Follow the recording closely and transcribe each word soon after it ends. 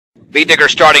B-Digger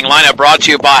starting lineup brought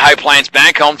to you by High Plains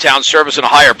Bank, hometown service and a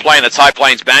higher plane. That's High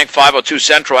Plains Bank, 502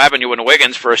 Central Avenue in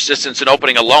Wiggins. For assistance in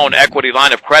opening a loan, equity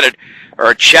line of credit,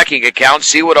 or a checking account,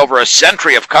 see what over a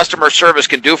century of customer service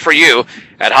can do for you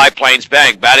at High Plains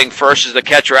Bank. Batting first is the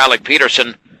catcher, Alec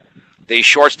Peterson. The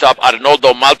shortstop,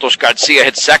 Arnoldo Maltos Garcia,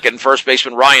 hits second. First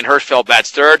baseman, Ryan Hirschfeld,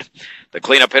 bats third. The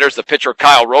cleanup hitters, the pitcher,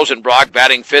 Kyle Rosenbrock.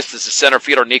 Batting fifth is the center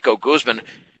fielder, Nico Guzman.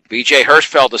 B.J.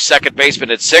 Hirschfeld, the second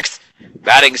baseman, at sixth.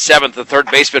 Batting seventh, the third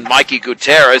baseman, Mikey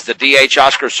Gutierrez. The DH,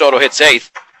 Oscar Soto, hits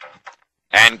eighth.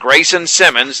 And Grayson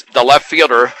Simmons, the left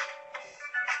fielder,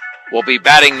 will be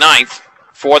batting ninth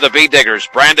for the B-Diggers.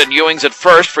 Brandon Ewing's at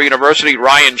first for University.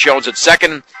 Ryan Jones at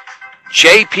second.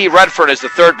 J.P. Redfern is the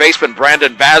third baseman.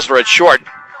 Brandon Basler at short.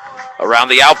 Around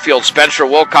the outfield, Spencer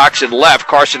Wilcox in left.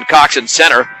 Carson Cox in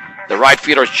center. The right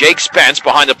fielder is Jake Spence.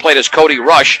 Behind the plate is Cody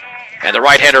Rush. And the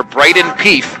right-hander, Braden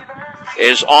Peef,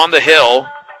 is on the hill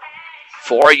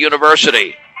for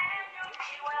University.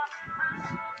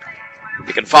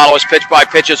 You can follow us pitch by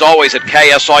pitch as always at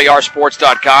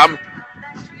KSIRsports.com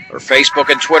or Facebook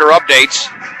and Twitter updates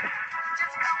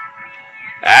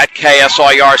at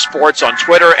KSIR Sports on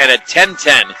Twitter and at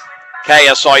 1010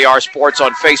 KSIR Sports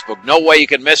on Facebook. No way you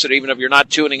can miss it, even if you're not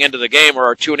tuning into the game or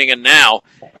are tuning in now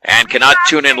and cannot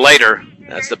tune in later.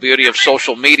 That's the beauty of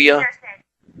social media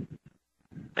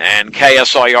and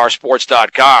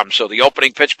KSIRsports.com. So the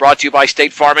opening pitch brought to you by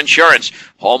State Farm Insurance.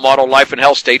 Home, auto, life, and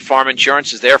health. State Farm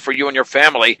Insurance is there for you and your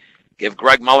family. Give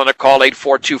Greg Mullen a call,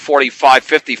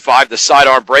 842-4555. The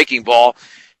sidearm breaking ball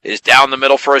is down the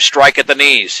middle for a strike at the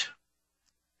knees.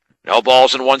 No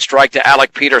balls and one strike to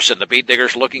Alec Peterson. The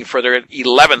B-Diggers looking for their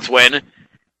 11th win.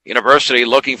 University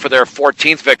looking for their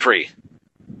 14th victory.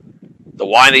 The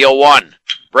wind, the 0-1.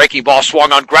 Breaking ball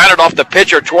swung on, grounded off the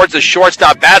pitcher towards the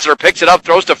shortstop. Basler picks it up,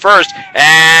 throws to first,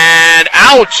 and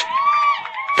out!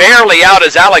 Barely out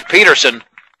is Alec Peterson.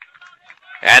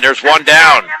 And there's one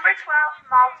down. Number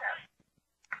 12, Malta.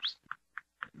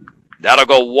 That'll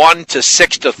go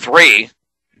 1-6-3.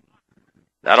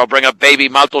 That'll bring up baby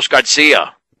Maltos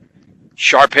Garcia.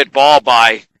 Sharp hit ball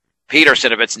by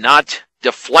Peterson. If it's not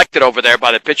deflected over there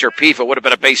by the pitcher, Peef, it would have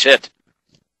been a base hit.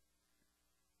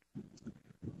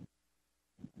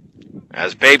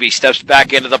 As Baby steps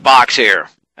back into the box here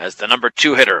as the number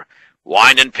 2 hitter.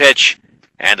 Wind and pitch,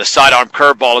 and the sidearm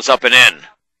curveball is up and in.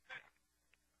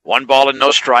 1 ball and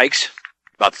no strikes.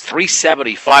 About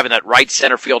 375 in that right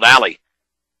center field alley.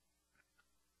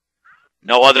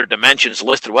 No other dimensions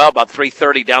listed. Well, about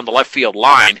 330 down the left field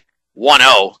line.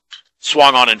 1-0.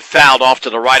 Swung on and fouled off to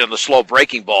the right on the slow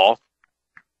breaking ball.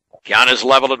 Count is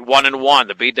leveled at 1-1.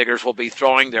 The B-Diggers will be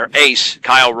throwing their ace,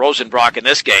 Kyle Rosenbrock, in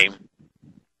this game.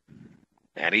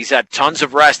 And he's had tons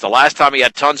of rest. The last time he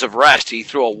had tons of rest, he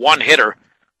threw a one-hitter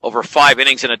over 5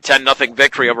 innings in a 10-0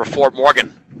 victory over Fort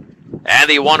Morgan. And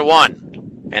the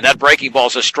 1-1. And that breaking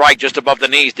ball's a strike just above the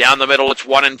knees. Down the middle, it's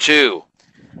 1-2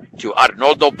 to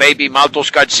Arnoldo Baby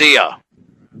Maltos Garcia.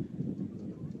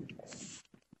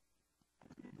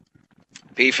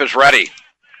 Peef is ready.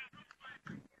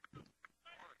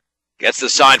 Gets the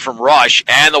sign from Rush,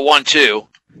 and the 1-2.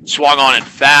 Swung on and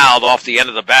fouled off the end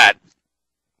of the bat.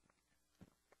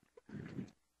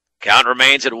 Count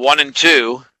remains at 1-2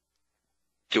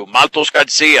 to Maltos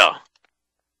Garcia.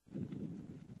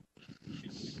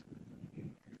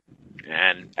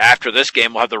 And after this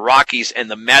game, we'll have the Rockies and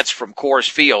the Mets from Coors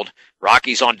Field.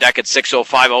 Rockies on deck at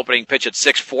 6:05, opening pitch at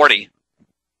 6:40.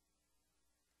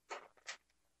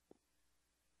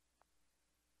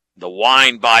 The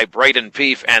wind by Braden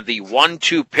Peef, and the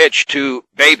 1-2 pitch to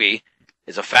Baby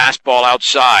is a fastball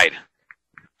outside.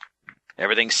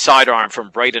 Everything sidearm from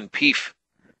Braden Peef.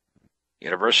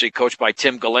 University coached by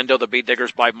Tim Galindo, the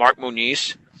B-Diggers by Mark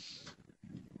Muniz.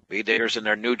 B-Diggers in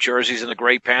their new jerseys and the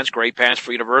gray pants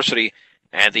for University,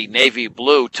 and the navy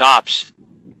blue tops.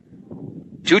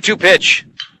 2-2 pitch,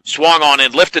 swung on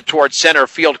and lifted towards center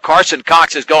field. Carson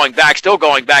Cox is going back, still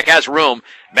going back, has room,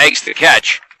 makes the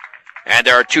catch. And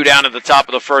there are 2 down at the top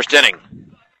of the first inning. Now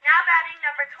batting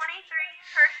number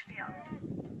 23,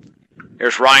 Hirschfeld.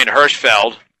 Here's Ryan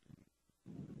Hirschfeld.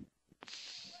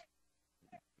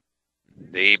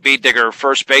 The B-Digger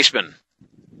first baseman.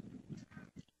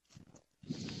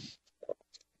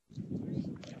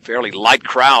 Fairly light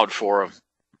crowd for a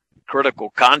critical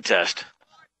contest.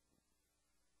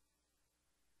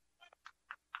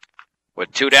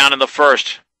 With 2 down in the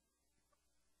first,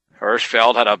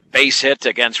 Hirschfeld had a base hit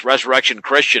against Resurrection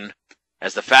Christian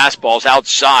as the fastball's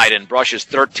outside and Brush's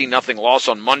 13-0 loss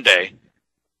on Monday.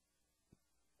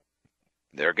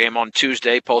 Their game on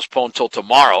Tuesday postponed till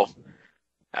tomorrow.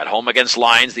 At home against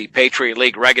Lions, the Patriot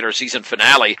League regular season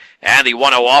finale, and the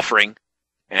 1-0 offering.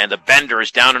 And the bender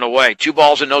is down and away. 2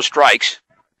 balls and no strikes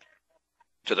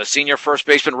to the senior first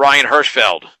baseman, Ryan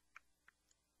Hirschfeld.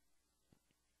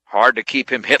 Hard to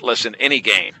keep him hitless in any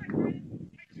game.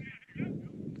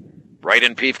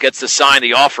 Braden Peef gets the sign,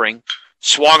 the offering.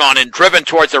 Swung on and driven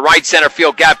towards the right center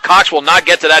field gap. Cox will not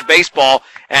get to that baseball,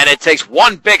 and it takes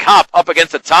one big hop up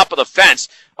against the top of the fence.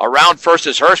 Around first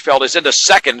as Hirschfeld is into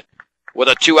second with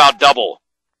a 2-out double.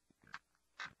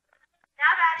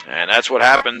 And that's what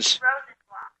happens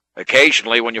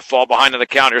occasionally when you fall behind in the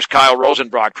count. Here's Kyle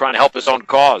Rosenbrock trying to help his own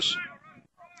cause.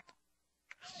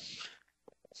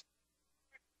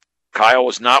 Kyle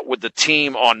was not with the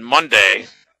team on Monday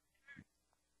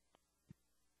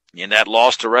in that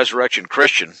loss to Resurrection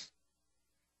Christian.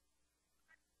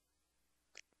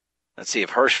 Let's see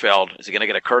if Hirschfeld, is he going to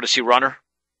get a courtesy runner?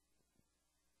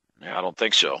 Yeah, I don't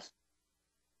think so.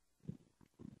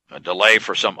 A delay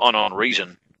for some unknown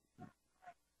reason.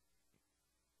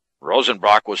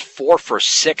 Rosenbrock was 4 for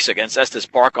 6 against Estes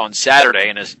Park on Saturday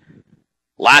in his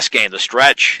last game, the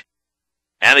stretch.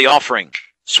 And the offering.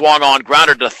 Swung on,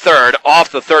 grounded to third,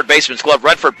 off the third baseman's glove.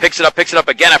 Redford picks it up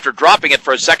again after dropping it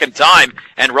for a second time,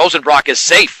 and Rosenbrock is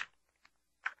safe.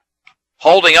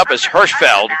 Holding up as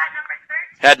Hirschfeld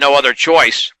had no other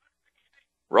choice.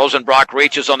 Rosenbrock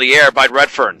reaches on the air by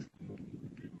Redford.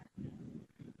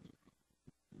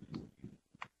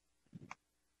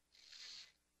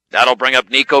 That'll bring up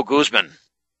Nico Guzman,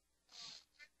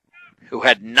 who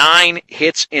had 9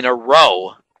 hits in a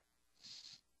row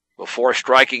before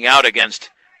striking out against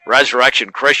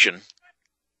Resurrection Christian.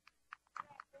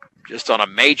 Just on a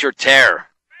major tear.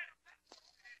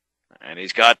 And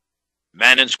he's got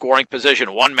men in scoring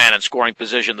position, 1 man in scoring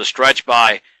position, the stretch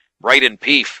by Braden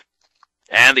Peef.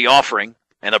 And the offering,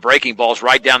 and the breaking ball's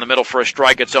right down the middle for a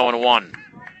strike. It's 0-1.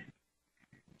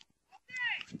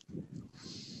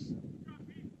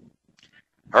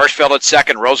 Hirschfeld at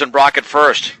second, Rosenbrock at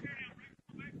first.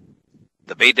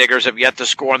 The Bee Diggers have yet to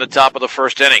score in the top of the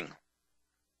first inning.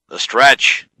 The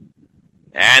stretch.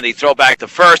 And the throw back to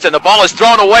first, and the ball is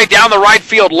thrown away down the right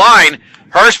field line.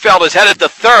 Hirschfeld is headed to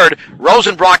third,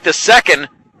 Rosenbrock to second,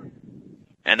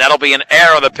 and that'll be an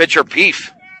error on the pitcher,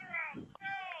 Peef.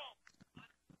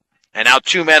 And now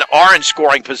 2 men are in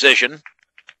scoring position.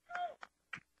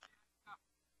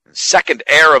 Second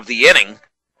error of the inning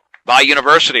by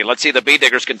University. Let's see if the Bee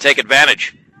Diggers can take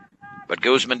advantage. But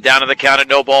Guzman down to the count at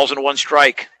no balls and 1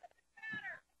 strike.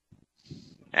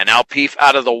 And now Peef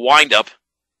out of the windup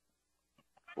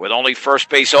with only first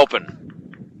base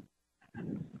open.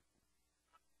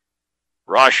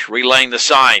 Rush relaying the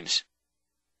signs.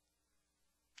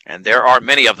 And there are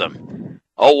many of them.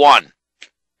 0-1.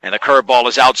 And the curveball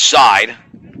is outside.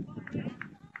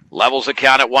 Levels the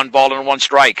count at 1 ball and 1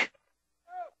 strike.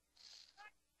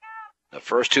 The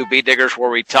first 2 Bee Diggers were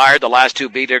retired. The last 2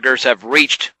 Bee Diggers have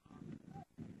reached.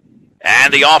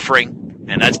 And the offering,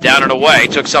 and that's down and away,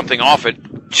 took something off it.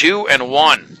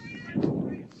 2-1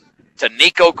 to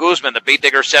Nico Guzman, the Bee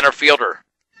Digger center fielder.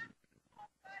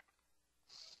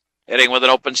 Hitting with an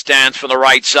open stance from the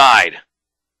right side.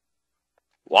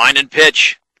 Wind and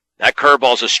pitch. That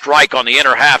curveball's a strike on the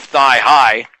inner half thigh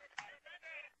high.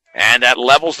 And that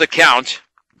levels the count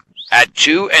at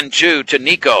 2-2 to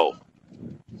Nico.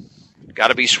 Got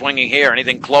to be swinging here,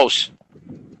 anything close.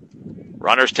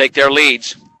 Runners take their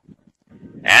leads.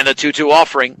 And the 2-2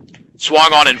 offering.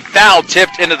 Swung on and foul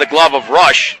tipped into the glove of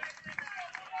Rush.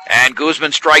 And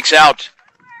Guzman strikes out.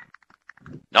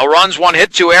 No runs, 1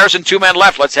 hit, 2 errors, and 2 men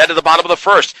left. Let's head to the bottom of the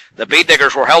first. The Bee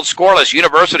Diggers were held scoreless.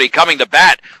 University coming to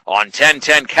bat on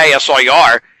 1010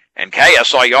 KSIR and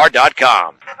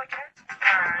KSIR.com.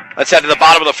 Let's head to the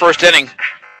bottom of the first inning.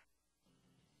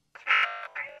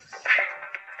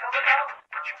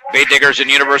 Bee Diggers and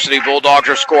University Bulldogs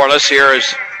are scoreless. Here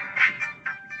is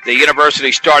the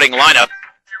University starting lineup.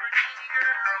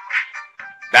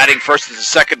 Batting first is the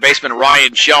second baseman,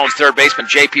 Ryan Jones. Third baseman,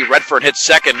 J.P. Redford, hits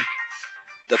second.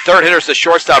 The third hitter is the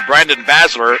shortstop, Brandon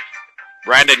Basler.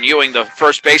 Brandon Ewing, the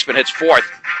first baseman, hits fourth.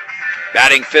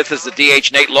 Batting fifth is the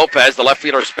DH, Nate Lopez. The left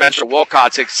fielder, Spencer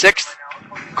Wilcox, hits sixth.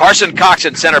 Carson Cox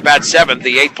in center, bats seventh.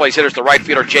 The eighth place hitter is the right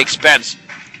fielder, Jake Spence.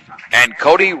 And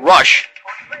Cody Rush,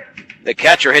 the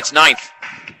catcher, hits ninth.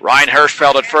 Ryan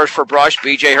Hirschfeld at first for Brush.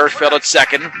 B.J. Hirschfeld at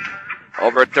second.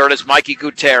 Over at third is Mikey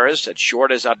Gutierrez. At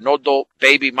short is Arnoldo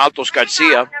Baby Maltos Garcia.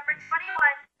 Number 21,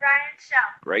 Brian Shell.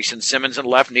 Grayson Simmons in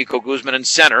left. Nico Guzman in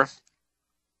center.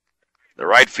 The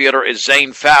right fielder is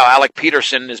Zane Fow. Alec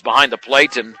Peterson is behind the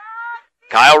plate. And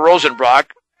Kyle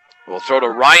Rosenbrock will throw to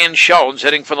Ryan Jones,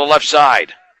 hitting from the left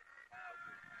side.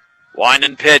 Wind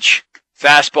and pitch.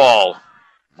 Fastball.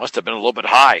 Must have been a little bit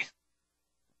high.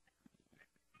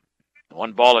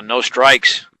 1 ball and no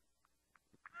strikes.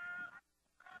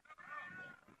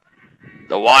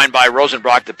 The wind by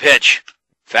Rosenbrock, the pitch.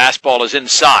 Fastball is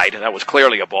inside, and that was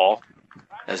clearly a ball,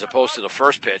 as opposed to the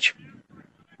first pitch.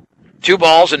 2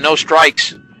 balls and no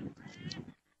strikes.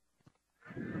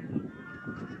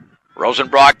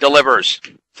 Rosenbrock delivers.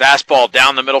 Fastball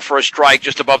down the middle for a strike,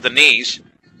 just above the knees.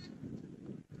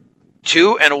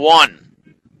 2-1.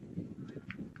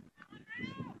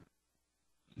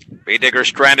 Beediger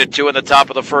stranded 2 in the top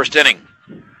of the first inning.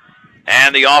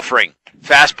 And the offering.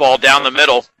 Fastball down the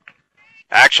middle.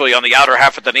 Actually, on the outer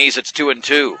half of the knees, it's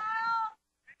 2-2.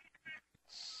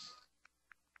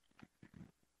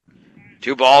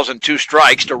 2 balls and 2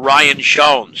 strikes to Ryan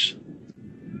Schoens.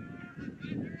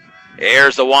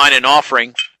 Here's the wind and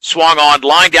offering. Swung on,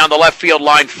 line down the left field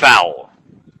line, foul.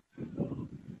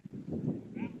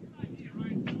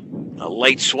 A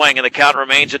late swing, and the count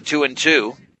remains at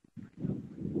 2-2.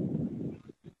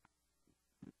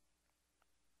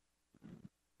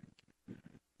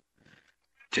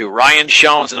 To Ryan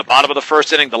Schoens in the bottom of the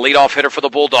first inning, the leadoff hitter for the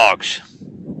Bulldogs.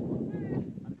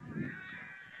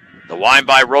 The wind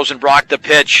by Rosenbrock, the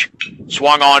pitch.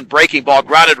 Swung on, breaking ball,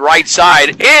 grounded right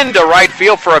side, into right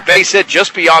field for a base hit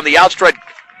just beyond the outstretched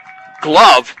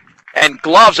glove, and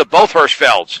gloves of both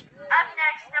Hirschfelds. Up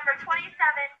next, number 27,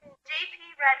 J.P.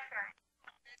 Redfern.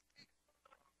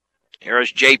 Here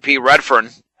is J.P.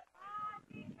 Redfern.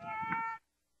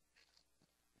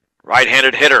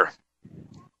 Right-handed hitter.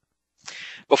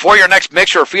 Before your next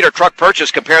mixer or feeder truck purchase,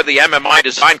 compare the MMI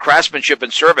Design, Craftsmanship,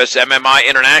 and Service, MMI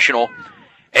International,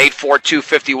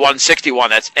 842-5161.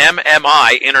 That's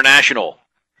MMI International.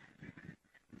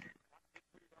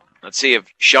 Let's see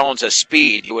if Schoens has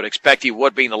speed. You would expect he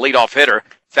would, being the leadoff hitter.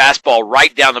 Fastball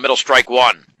right down the middle, strike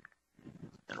 1.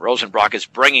 And Rosenbrock is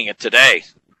bringing it today.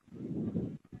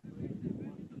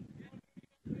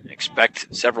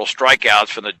 Expect several strikeouts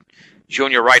from the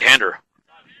junior right-hander.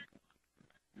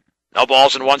 No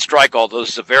balls and 1 strike, although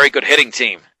this is a very good hitting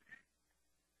team.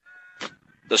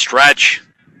 The stretch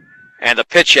and the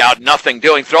pitch out, nothing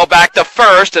doing. Throw back to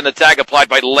first, and the tag applied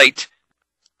by Late.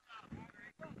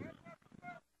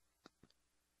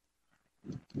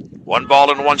 1 ball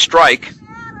and 1 strike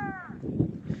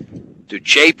to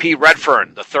J.P.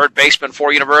 Redfern, the third baseman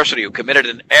for University, who committed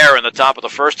an error in the top of the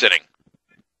first inning.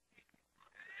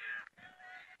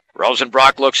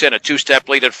 Rosenbrock looks in, a 2-step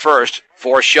lead at first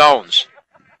for Schoens.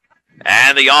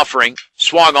 And the offering,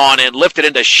 swung on and lifted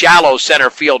into shallow center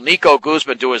field. Nico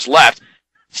Guzman to his left,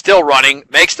 still running,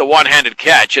 makes the one-handed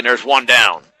catch, and there's 1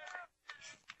 down.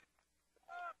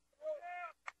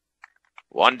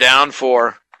 1 down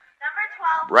for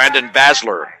Brandon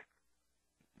Basler.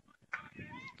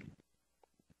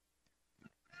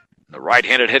 The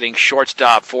right-handed hitting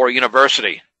shortstop for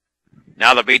University.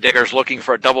 Now the Beediggers looking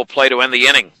for a double play to end the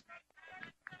inning.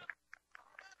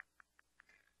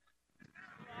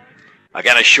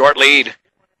 Again, a short lead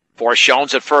for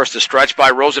Schoens at first, a stretch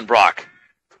by Rosenbrock.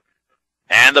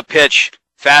 And the pitch,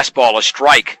 fastball, a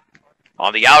strike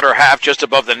on the outer half just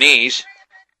above the knees.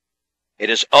 It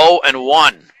is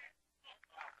 0-1.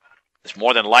 It's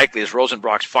more than likely as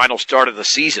Rosenbrock's final start of the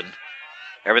season.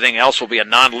 Everything else will be a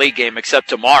non-league game except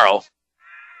tomorrow.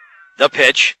 The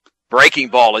pitch, breaking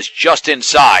ball is just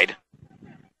inside.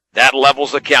 That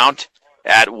levels the count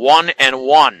at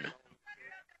 1-1.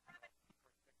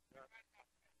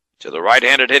 To the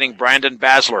right-handed hitting Brandon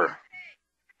Basler.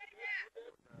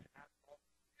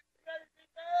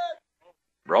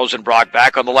 Rosenbrock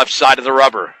back on the left side of the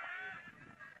rubber.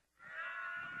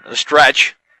 The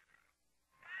stretch.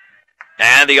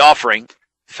 And the offering.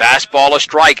 Fastball, a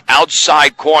strike,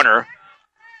 outside corner.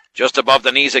 Just above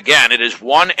the knees again. It is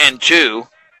 1-2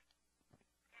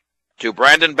 to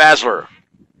Brandon Basler.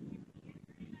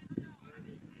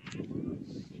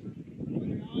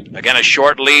 Again, a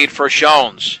short lead for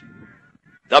Schoens.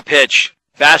 The pitch.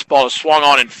 Fastball is swung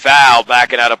on and foul,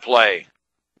 backing out of play.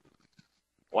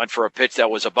 Went for a pitch that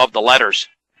was above the letters.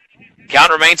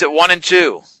 Count remains at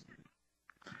 1-2.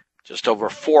 Just over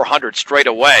 400 straight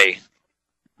away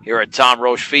here at Tom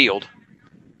Roche Field,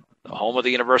 the home of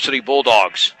the University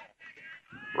Bulldogs.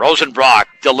 Rosenbrock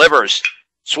delivers.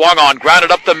 Swung on,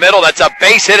 grounded up the middle. That's a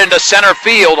base hit into center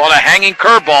field on a hanging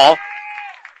curveball.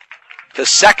 To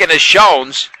second is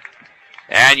Schoens.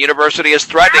 And University is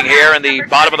threatening here in the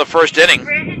bottom of the first inning.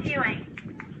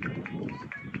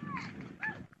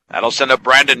 That'll send up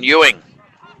Brandon Ewing.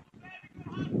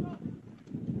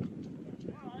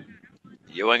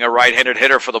 Ewing, a right-handed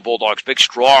hitter for the Bulldogs. Big,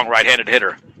 strong right-handed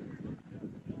hitter.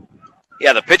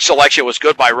 Yeah, the pitch selection was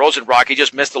good by Rosenbrock. He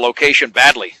just missed the location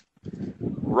badly.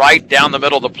 Right down the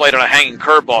middle of the plate on a hanging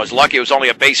curveball. He's lucky it was only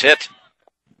a base hit.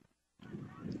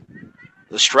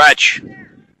 The stretch.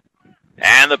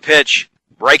 And the pitch.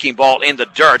 Breaking ball in the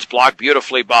dirt, blocked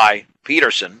beautifully by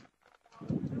Peterson.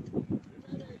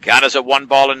 Count is at 1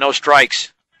 ball and no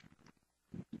strikes.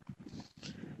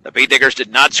 The Bee Diggers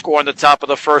did not score in the top of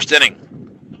the first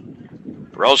inning.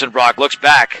 Rosenbrock looks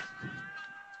back.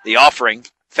 The offering,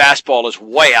 fastball is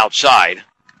way outside.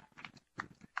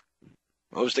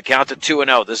 Moves the count to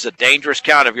 2-0. This is a dangerous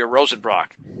count of your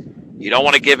Rosenbrock. You don't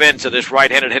want to give in to this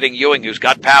right-handed hitting Ewing who's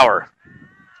got power.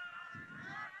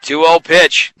 2-0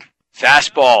 pitch.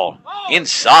 Fastball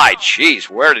inside. Jeez,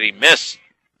 where did he miss?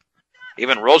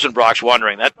 Even Rosenbrock's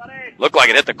wondering. That looked like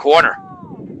it hit the corner.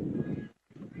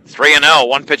 3-0,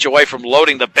 1 pitch away from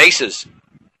loading the bases.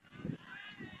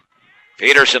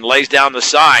 Peterson lays down the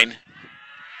sign.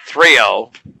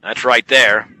 3-0. That's right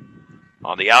there.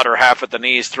 On the outer half at the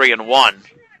knees, 3-1.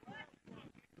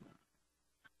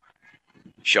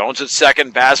 Jones at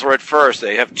second, Basler at first.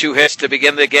 They have 2 hits to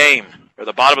begin the game, or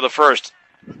the bottom of the first.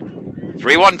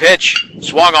 3-1 pitch,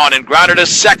 swung on and grounded to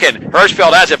second.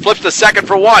 Hirschfeld has it, flips to second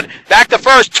for 1. Back to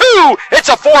first, 2. It's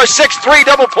a 4-6-3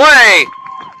 double play.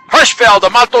 Hirschfeld,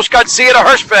 Amaltos Garcia to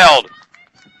Hirschfeld.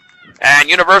 And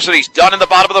University's done in the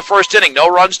bottom of the first inning. No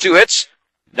runs, 2 hits,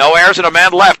 no errors, and a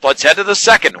man left. Let's head to the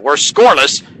second. We're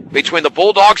scoreless between the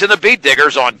Bulldogs and the Bee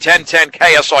Diggers on 1010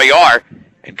 KSIR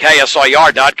and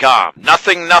KSIR.com.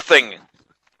 0-0.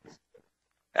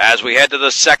 As we head to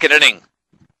the second inning.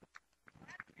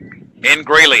 In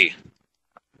Greeley.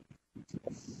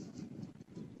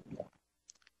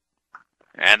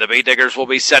 And the Bee Diggers will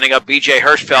be sending up B.J.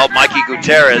 Hirschfeld, Mikey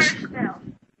Gutierrez,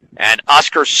 and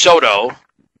Oscar Soto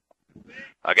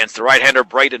against the right-hander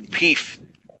Braden Peef.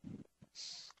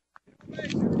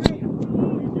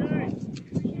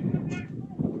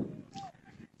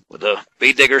 With the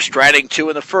Bee Diggers stranding 2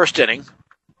 in the first inning.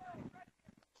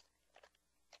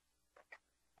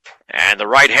 And the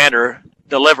right-hander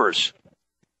delivers.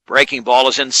 Breaking ball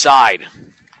is inside.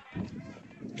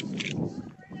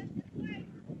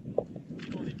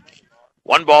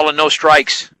 One ball and no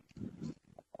strikes.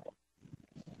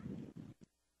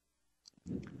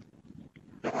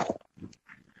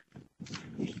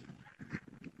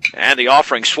 And the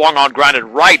offering swung on, grounded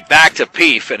right back to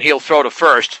Peef, and he'll throw to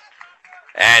first.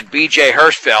 And B.J.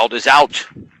 Hirschfeld is out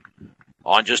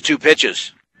on just 2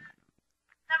 pitches.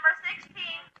 Number 16,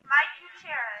 Mike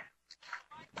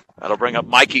Gutierrez. That'll bring up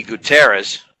Mikey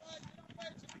Gutierrez.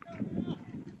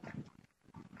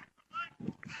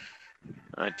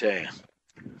 I tell you,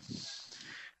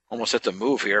 almost have to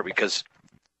move here because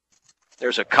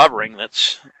there's a covering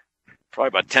that's probably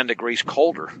about 10 degrees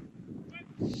colder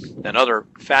than other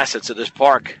facets of this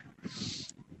park.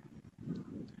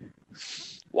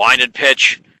 Wind and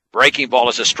pitch. Breaking ball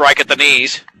is a strike at the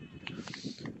knees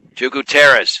to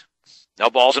Gutierrez. No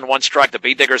balls and 1 strike. The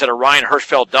Bee Diggers had a Ryan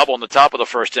Hirschfeld double in the top of the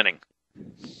first inning.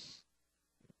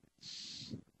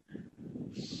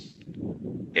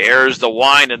 Here's the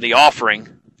wind and the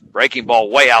offering. Breaking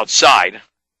ball way outside.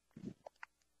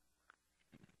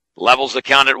 Levels the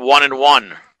count at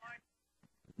 1-1.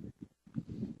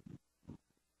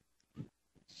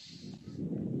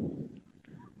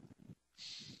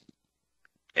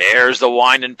 Here's the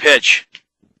wind and pitch.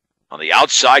 On the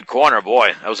outside corner,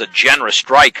 boy, that was a generous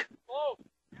strike.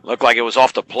 Looked like it was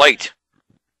off the plate.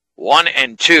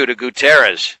 1-2 to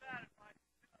Gutierrez.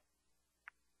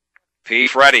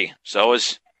 Peef ready. So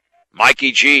is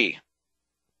Mikey G.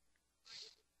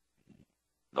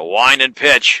 The wind and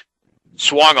pitch.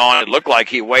 Swung on. It looked like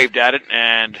he waved at it,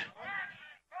 and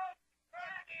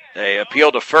they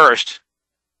appealed to first.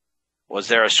 Was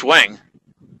there a swing?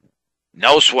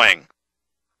 No swing.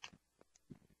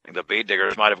 I think the Bee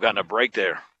Diggers might have gotten a break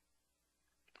there.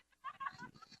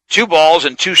 2 balls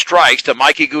and 2 strikes to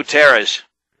Mikey Gutierrez.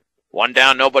 1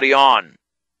 down, nobody on.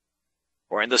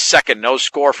 We're in the second, no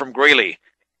score from Greeley.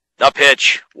 The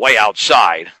pitch, way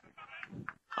outside.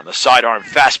 On the sidearm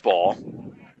fastball.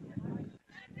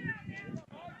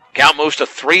 Count moves to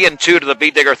 3-2 to the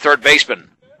Bee Digger third baseman.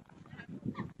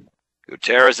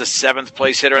 Gutierrez, the 7th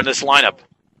place hitter in this lineup.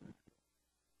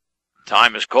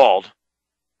 Time is called.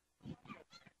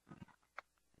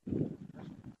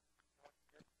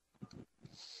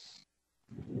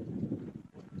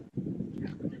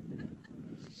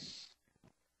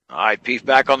 All right, Peef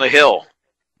back on the hill.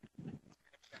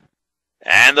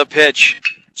 And the pitch.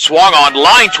 Swung on,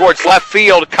 line towards left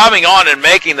field, coming on and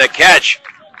making the catch.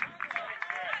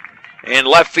 In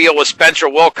left field with Spencer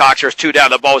Wilcox. There's 2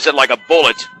 down. The ball was hit like a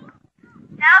bullet.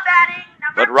 Now batting,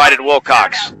 number But right at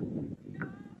Wilcox.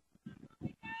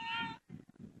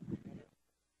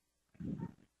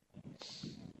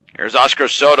 Here's Oscar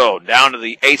Soto down to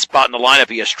the 8th spot in the lineup.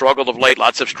 He has struggled of late.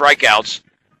 Lots of strikeouts.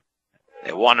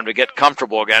 They want him to get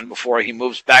comfortable again before he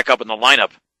moves back up in the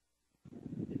lineup.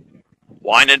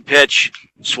 Wind and pitch.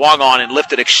 Swung on and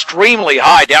lifted extremely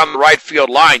high down the right field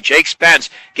line. Jake Spence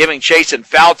giving chase in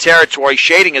foul territory,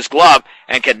 shading his glove,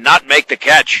 and cannot make the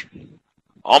catch.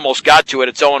 Almost got to it.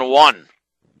 It's 0-1.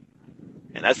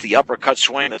 And that's the uppercut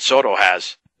swing that Soto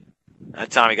has. That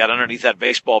time he got underneath that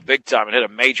baseball big time and hit a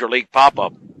major league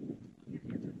pop-up.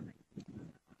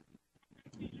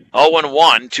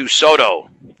 0-1 to Soto.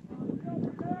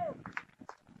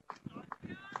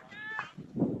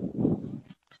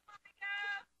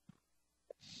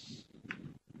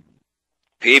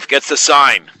 Peef gets the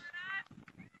sign.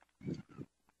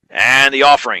 And the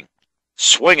offering.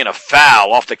 Swinging a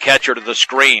foul off the catcher to the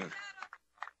screen.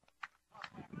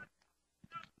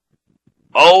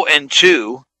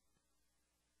 0-2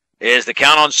 is the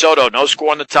count on Soto. No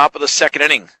score in the top of the second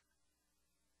inning.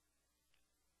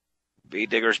 Bee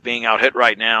Diggers being out hit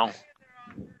right now.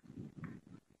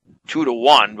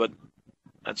 2-1, but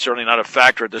that's certainly not a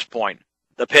factor at this point.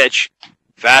 The pitch.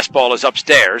 Fastball is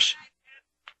upstairs.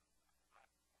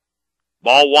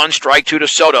 Ball 1, strike 2 to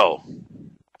Soto.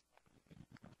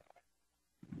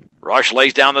 Rush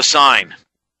lays down the sign.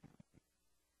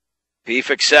 Peef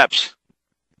accepts.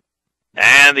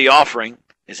 And the offering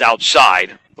is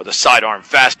outside with a sidearm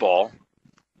fastball.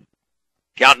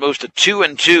 Count moves to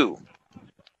 2-2.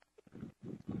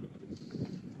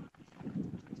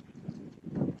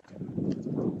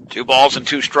 Two balls and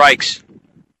 2 strikes.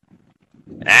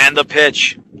 And the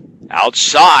pitch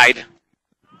outside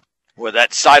with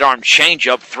that sidearm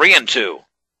changeup, 3-2.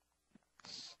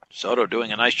 Soto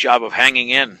doing a nice job of hanging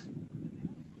in.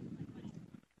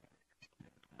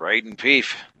 Braden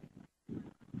Peef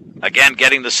again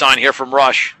getting the sign here from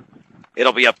Rush.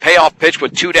 It'll be a payoff pitch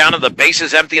with 2 down and the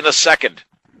bases empty in the second.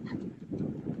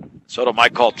 Soto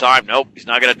might call time. Nope, he's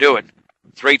not going to do it.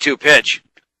 3-2 pitch.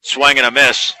 Swing and a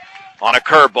miss on a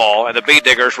curveball, and the Bee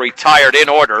Diggers retired in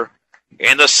order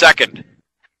in the second.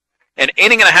 An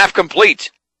inning and a half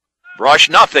complete. Rush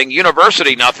nothing,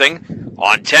 University nothing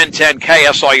on 1010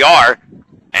 KSIR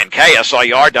and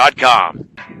KSIR.com.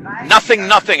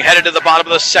 Nothing headed to the bottom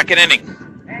of the second inning.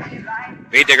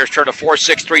 Bee Diggers turned a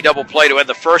 4-6-3 double play to end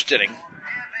the first inning.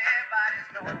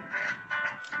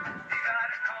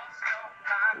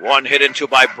 One hit into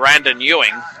by Brandon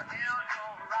Ewing.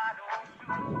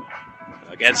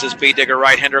 Against his Bee Digger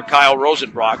right-hander Kyle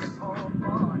Rosenbrock.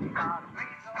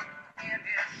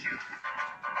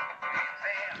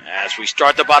 As we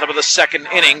start the bottom of the second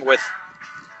inning with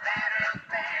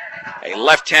a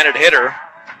left-handed hitter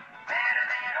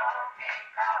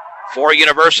for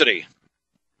University.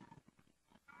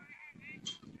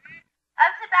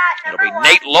 It'll be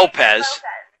Nate Lopez,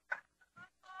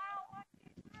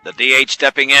 the DH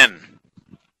stepping in.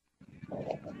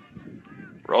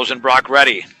 Rosenbrock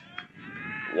ready.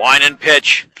 Wind and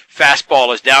pitch.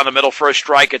 Fastball is down the middle for a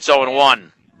strike. It's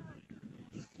 0-1.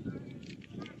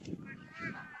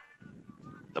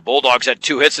 The Bulldogs had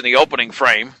 2 hits in the opening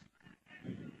frame.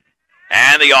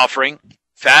 And the offering.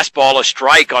 Fastball, a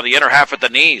strike on the inner half at the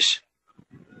knees.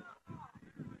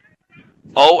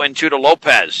 0-2 to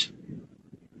Lopez.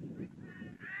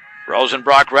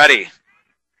 Rosenbrock ready.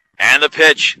 And the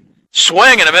pitch.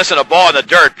 Swing and a miss and a ball in the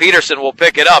dirt. Peterson will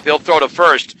pick it up. He'll throw to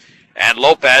first. And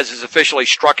Lopez is officially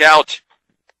struck out.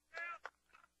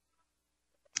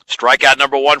 Strikeout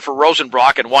number 1 for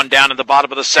Rosenbrock and 1 down in the bottom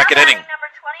of the second inning. Number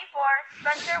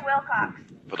 24, Spencer Wilcox.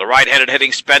 For the right-handed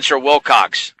hitting Spencer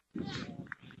Wilcox.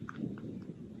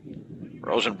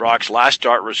 Rosenbrock's last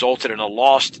start resulted in a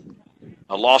loss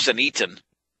in Eaton.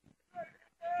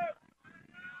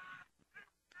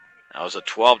 That was a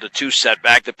 12-2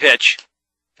 setback. The pitch.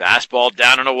 Fastball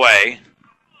down and away.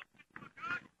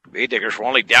 Bee Diggers were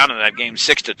only down in that game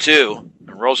 6-2.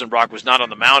 And Rosenbrock was not on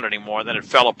the mound anymore. Then it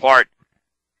fell apart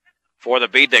for the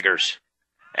Bee Diggers.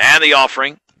 And the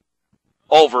offering.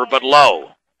 Over but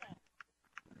low.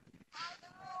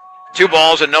 2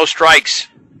 balls and no strikes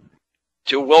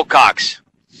to Wilcox.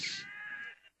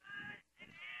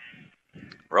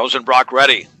 Rosenbrock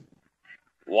ready.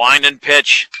 Wind and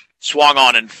pitch. Swung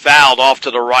on and fouled off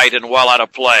to the right and well out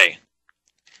of play.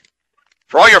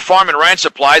 For all your farm and ranch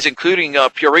supplies, including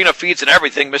Purina feeds and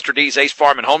everything, Mr. D's Ace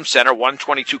Farm and Home Center,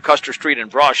 122 Custer Street in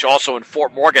Brush, also in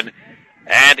Fort Morgan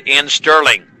and in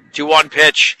Sterling. 2-1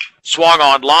 pitch. Swung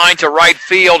on, line to right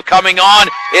field. Coming on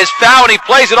is foul, and he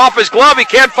plays it off his glove. He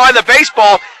can't find the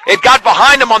baseball. It got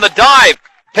behind him on the dive.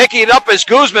 Picking it up is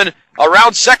Guzman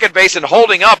around second base and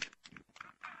holding up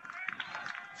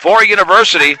for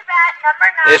University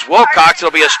is Wilcox.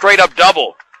 It'll be a straight-up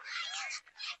double.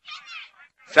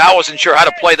 Foul wasn't sure how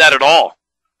to play that at all.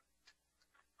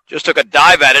 Just took a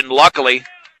dive at it, and luckily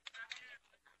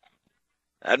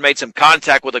That made some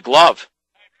contact with a glove.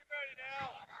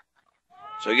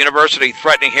 So University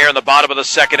threatening here in the bottom of the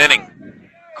second inning.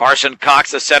 Carson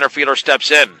Cox, the center fielder, steps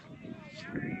in.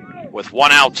 With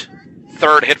one out,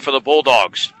 third hit for the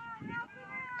Bulldogs.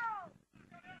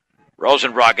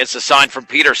 Rosenbrock gets the sign from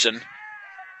Peterson.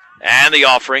 And the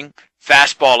offering.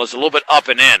 Fastball is a little bit up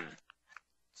and in.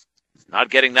 Not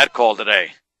getting that call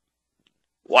today.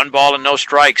 1 ball and no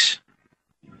strikes.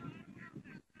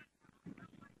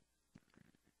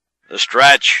 The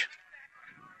stretch.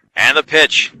 And the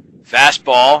pitch.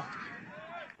 Fastball.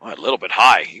 Oh, a little bit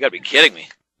high. You got to be kidding me.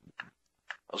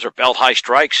 Those are belt high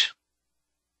strikes.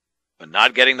 But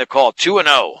not getting the call.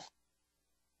 2-0.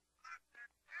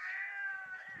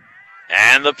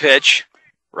 And the pitch.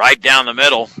 Right down the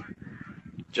middle.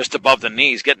 Just above the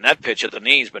knees. Getting that pitch at the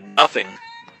knees, but nothing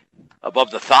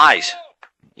above the thighs.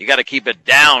 You got to keep it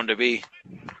down to be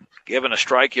given a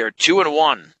strike here.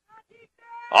 2-1.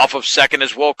 Off of second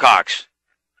is Wilcox.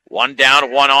 1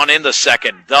 down, 1 on in the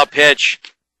second. The pitch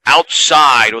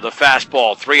outside with a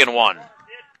fastball. 3-1.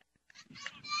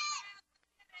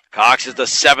 Cox is the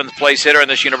 7th place hitter in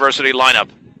this University lineup.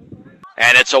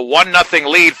 And it's a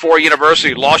 1-0 lead for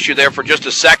University. Lost you there for just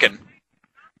a second.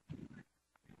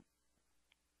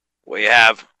 We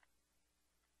have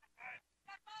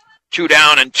 2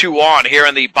 down and 2 on here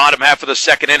in the bottom half of the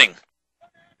second inning.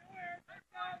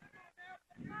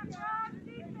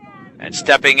 And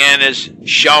stepping in is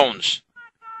Shones.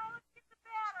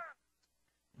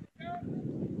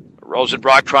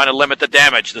 Rosenbrock trying to limit the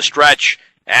damage. The stretch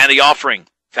and the offering.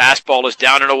 Fastball is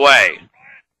down and away.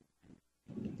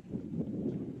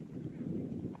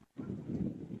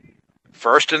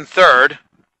 First and third.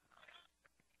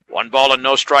 1 ball and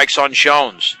no strikes on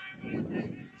Shones.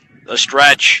 The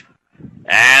stretch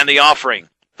and the offering.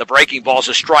 The breaking ball's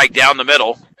a strike down the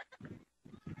middle.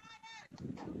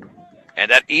 And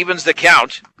that evens the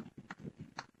count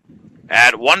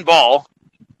at 1 ball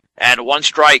and 1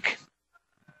 strike.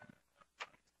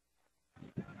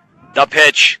 The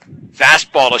pitch.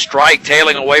 Fastball, a strike,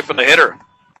 tailing away from the hitter.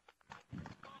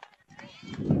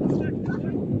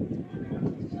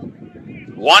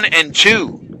 One and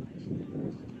 2.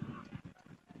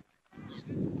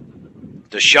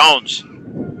 To Shones.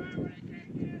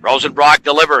 Rosenbrock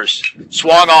delivers.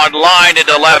 Swung on line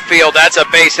into left field. That's a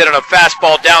base hit and a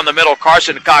fastball down the middle.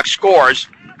 Carson Cox scores.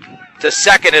 To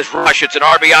second is Rush. It's an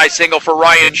RBI single for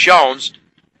Ryan Shones.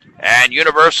 And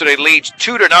University leads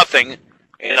 2-0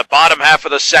 in the bottom half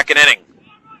of the second inning.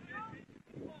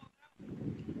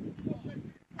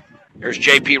 Here's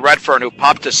J.P. Redfern, who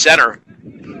popped to center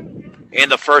in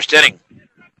the first inning.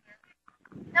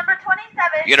 Number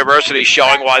 27. University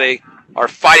showing why they are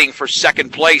fighting for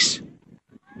second place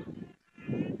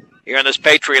here in this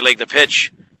Patriot League. The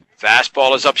pitch.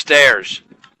 Fastball is upstairs.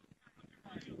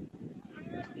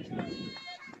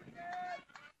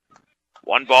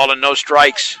 1 ball and no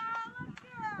strikes.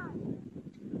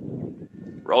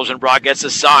 Rosenbrock gets a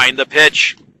sign. The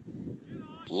pitch.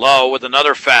 Low with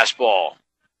another fastball.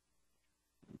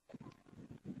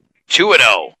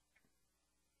 2-0.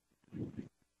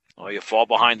 Oh, you fall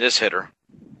behind this hitter.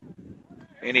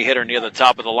 Any hitter near the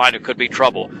top of the line, it could be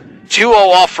trouble. 2-0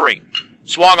 offering.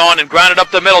 Swung on and grounded up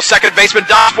the middle. Second baseman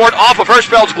Dosport off of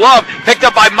Hirschfeld's glove. Picked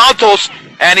up by Montos,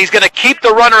 and he's going to keep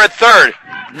the runner at third.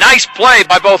 Nice play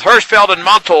by both Hirschfeld and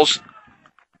Montos.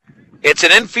 It's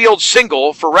an infield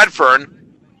single for Redfern.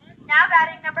 Now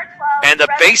batting number 12. And the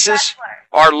Brandon bases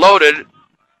Bassler. are loaded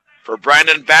for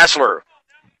Brandon Bassler.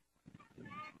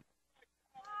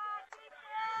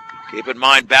 Keep in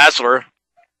mind, Bassler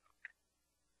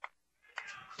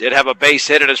did have a base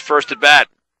hit at his first at-bat.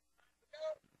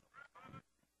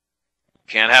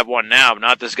 Can't have one now.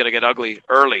 Not this is going to get ugly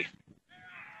early.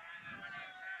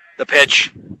 The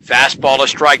pitch. Fastball, a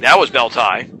strike. That was belt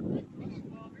high.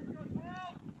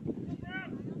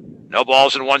 No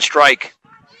balls and 1 strike.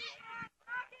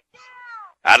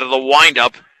 Out of the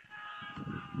windup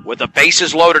with the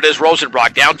bases loaded is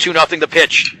Rosenbrock. Down 2-0 the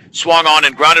pitch. Swung on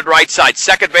and grounded right side.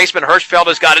 Second baseman Hirschfeld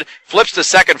has got it. Flips to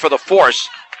second for the force.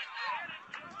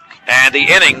 And the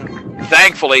inning,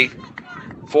 thankfully,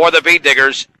 for the Beat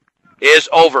Diggers is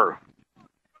over.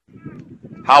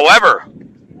 However,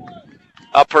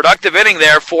 a productive inning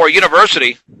there for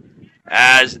University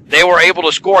as they were able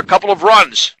to score a couple of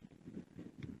runs.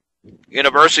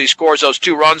 University scores those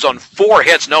 2 runs on 4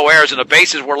 hits, no errors, and the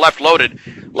bases were left loaded.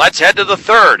 Let's head to the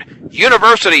third.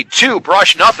 University 2,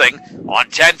 Brush nothing on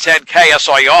 1010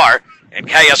 KSIR and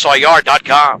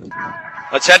KSIR.com.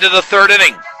 Let's head to the third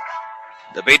inning.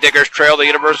 The Beat Diggers trail the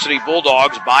University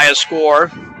Bulldogs by a score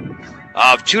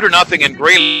of 2-0 in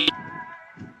Greeley.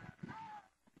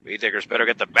 Beat Diggers better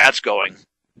get the bats going.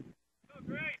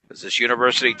 Because this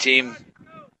University team,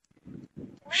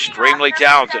 extremely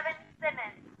talented,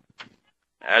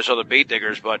 as are the Beet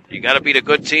Diggers, but you got to beat a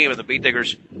good team, and the Beet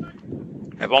Diggers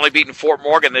have only beaten Fort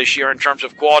Morgan this year in terms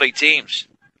of quality teams.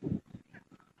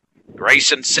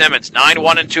 Grayson Simmons,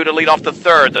 9-1-2 to lead off the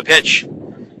third. The pitch,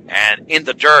 and in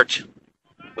the dirt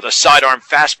with a sidearm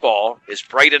fastball is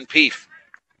Braden Peef.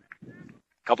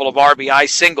 A couple of RBI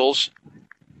singles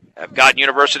have gotten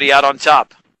University out on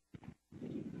top.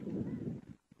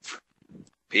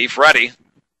 Peef ready.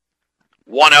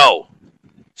 1-0.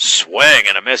 Swing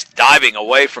and a miss, diving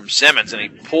away from Simmons, and he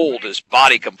pulled his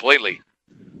body completely.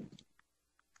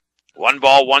 1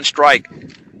 ball, 1 strike.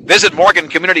 Visit Morgan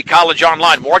Community College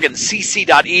online,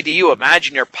 morgancc.edu.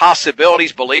 Imagine your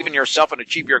possibilities, believe in yourself, and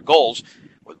achieve your goals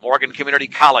with Morgan Community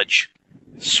College.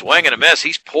 Swing and a miss.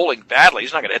 He's pulling badly.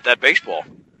 He's not going to hit that baseball.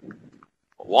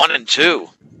 1-2.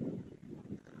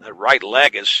 That right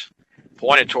leg is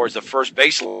pointed towards the first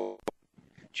base.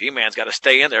 G-Man's got to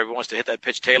stay in there if he wants to hit that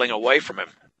pitch tailing away from him.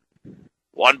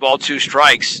 1 ball, 2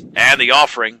 strikes, and the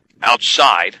offering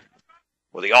outside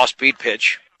with the off-speed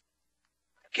pitch.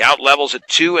 Count levels at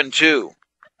 2-2.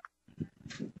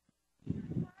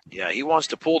 Yeah, he wants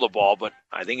to pull the ball, but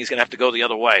I think he's going to have to go the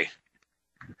other way.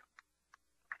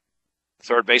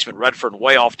 Third baseman Redford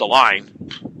way off the line,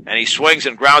 and he swings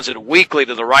and grounds it weakly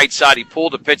to the right side. He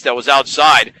pulled a pitch that was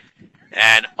outside,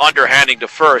 and underhanding to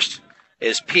first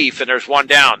is Peef, and there's 1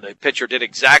 down. The pitcher did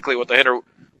exactly what the hitter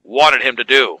wanted him to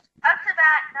do. Up to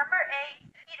bat, number 8,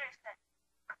 Peterson.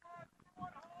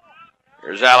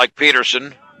 Here's Alec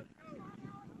Peterson,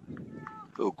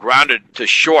 who grounded to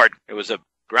short. It was a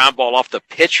ground ball off the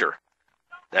pitcher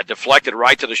that deflected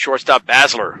right to the shortstop,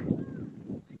 Basler.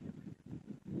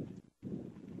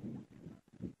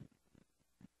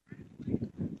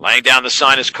 Laying down the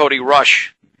sign is Cody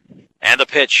Rush. And the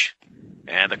pitch.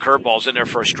 And the curveball's in there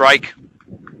for a strike.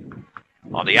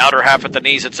 On the outer half at the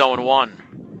knees, it's 0-1.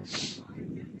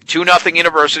 2-0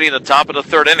 University in the top of the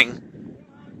third inning.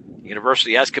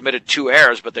 University has committed 2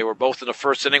 errors, but they were both in the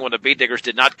first inning when the Beet Diggers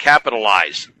did not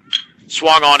capitalize.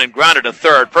 Swung on and grounded to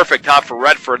third. Perfect hop for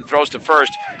Redford and throws to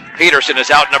first. Peterson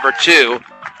is out number 2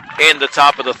 in the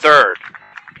top of the third.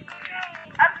 Up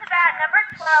to bat, number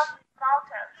 12,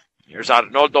 Maltos. Here's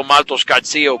Arnoldo Maltos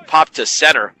Garcia, popped to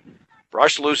center.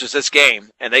 Brush loses this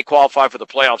game, and they qualify for the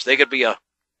playoffs. They could be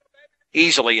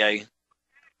easily a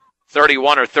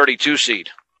 31 or 32 seed.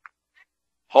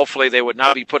 Hopefully they would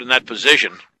not be put in that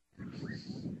position,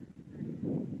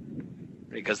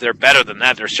 because they're better than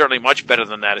that. They're certainly much better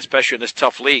than that, especially in this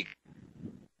tough league.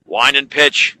 Wind and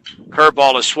pitch.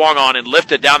 Curveball is swung on and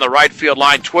lifted down the right field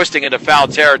line, twisting into foul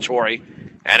territory,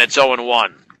 and it's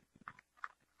 0-1.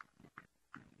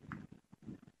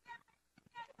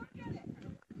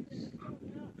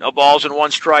 No balls and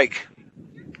 1 strike.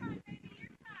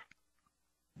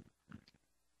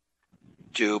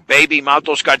 To baby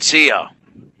Maltos Garcia.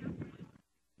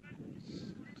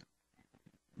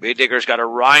 Beet Diggers got a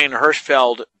Ryan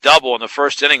Hirschfeld double in the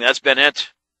first inning. That's been it.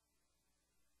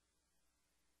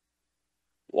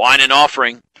 Wine and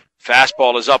offering.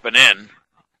 Fastball is up and in.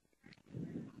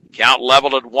 Count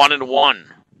leveled at 1-1.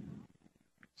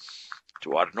 To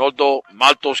Arnoldo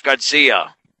Maltos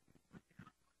Garcia.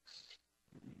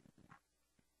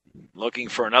 Looking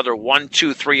for another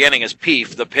 1-2-3 inning as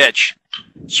Peef, the pitch.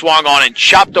 Swung on and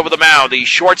chopped over the mound. The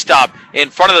shortstop in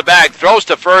front of the bag throws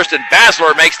to first, and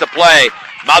Basler makes the play.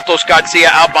 Maltos Garcia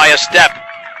out by a step.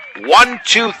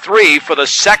 1-2-3 for the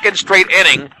second straight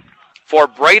inning for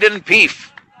Braden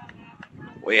Peef.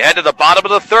 We head to the bottom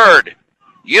of the third.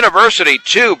 University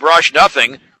 2, Brush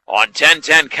nothing on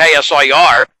 1010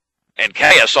 KSIR and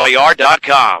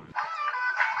KSIR.com.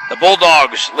 The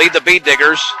Bulldogs lead the Beet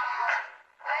Diggers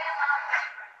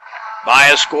by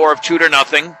a score of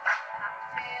 2-0.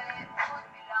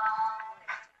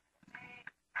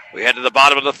 We head to the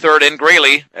bottom of the third in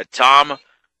Greeley at Tom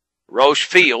Roche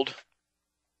Field. Up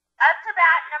to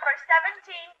bat, number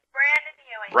 17, Brandon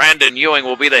Ewing. Brandon Ewing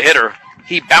will be the hitter.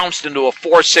 He bounced into a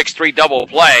 4-6-3 double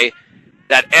play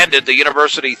that ended the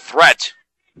University threat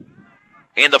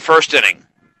in the first inning.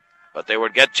 But they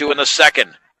would get 2 in the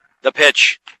second. The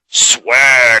pitch.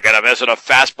 Swing and a miss, and a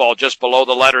fastball just below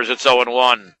the letters. It's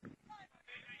 0-1.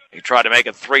 He tried to make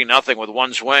it 3-0 with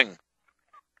 1 swing.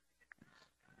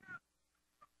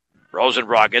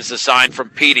 Rosenbrock gets the sign from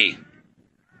Petey.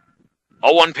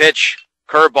 0-1 pitch.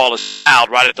 Curveball is out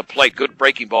right at the plate. Good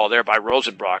breaking ball there by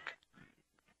Rosenbrock.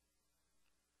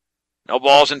 No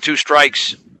balls and 2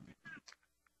 strikes.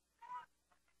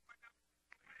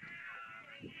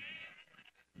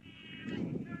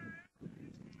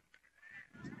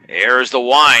 Here's the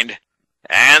wind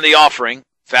and the offering.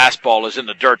 Fastball is in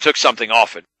the dirt. Took something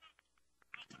off it.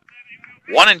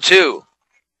 1-2.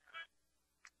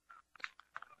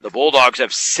 The Bulldogs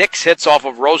have 6 hits off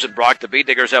of Rosenbrock. The Beat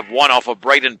Diggers have 1 off of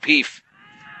Braden Peef.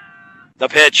 The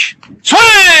pitch.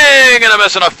 Swing and a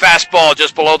miss on a fastball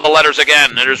just below the letters again.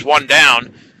 And there's 1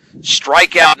 down.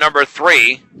 Strikeout number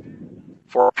 3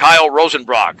 for Kyle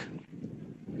Rosenbrock.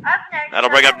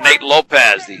 That'll bring up Nate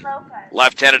Lopez, the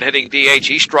left-handed hitting DH.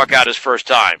 He struck out his first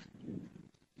time.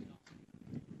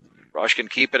 Brush can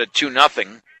keep it at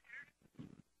 2-0.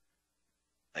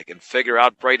 They can figure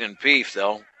out Braden Peef,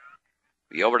 though.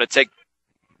 Be able to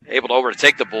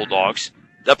overtake the Bulldogs.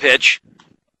 The pitch.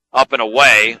 Up and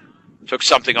away. Took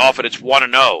something off it. It's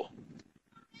 1-0.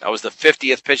 That was the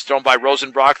 50th pitch thrown by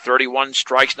Rosenbrock. 31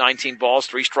 strikes, 19 balls,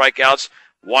 3 strikeouts,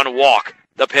 1 walk.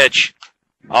 The pitch.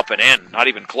 Up and in. Not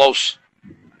even close.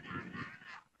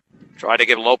 Tried to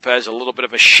give Lopez a little bit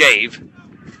of a shave.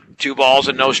 2 balls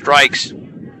and no strikes.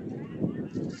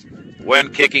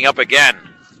 Wind kicking up again.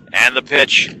 And the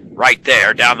pitch right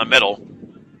there down the middle.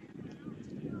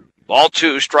 Ball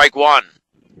 2, strike 1.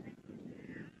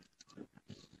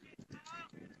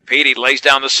 Petey lays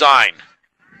down the sign.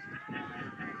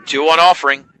 2-1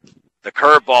 offering. The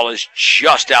curveball is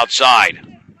just outside.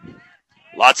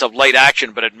 Lots of late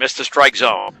action, but it missed the strike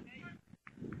zone.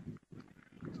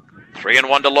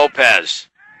 3-1 to Lopez.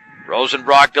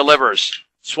 Rosenbrock delivers.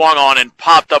 Swung on and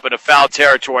popped up into foul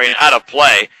territory and out of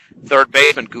play. Third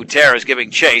baseman Gutierrez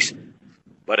giving chase,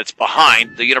 but it's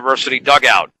behind the University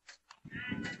dugout.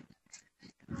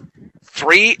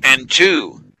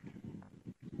 3-2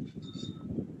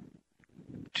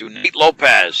 to Nate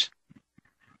Lopez.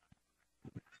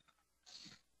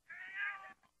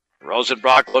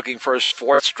 Rosenbrock looking for his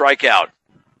 4th strikeout.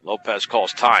 Lopez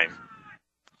calls time.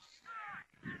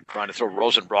 Trying to throw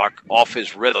Rosenbrock off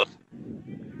his rhythm.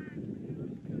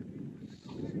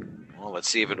 Well, let's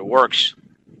see if it works.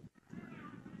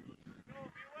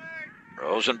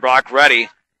 Rosenbrock ready.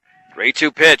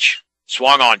 3-2 pitch.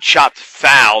 Swung on, chopped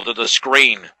foul to the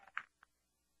screen.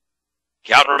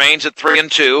 Count remains at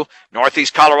 3-2.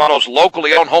 Northeast Colorado's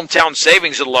locally owned Hometown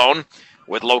Savings and Loan,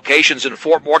 with locations in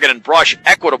Fort Morgan and Brush.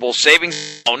 Equitable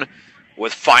savings loan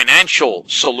with financial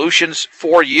solutions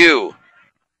for you.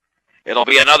 It'll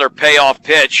be another payoff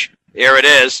pitch. Here it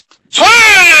is. Swing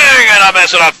and a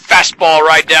miss on a fastball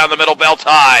right down the middle, belt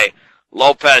high.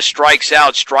 Lopez strikes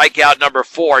out. Strikeout number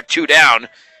 4, 2 down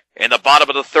in the bottom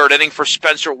of the 3rd inning for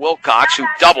Spencer Wilcox, who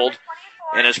doubled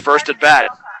in his first at bat.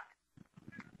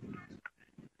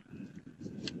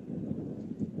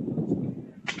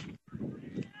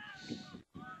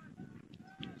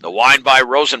 The wind by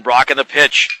Rosenbrock and the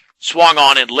pitch. Swung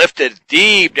on and lifted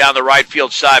deep down the right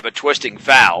field side, but twisting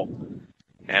foul.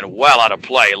 And well out of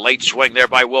play. Late swing there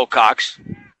by Wilcox.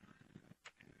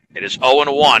 It is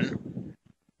 0-1.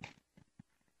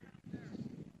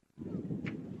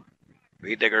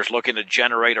 Beat Diggers looking to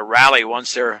generate a rally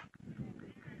once they're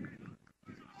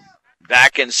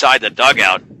back inside the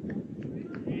dugout,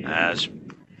 as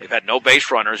they've had no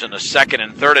base runners in the 2nd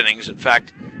and 3rd innings. In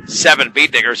fact, 7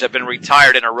 Beat Diggers have been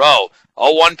retired in a row.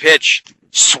 0-1 pitch.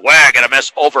 Swag and a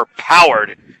miss,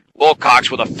 overpowered Wilcox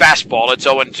with a fastball. It's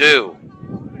 0-2.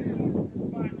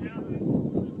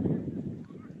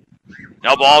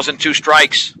 No balls and 2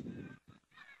 strikes.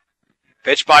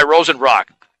 Pitch by Rosenbrock.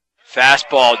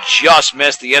 Fastball just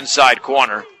missed the inside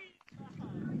corner.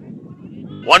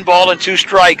 1 ball and 2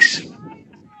 strikes.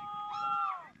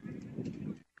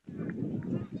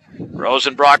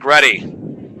 Rosenbrock ready.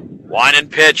 Wind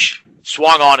and pitch.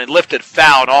 Swung on and lifted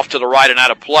foul and off to the right and out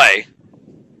of play.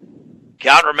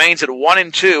 Count remains at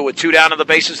 1-2 with 2 down and the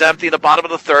bases empty in the bottom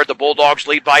of the 3rd. The Bulldogs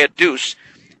lead by a deuce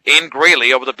in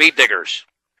Greeley over the Beat Diggers.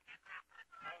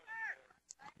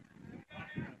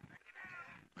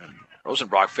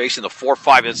 Rosenbrock facing the 4,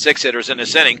 5, and 6 hitters in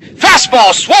this inning.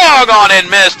 Fastball swung on and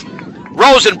missed.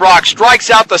 Rosenbrock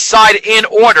strikes out the side in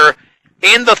order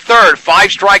in the 3rd. 5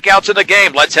 strikeouts in the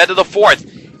game. Let's head to the 4th.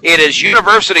 It is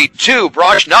University 2,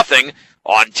 Brush nothing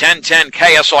on 1010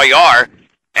 KSIR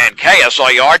and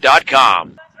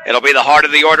KSIR.com. It'll be the heart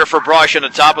of the order for Brush in the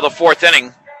top of the 4th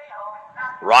inning.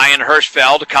 Ryan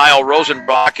Hirschfeld, Kyle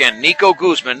Rosenbrock, and Nico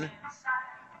Guzman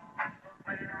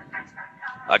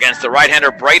against the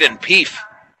right-hander Braden Peef,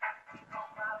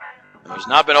 who's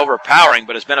not been overpowering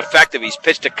but has been effective. He's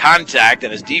pitched to contact,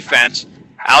 and his defense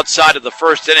outside of the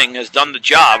 1st inning has done the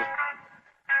job.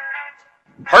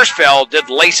 Hirschfeld did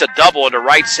lace a double into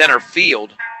right center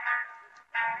field.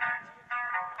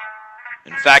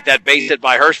 In fact, that base hit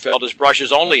by Hirschfeld is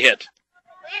Brush's only hit.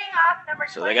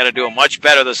 So they got to do it much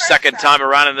better the 2nd time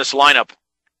around in this lineup,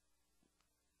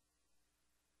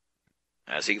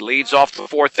 as he leads off the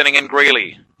 4th inning in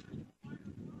Greeley.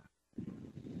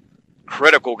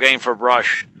 Critical game for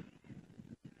Brush.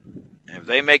 If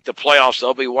they make the playoffs,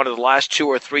 they'll be one of the last 2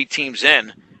 or 3 teams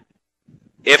in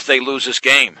if they lose this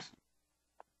game.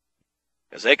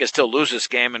 Because they can still lose this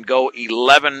game and go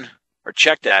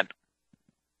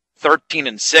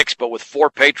 13-6, but with 4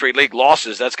 Patriot League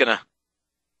losses, that's going to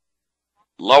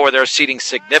lower their seeding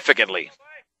significantly.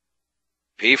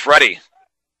 Peef ready.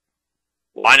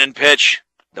 Line and pitch.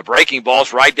 The breaking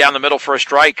ball's right down the middle for a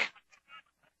strike.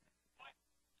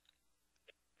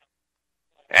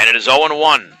 And it is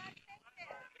 0-1.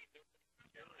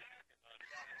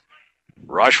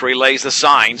 Rush relays the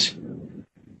signs.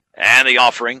 And the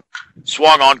offering.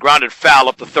 Swung on, grounded foul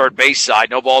up the third base side.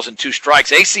 No balls and 2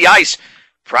 strikes. AC Ice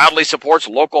proudly supports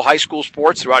local high school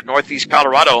sports throughout Northeast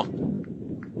Colorado.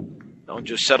 Don't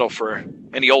just settle for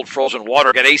any old frozen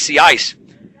water. Get AC Ice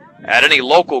at any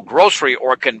local grocery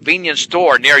or convenience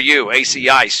store near you. AC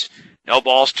Ice. No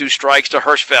balls, 2 strikes to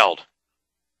Hirschfeld.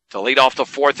 To lead off the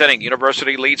 4th inning,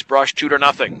 University leads Brush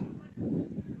 2-0.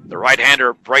 The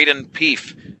right-hander, Braden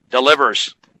Peef,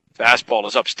 delivers. Fastball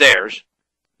is upstairs.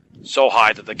 So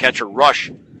high that the catcher, Rush,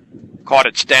 caught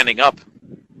it standing up.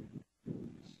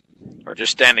 Or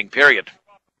just standing, period.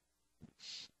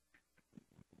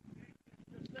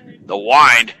 The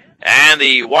wind and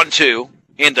the 1-2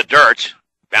 in the dirt.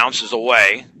 Bounces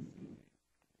away.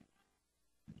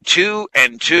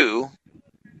 2-2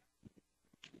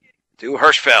 to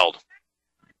Hirschfeld.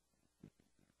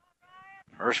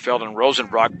 Hirschfeld and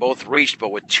Rosenbrock both reached,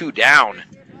 but with 2 down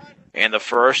in the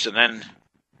first, and then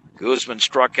Guzman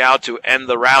struck out to end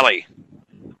the rally.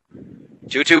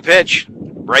 2-2 pitch.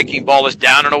 Breaking ball is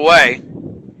down and away.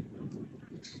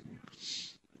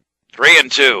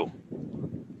 3-2.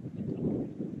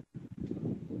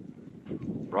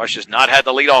 Rush has not had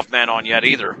the leadoff man on yet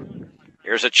either.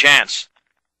 Here's a chance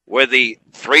with the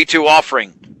 3-2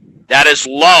 offering. That is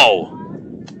low.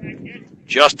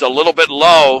 Just a little bit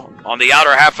low on the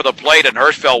outer half of the plate, and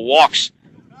Hirschfeld walks.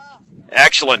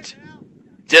 Excellent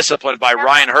discipline by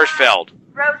Ryan Hirschfeld.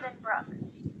 Rosenbrook.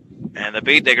 And the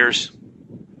Beat Diggers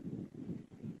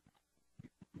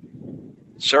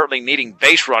certainly needing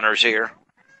base runners here.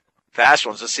 Fast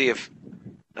ones. Let's see if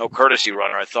no courtesy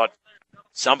runner. I thought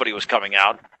somebody was coming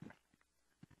out,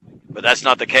 but that's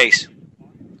not the case.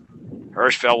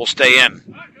 Hirschfeld will stay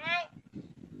in.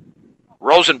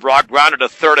 Rosenbrock grounded to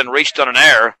third and reached on an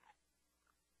error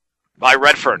by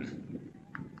Redfern.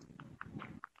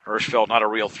 Hirschfeld not a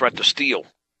real threat to steal.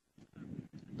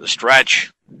 The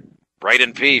stretch.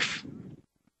 Braden Peef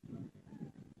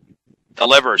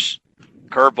delivers.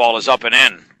 Curveball is up and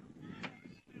in.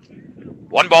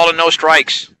 1 ball and no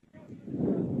strikes.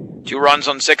 2 runs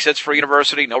on 6 hits for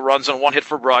University. No runs on 1 hit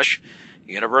for Brush.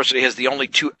 University has the only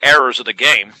 2 errors of the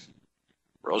game.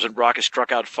 Rosenbrock has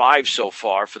struck out 5 so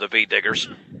far for the Beat Diggers.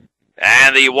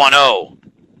 And the 1-0.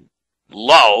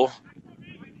 Low.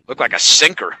 Looked like a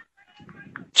sinker.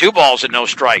 2 balls and no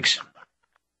strikes.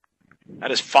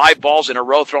 That is 5 balls in a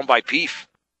row thrown by Peef.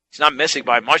 He's not missing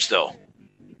by much, though.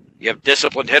 You have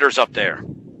disciplined hitters up there.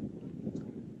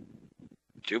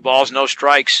 2 balls, no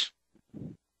strikes.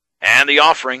 And the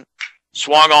offering.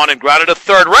 Swung on and grounded to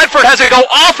third. Redford has it go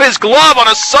off his glove on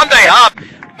a Sunday hop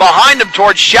behind him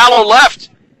towards shallow left.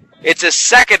 It's his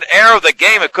 2nd error of the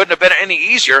game. It couldn't have been any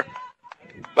easier.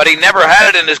 But he never had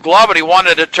it in his glove, and he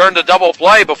wanted to turn to double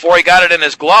play before he got it in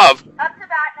his glove. Up to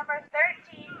bat, number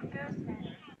 13,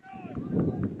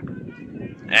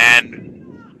 Guzman.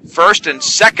 And first and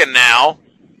second now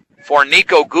for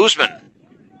Nico Guzman.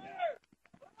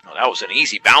 Oh, that was an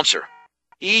easy bouncer.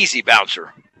 Easy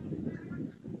bouncer.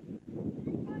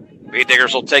 Beat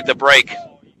Diggers will take the break.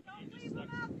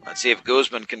 Let's see if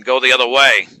Guzman can go the other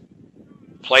way.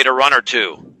 Played a run or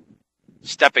 2.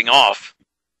 Stepping off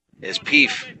is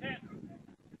Peef.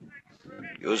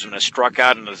 Guzman has struck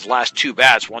out in his last 2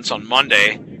 bats, once on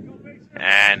Monday,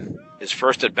 and his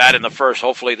first at bat in the first.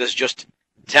 Hopefully this is just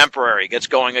temporary. Gets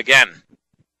going again.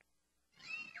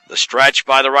 The stretch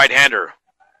by the right-hander.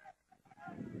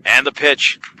 And the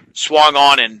pitch. Swung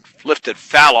on and lifted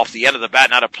foul off the end of the bat.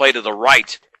 Not a play to the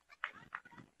right.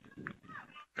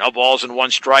 No balls and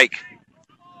 1 strike.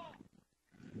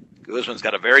 Guzman's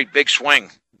got a very big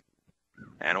swing.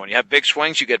 And when you have big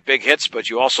swings, you get big hits, but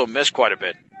you also miss quite a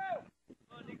bit.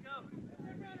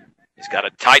 He's got to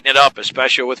tighten it up,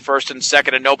 especially with first and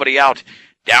second and nobody out.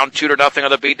 Down 2-0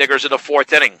 on the Beat Diggers in the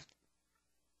 4th inning.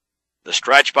 The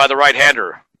stretch by the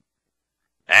right-hander.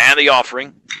 And the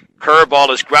offering.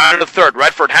 Curveball is grounded to third.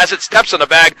 Redford has it, steps on the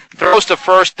bag, throws to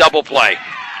first, double play.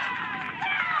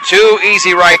 Too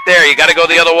easy right there. You got to go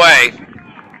the other way.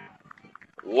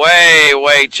 Way,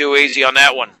 way too easy on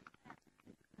that one.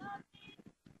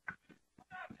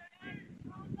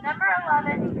 Number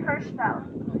 11,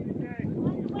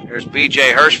 Hirschfeld. Here's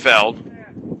B.J. Hirschfeld.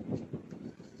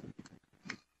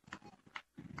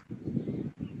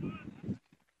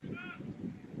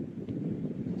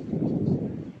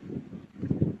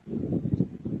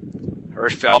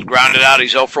 Hirschfeld grounded out.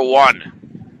 He's 0 for 1.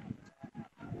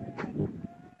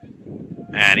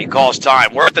 And he calls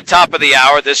time. We're at the top of the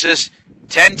hour. This is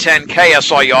 1010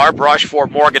 KSLR, Brush for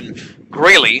Morgan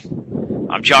Greeley.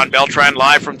 I'm John Beltran,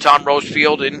 live from Tom Rose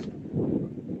Field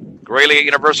in Greeley at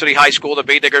University High School. The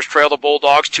B-Diggers trail the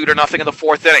Bulldogs 2-0 in the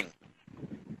fourth inning.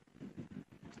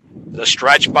 The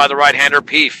stretch by the right-hander,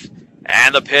 Peef.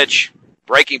 And the pitch.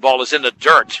 Breaking ball is in the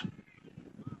dirt,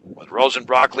 with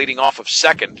Rosenbrock leading off of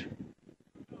second.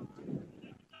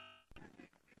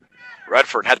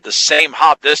 Redford had the same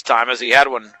hop this time as he had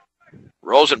when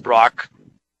Rosenbrock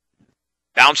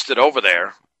bounced it over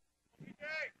there.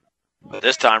 But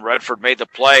this time Redford made the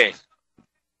play.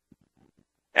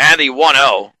 And the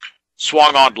 1-0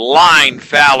 swung on line,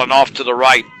 foul, and off to the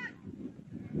right.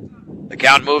 The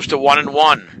count moves to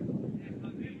 1-1.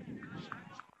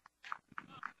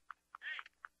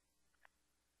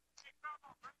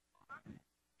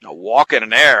 A walk in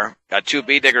an air. Got two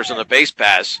B-Diggers on the base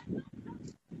pass,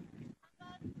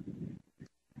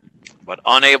 but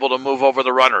unable to move over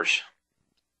the runners.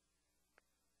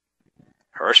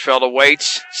 Hirschfeld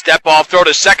awaits. Step off, throw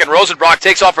to second. Rosenbrock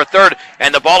takes off for third,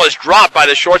 and the ball is dropped by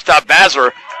the shortstop,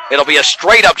 Basler. It'll be a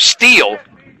straight-up steal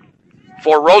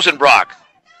for Rosenbrock.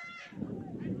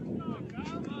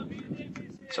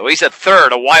 So he's at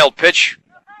third. A wild pitch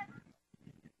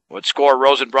would score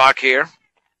Rosenbrock here.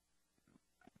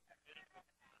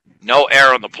 No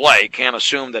error on the play. Can't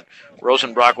assume that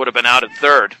Rosenbrock would have been out at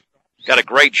third. Got a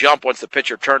great jump once the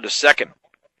pitcher turned to second.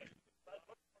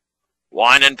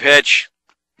 Line and pitch.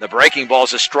 The breaking ball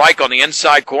is a strike on the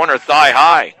inside corner, thigh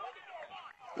high.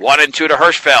 1-2 to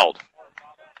Hirschfeld.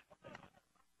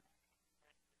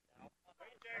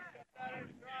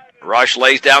 Rush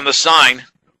lays down the sign.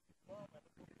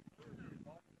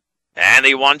 And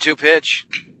the 1-2 pitch.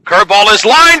 Curveball is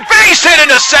lined, base hit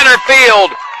into center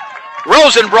field.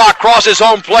 Rosenbrock crosses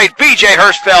home plate. B.J.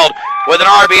 Hirschfeld with an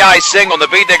RBI single. The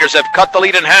B-Diggers have cut the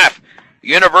lead in half.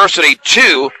 University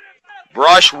 2,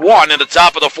 Brush 1 in the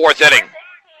top of the fourth inning.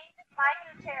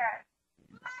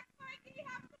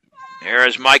 Here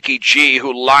is Mikey G,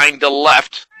 who lined to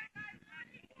left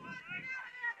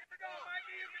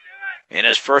in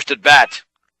his first at bat.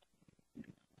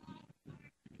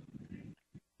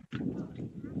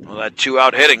 Well, that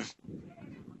 2-out hitting,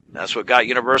 that's what got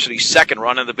University's second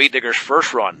run and the B-Diggers'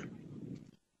 first run.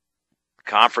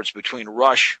 Conference between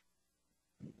Rush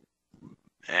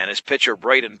and his pitcher,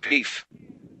 Braden Peef,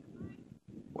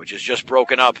 which is just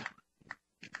broken up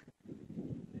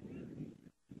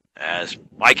as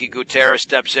Mikey Gutierrez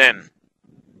steps in.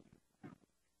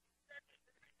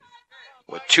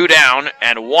 With 2 down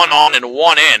and 1 on and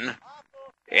 1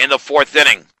 in the fourth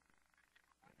inning.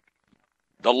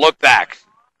 The look back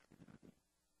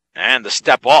and the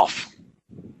step off.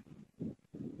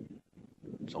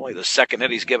 It's only the second hit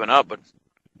he's given up, but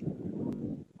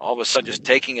all of a sudden just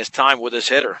taking his time with his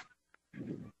hitter.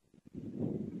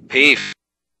 Peef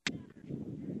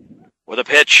with a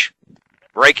pitch.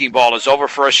 Breaking ball is over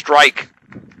for a strike.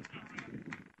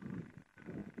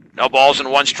 No balls and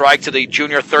 1 strike to the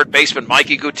junior third baseman,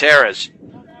 Mikey Gutierrez.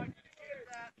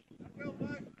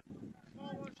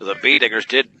 So the B-Diggers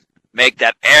did make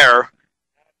that error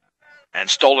and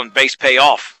stolen base pay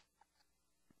off.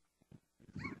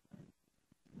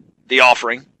 The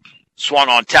offering swung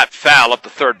on, tapped foul up the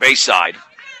third base side.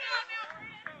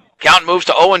 Count moves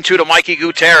to 0-2 to Mikey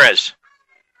Gutierrez.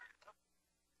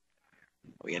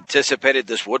 We anticipated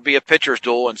this would be a pitcher's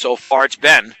duel, and so far it's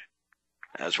been,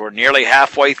 as we're nearly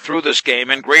halfway through this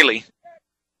game in Greeley.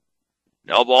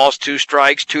 No balls, 2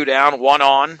 strikes, 2 down, 1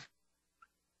 on.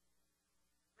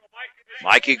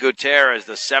 Mikey Gutierrez,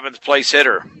 the 7th place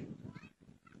hitter,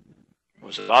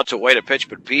 was about to wait a pitch,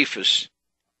 but Peef is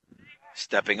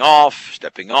stepping off,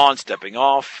 stepping on, stepping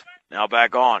off, now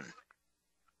back on.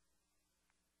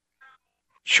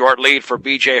 Short lead for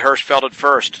B.J. Hirschfeld at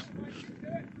first.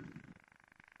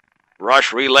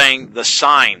 Rush relaying the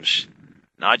signs,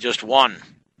 not just one.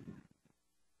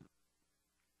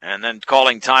 And then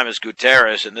calling time is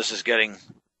Gutierrez, and this is getting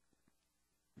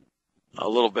a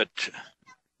little bit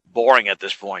boring at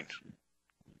this point.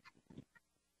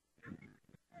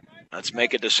 Let's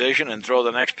make a decision and throw the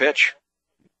next pitch.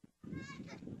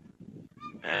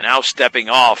 And now stepping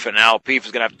off, and now Peef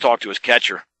is going to have to talk to his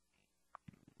catcher.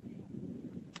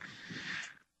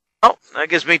 Well, that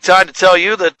gives me time to tell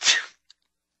you that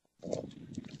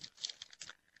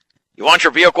You want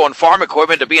your vehicle and farm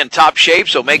equipment to be in top shape,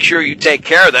 so make sure you take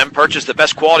care of them. Purchase the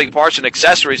best quality parts and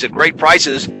accessories at great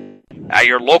prices at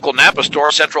your local Napa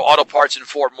store, Central Auto Parts in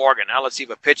Fort Morgan. Now let's see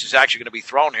if a pitch is actually going to be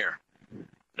thrown here.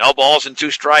 No balls and 2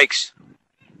 strikes.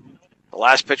 The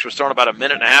last pitch was thrown about a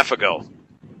minute and a half ago.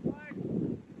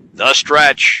 The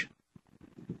stretch.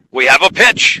 We have a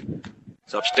pitch.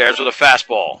 It's upstairs with a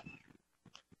fastball.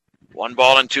 1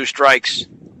 ball and 2 strikes.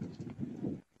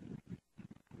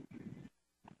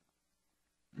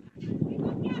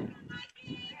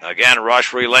 Again,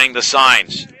 Rush relaying the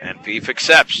signs, and Peef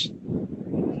accepts.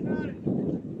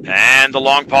 And the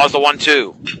long pause, the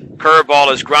 1-2.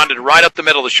 Curveball is grounded right up the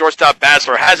middle. The shortstop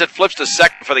Basler has it, flips to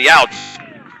second for the out.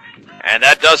 And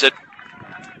that does it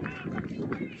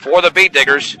for the Beet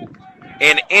Diggers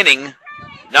in inning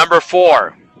number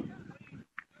 4.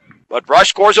 But Rush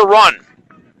scores a run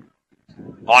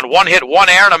on 1 hit, 1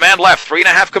 error, and a man left.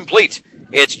 3.5 complete.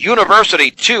 It's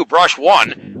University 2, Brush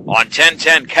 1 on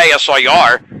 1010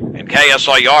 KSIR and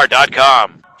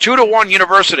KSIR.com. 2-1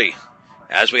 University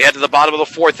as we head to the bottom of the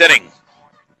 4th inning.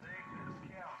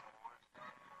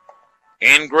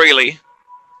 In Greeley.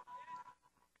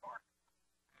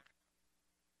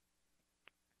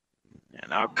 And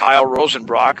now Kyle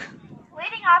Rosenbrock.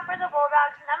 Leading off for the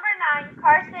Bulldogs, number 9,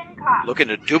 Carson Cox. Looking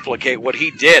to duplicate what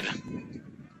he did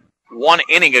 1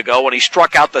 inning ago when he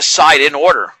struck out the side in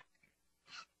order.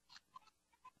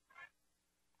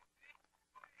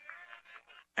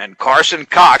 And Carson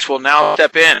Cox will now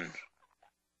step in.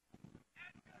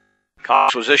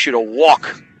 Cox was issued a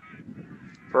walk.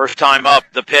 First time up,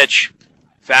 the pitch.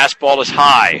 Fastball is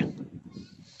high.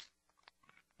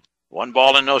 1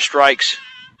 ball and no strikes.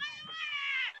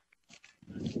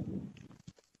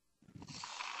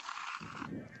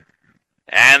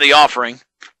 And the offering.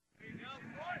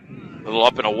 A little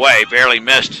up and away, barely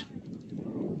missed.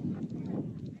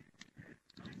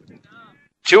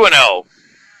 2-0.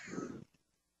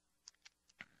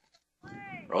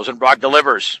 Rosenbrock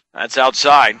delivers. That's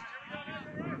outside.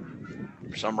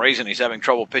 For some reason, he's having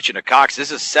trouble pitching to Cox. This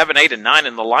is 7, 8, and 9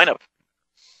 in the lineup.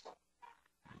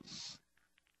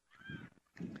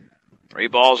 3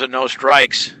 balls and no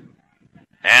strikes.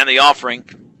 And the offering.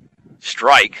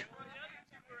 Strike.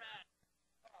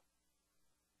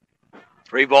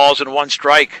 3 balls and 1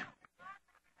 strike.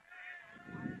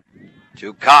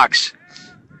 To Cox.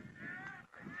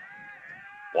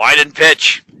 Wide and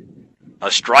pitch. A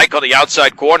strike on the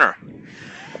outside corner.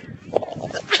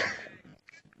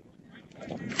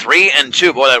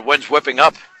 3-2. Boy, that wind's whipping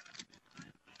up.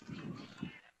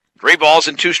 3 balls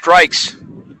and 2 strikes.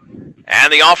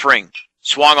 And the offering.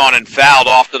 Swung on and fouled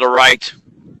off to the right.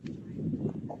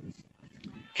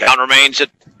 Count remains at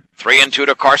 3-2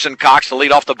 to Carson Cox to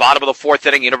lead off the bottom of the 4th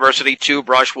inning. University 2,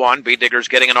 Brush 1. Beet Diggers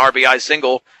getting an RBI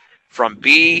single from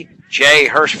B.J.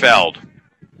 Hirschfeld.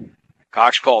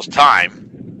 Cox calls time.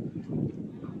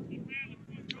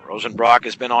 Rosenbrock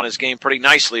has been on his game pretty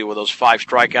nicely with those 5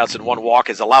 strikeouts and 1 walk.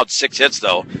 Has allowed 6 hits,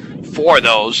 though. 4 of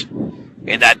those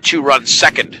in that 2-run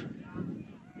second.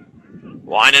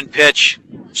 Line and pitch.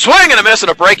 Swing and a miss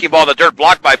and a breaking ball. The dirt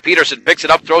blocked by Peterson. Picks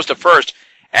it up, throws to first.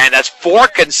 And that's 4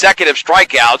 consecutive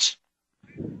strikeouts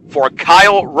for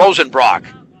Kyle Rosenbrock.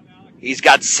 He's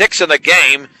got 6 in the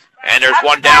game, and there's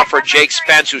 1 down for Jake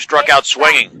Spence, who struck out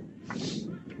swinging.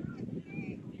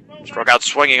 Struck out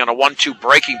swinging on a 1-2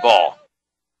 breaking ball.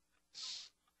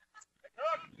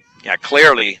 Yeah,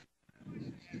 clearly,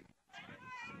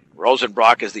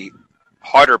 Rosenbrock is the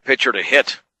harder pitcher to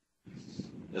hit,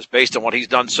 just based on what he's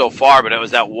done so far, but it was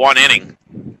that 1 inning.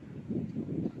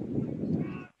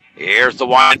 Here's the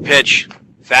wind pitch.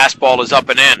 Fastball is up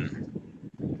and in.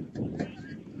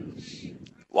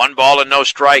 1 ball and no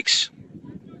strikes.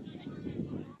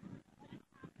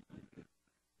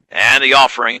 And the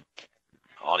offering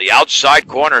on the outside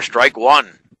corner, strike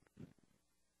 1.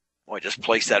 Boy, just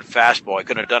placed that fastball. I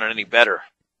couldn't have done it any better.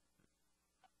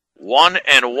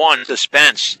 1-1 to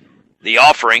Spence. The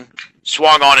offering.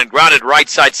 Swung on and grounded right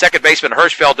side. Second baseman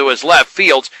Hirschfeld to his left.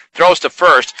 Fields throws to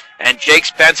first. And Jake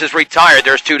Spence is retired.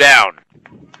 There's 2 down.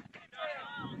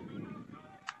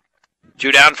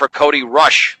 2 down for Cody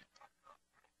Rush,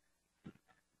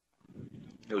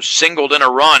 who singled in a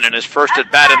run in his first at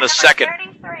bat in the second.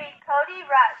 33, Cody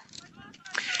Rush.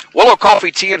 Willow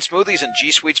Coffee, Tea, and Smoothies and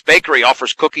G Sweets Bakery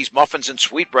offers cookies, muffins, and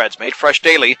sweetbreads made fresh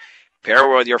daily. Pair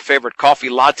with your favorite coffee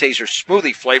lattes or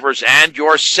smoothie flavors, and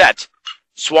you're set.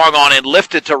 Swung on and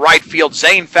lifted to right field.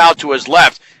 Zane fouled to his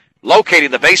left,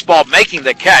 locating the baseball, making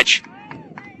the catch.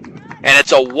 And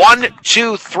it's a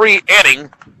 1-2-3 inning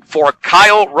for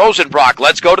Kyle Rosenbrock.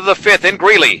 Let's go to the 5th in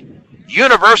Greeley.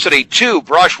 University 2,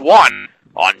 Brush 1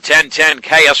 on 1010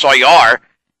 KSIR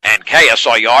and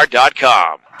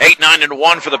KSLR.com.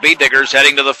 8-9-1 for the Beet Diggers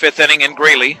heading to the 5th inning in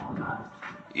Greeley.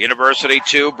 University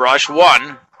 2, Brush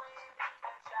 1.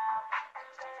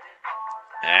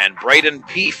 And Braden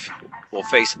Peef will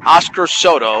face Oscar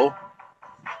Soto,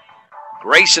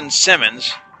 Grayson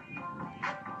Simmons,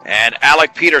 and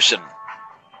Alec Peterson.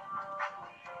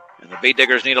 And the Beet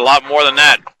Diggers need a lot more than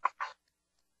that.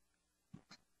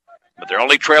 But they're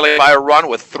only trailing by a run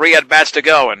with 3 at-bats to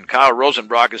go, and Kyle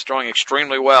Rosenbrock is throwing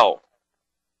extremely well.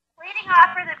 Leading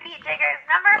off for the Beet Diggers,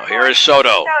 number 4. Here is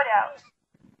Soto.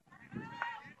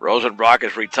 Rosenbrock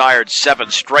has retired 7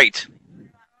 straight.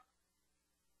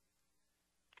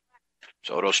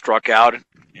 Soto struck out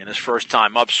in his first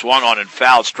time up, swung on and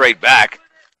fouled straight back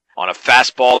on a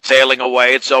fastball tailing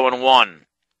away. It's 0-1.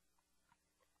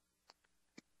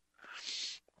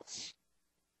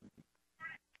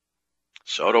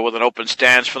 Soto with an open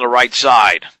stance from the right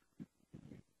side.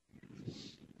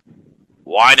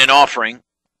 Wine and offering.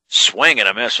 Swing and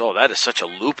a miss. Oh, that is such a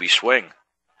loopy swing.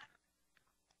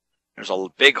 There's a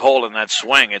big hole in that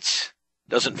swing. It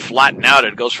doesn't flatten out.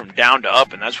 It goes from down to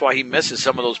up, and that's why he misses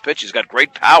some of those pitches. He's got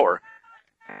great power.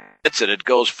 Hits it. It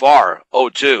goes far.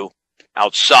 0-2.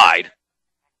 Outside.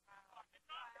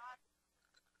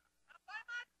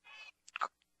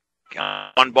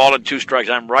 One ball and 2 strikes.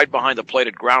 I'm right behind the plate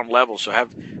at ground level, so I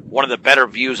have one of the better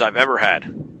views I've ever had.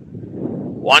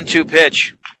 1-2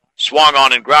 pitch. Swung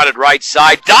on and grounded right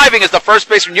side. Diving as the first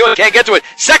baseman. Ewan can't get to it.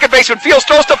 Second baseman Fields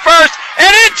throws to first.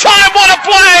 And in time, what a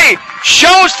play!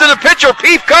 Shows to the pitcher.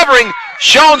 Peef covering.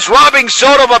 Shones robbing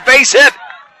Soto of a base hit.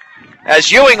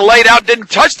 As Ewing laid out,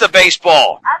 didn't touch the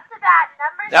baseball. Up to bat,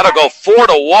 That'll go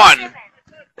 4-1.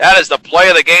 That is the play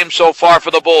of the game so far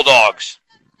for the Bulldogs.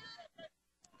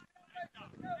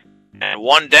 And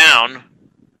 1 down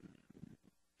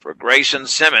for Grayson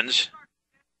Simmons,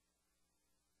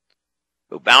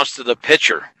 who bounced to the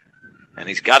pitcher. And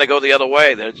he's got to go the other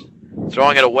way. They're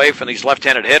throwing it away from these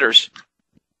left-handed hitters.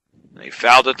 And he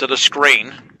fouled it to the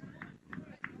screen.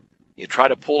 You try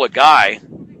to pull a guy.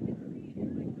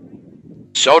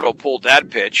 Soto pulled that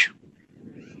pitch.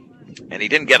 And he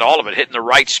didn't get all of it hitting the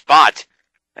right spot.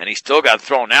 And he still got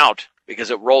thrown out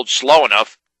because it rolled slow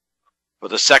enough for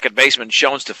the second baseman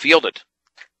Shones to field it.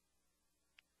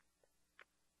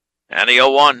 And the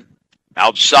 0-1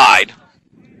 outside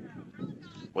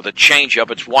with a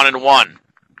changeup. It's 1-1.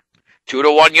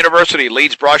 2-1 University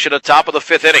leads Brush at the top of the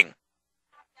 5th inning.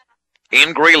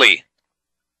 In Greeley.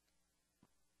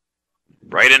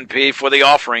 Braden Peef for the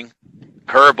offering.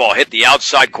 Curveball hit the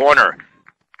outside corner.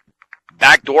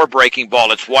 Backdoor breaking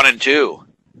ball. It's 1-2.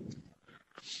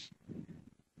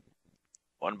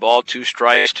 1 ball, 2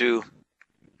 strikes to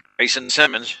Grayson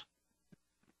Simmons.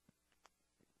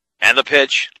 And the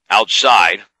pitch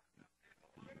outside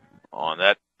on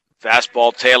that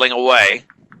fastball tailing away.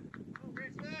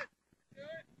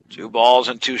 2 balls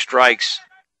and 2 strikes.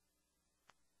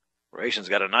 Grayson's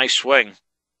got a nice swing.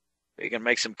 He can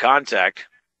make some contact.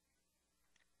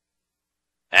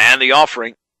 And the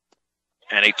offering.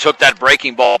 And he took that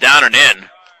breaking ball down and in.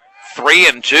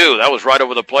 3-2. That was right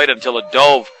over the plate until it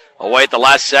dove away at the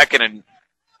last second, and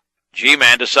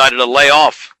G-Man decided to lay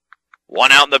off.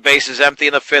 1 out and the base is empty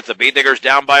in the 5th. The Beet Diggers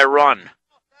down by a run.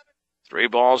 3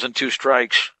 balls and 2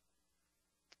 strikes.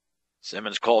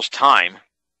 Simmons calls time.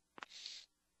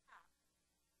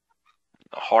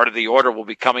 The heart of the order will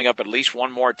be coming up at least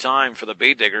one more time for the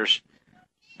Beet Diggers.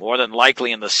 More than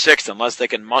likely in the 6th, unless they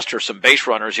can muster some base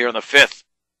runners here in the 5th.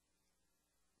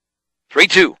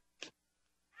 3-2.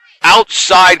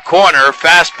 Outside corner,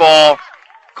 fastball,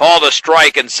 called a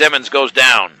strike, and Simmons goes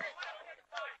down.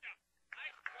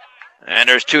 And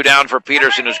there's 2 down for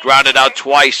Peterson, who's grounded out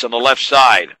twice on the left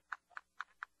side.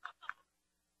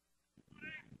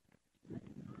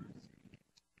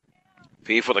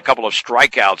 Peef with a couple of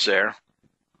strikeouts there.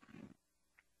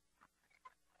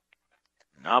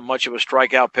 Not much of a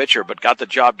strikeout pitcher, but got the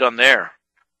job done there.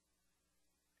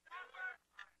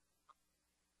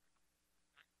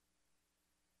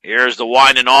 Here's the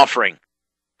wine and offering.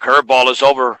 Curveball is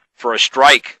over for a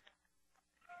strike.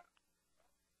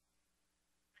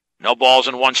 No balls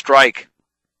and 1 strike.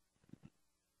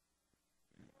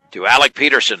 To Alec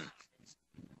Peterson.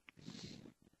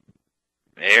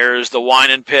 There's the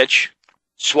wine and pitch.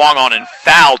 Swung on and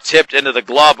foul, tipped into the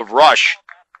glove of Rush.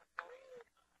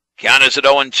 Count is at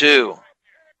 0-2.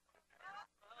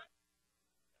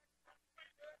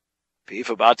 Peef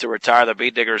about to retire the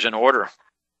Beet Diggers in order.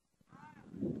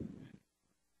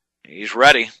 He's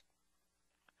ready.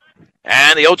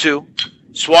 And the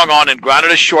 0-2. Swung on and grounded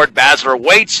to short. Basler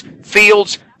waits,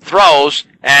 fields, throws,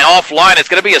 and offline. It's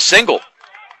going to be a single.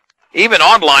 Even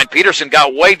on line, Peterson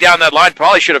got way down that line.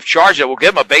 Probably should have charged it. We'll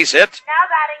give him a base hit. Now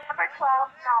batting number 12,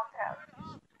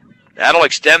 Naldo. That'll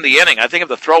extend the inning. I think if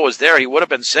the throw was there, he would have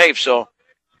been safe. So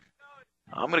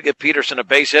I'm going to give Peterson a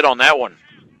base hit on that one.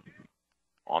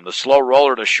 On the slow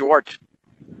roller to short.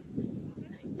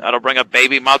 That'll bring up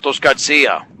baby Matos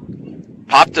Garcia.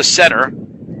 Popped to center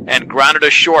and grounded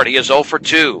to short. He is 0 for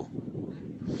 2.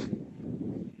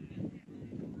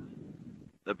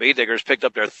 The Bee Diggers picked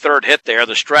up their third hit there,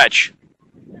 the stretch.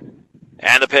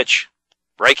 And the pitch.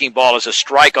 Breaking ball is a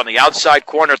strike on the outside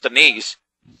corner at the knees.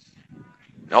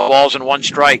 No balls and 1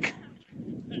 strike.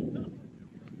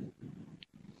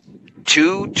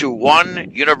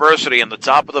 2-1 University in the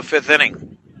top of the 5th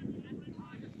inning.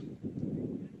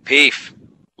 Peef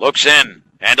looks in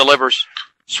and delivers.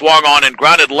 Swung on and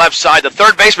grounded left side. The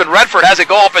third baseman, Redford, has it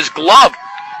go off his glove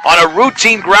on a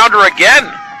routine grounder again.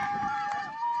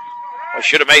 I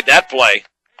should have made that play.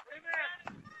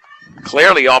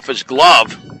 Clearly off his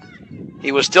glove.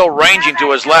 He was still ranging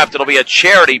to his left. It'll be a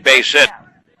charity base hit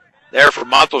there for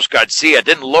Matos Garcia.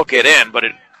 Didn't look it in, but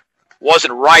it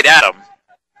wasn't right at him.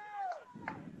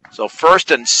 So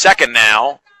first and second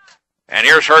now. And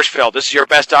here's Hirschfeld. This is your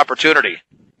best opportunity.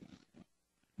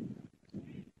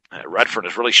 Redford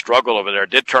has really struggled over there.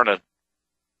 Did turn a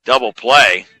double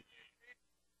play.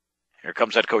 Here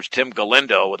comes head coach Tim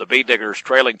Galindo with the Bee Diggers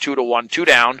trailing 2-1, 2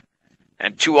 down,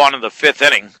 and 2 on in the 5th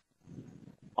inning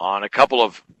on a couple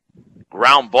of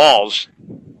ground balls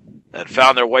that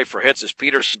found their way for hits as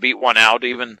Peterson beat one out,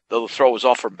 even though the throw was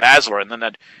off from Basler, and then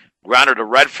that grounder to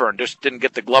Redford just didn't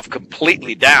get the glove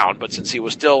completely down, but since he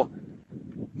was still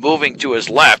moving to his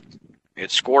left, it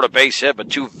scored a base hit,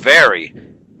 but 2 very,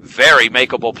 very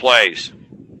makeable plays.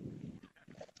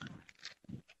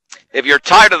 If you're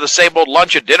tired of the same old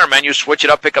lunch and dinner menu, switch it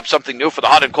up, pick up something new for the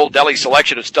hot and cold deli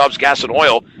selection at Stubbs Gas and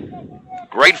Oil.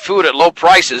 Great food at low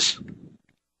prices.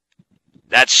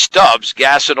 That's Stubbs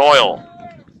Gas and Oil.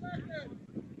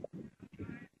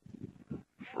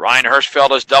 Ryan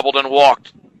Hirschfeld has doubled and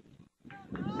walked.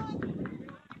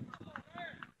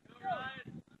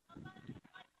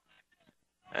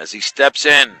 As he steps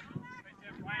in.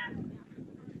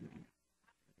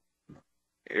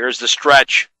 Here's the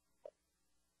stretch.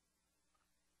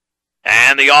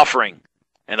 And the offering.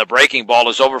 And the breaking ball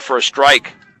is over for a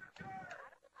strike.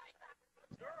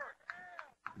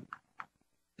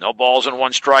 No balls and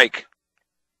 1 strike.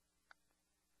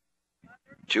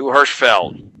 To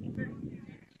Hirschfeld.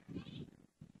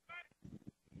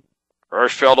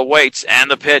 Hirschfeld awaits, and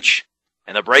the pitch.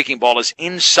 And the breaking ball is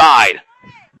inside.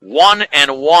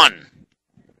 1-1.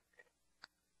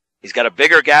 He's got a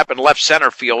bigger gap in left center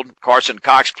field. Carson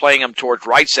Cox playing him towards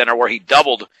right center where he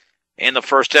doubled in the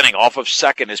 1st inning. Off of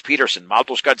second is Peterson.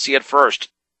 Matos Garcia at first.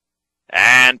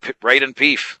 And Braden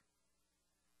Peef.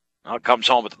 Now comes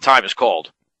home, but the time is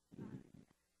called.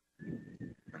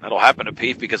 And that'll happen to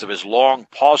Peef because of his long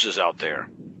pauses out there.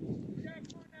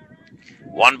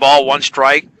 1 ball, 1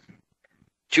 strike.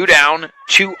 2 down,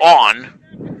 2 on.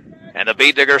 And the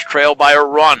Bee Diggers trail by a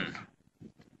run.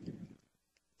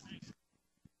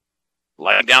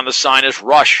 Laying down the sign is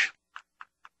Rush.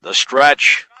 The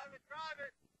stretch.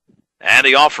 And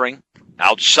the offering.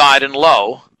 Outside and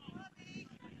low.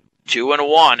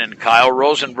 2-1. And Kyle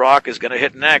Rosenbrock is going to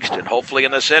hit next. And hopefully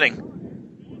in this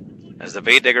inning. As the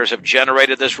Bee Diggers have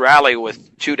generated this rally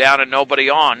with 2 down and nobody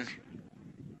on.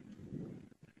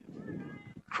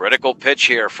 Critical pitch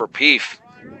here for Peef.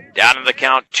 Down in the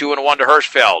count, 2-1 to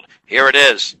Hirschfeld. Here it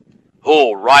is.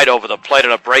 Houle right over the plate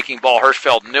at a breaking ball.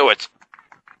 Hirschfeld knew it.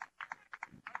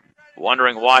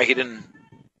 Wondering why he didn't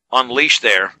unleash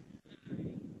there.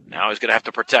 Now he's going to have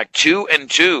to protect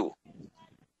 2-2.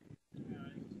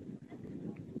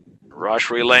 Rush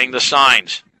relaying the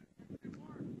signs.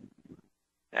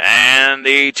 And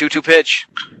the 2-2 pitch.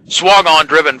 Swung on,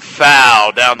 driven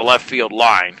foul down the left field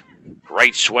line.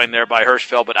 Great swing there by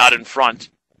Hirschfeld, but out in front.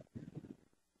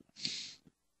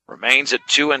 Remains at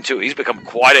 2-2. He's become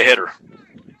quite a hitter.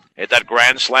 Hit that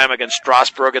grand slam against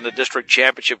Strasburg in the district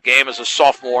championship game as a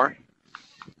sophomore.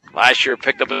 Last year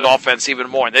picked up his offense even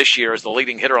more, and this year is the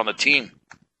leading hitter on the team.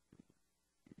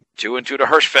 2-2 to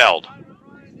Hirschfeld.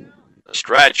 The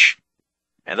stretch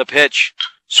and the pitch.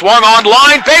 Swung on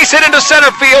line, base hit into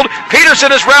center field.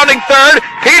 Peterson is rounding third.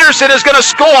 Peterson is going to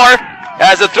score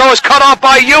as the throw is cut off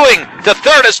by Ewing. To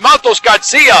third is Matos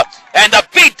Garcia. And the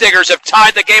Bee Diggers have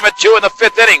tied the game at 2 in the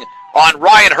 5th inning on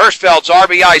Ryan Hirschfeld's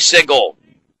RBI single.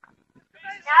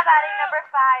 Now batting number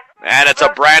 5. And it's a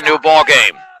brand new ball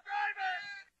game.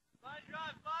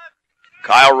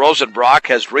 Kyle Rosenbrock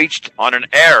has reached on an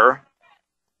error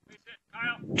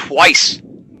twice.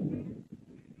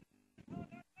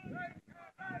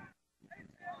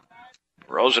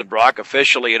 Rosenbrock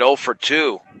officially at 0 for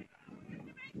 2.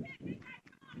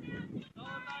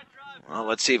 Well,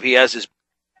 let's see if he has his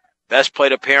best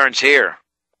plate appearance here.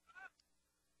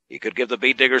 He could give the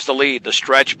Beat Diggers the lead. The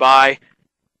stretch by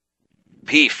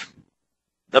Peef.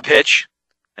 The pitch.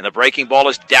 And the breaking ball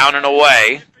is down and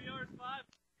away.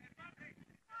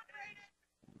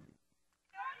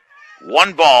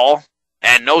 1 ball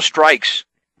and no strikes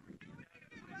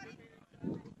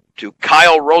to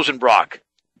Kyle Rosenbrock.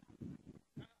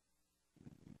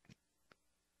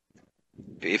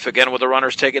 Peef again with the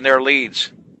runners taking their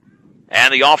leads.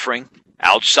 And the offering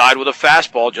outside with a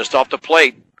fastball just off the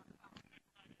plate.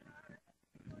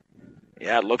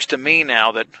 Yeah, it looks to me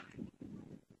now that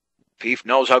Peef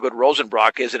knows how good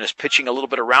Rosenbrock is and is pitching a little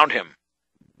bit around him.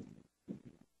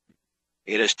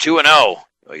 It is 2-0.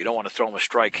 Well, you don't want to throw him a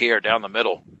strike here down the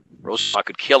middle. Rosenbrock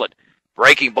could kill it.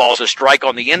 Breaking ball is a strike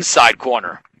on the inside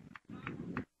corner.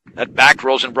 That backed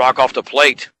Rosenbrock off the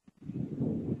plate.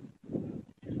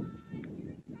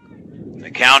 The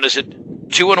count is at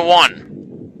 2-1.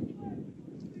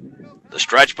 The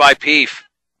stretch by Peef.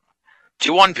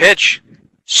 2-1 pitch.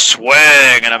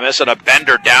 Swing and a miss and a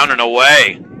bender down and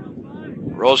away.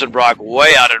 Rosenbrock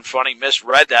way out in front. He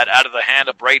misread that out of the hand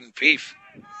of Braden Peef.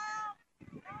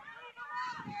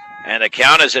 And the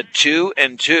count is at 2-2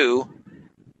 to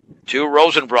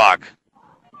Rosenbrock.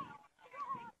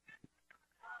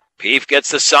 Peef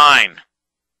gets the sign.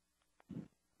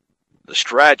 The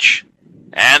stretch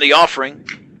and the offering.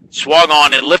 Swung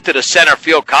on and lifted to center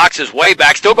field. Cox is way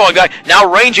back, still going back.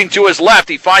 Now ranging to his left.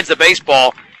 He finds the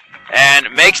baseball and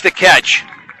makes the catch.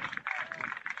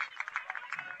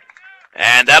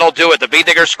 And that'll do it. The Beat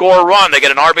Diggers score a run. They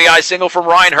get an RBI single from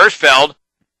Ryan Hirschfeld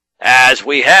as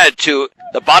we head to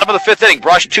the bottom of the 5th inning.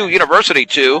 Brush 2, University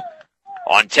 2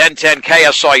 on 1010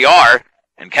 KSIR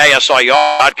and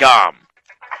KSIR.com.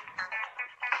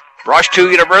 Brush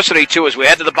 2, University 2 as we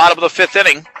head to the bottom of the 5th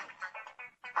inning.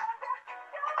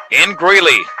 In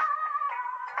Greeley.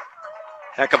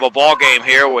 Heck of a ball game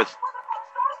here with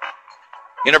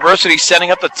University setting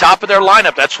up the top of their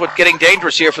lineup. That's what's getting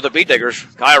dangerous here for the Beat Diggers.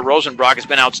 Kyle Rosenbrock has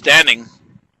been outstanding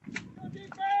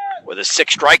with his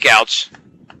 6 strikeouts,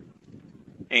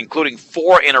 including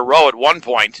 4 in a row at one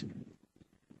point.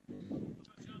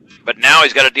 But now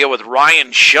he's got to deal with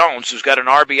Ryan Shones, who's got an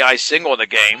RBI single in the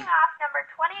game. Number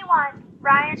 21,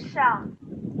 Ryan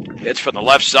Shones. It's from the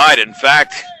left side. In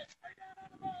fact,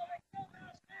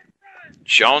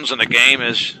 Shones in the game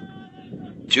is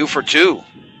 2 for 2.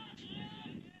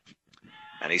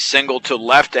 And he's singled to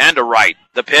left and to right.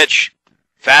 The pitch.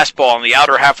 Fastball on the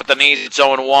outer half of the knees. It's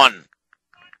 0-1.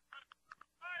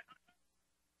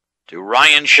 To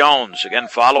Ryan Shones. Again,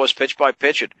 follow us pitch by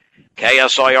pitch at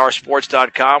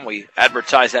KSIRsports.com. We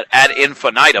advertise that ad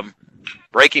infinitum.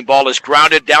 Breaking ball is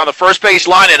grounded down the first base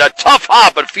line and a tough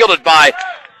hop, but fielded by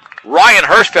Ryan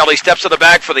Hirschfeld. He steps to the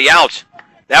bag for the out.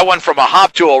 That went from a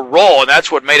hop to a roll, and that's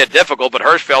what made it difficult, but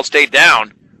Hirschfeld stayed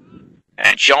down.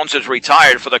 And Shones is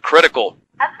retired for the critical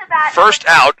first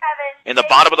out in the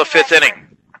bottom of the 5th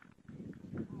inning.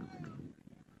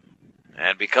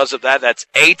 And because of that, that's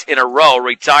 8 in a row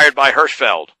retired by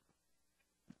Hirschfeld.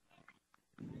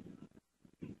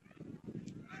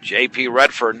 J.P.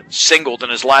 Redfern singled in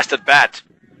his last at bat.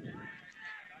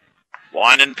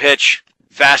 Wind and pitch.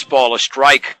 Fastball, a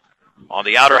strike. On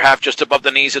the outer half, just above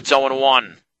the knees, it's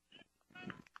 0-1.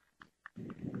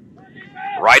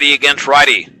 Righty against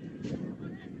righty.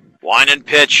 Wind and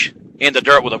pitch in the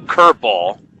dirt with a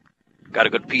curveball. Got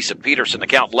a good piece of Peterson. The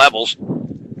count levels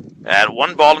at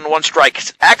 1 ball and 1 strike.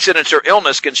 Accidents or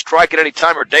illness can strike at any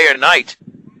time or day or night.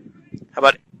 How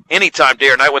about any time, day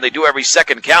or night, when they do every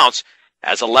second counts?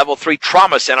 As a level 3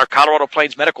 trauma center, Colorado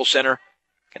Plains Medical Center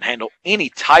can handle any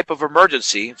type of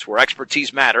emergency. It's where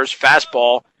expertise matters.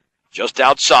 Fastball just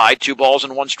outside. 2 balls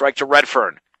and 1 strike to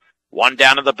Redfern. 1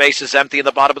 down and the base is empty in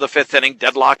the bottom of the 5th inning.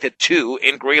 Deadlocked at 2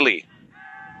 in Greeley.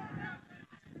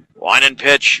 Wind and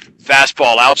pitch.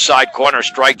 Fastball outside corner.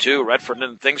 Strike 2. Redfern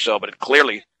didn't think so, but it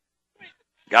clearly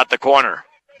got the corner.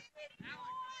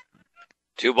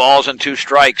 2 balls and 2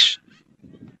 strikes.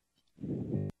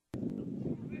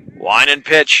 Wind and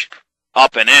pitch.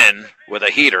 Up and in with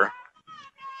a heater.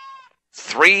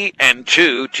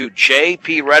 3-2 to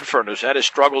J.P. Redfern, who's had his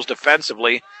struggles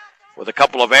defensively with a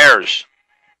couple of errors.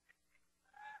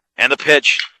 And the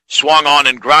pitch swung on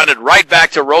and grounded right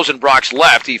back to Rosenbrock's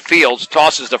left. He fields,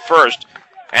 tosses to first,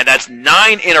 and that's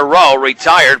 9 in a row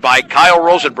retired by Kyle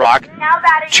Rosenbrock.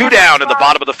 2 down in the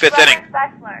bottom of the 5th inning.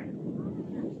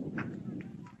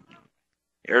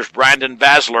 Here's Brandon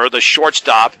Basler, the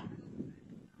shortstop.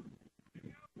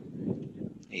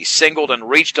 He singled and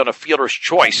reached on a fielder's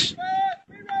choice.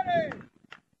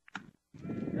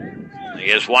 He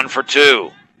is 1 for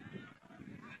 2.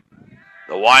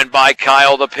 The wind by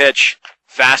Kyle, the pitch.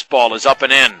 Fastball is up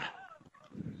and in.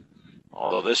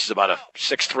 Although this is about a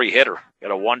 6-3 hitter.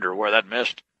 Gotta wonder where that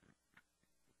missed.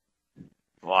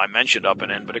 Well, I mentioned up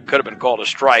and in, but it could have been called a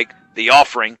strike. The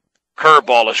offering.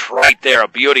 Curveball is right there. A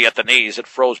beauty at the knees. It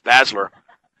froze Basler.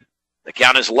 The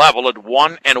count is level at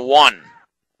 1-1.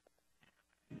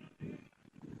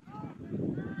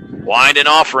 Wind and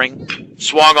offering.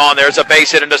 Swung on. There's a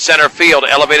base hit into center field.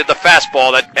 Elevated the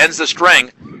fastball. That ends the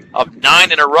string of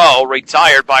 9 in a row.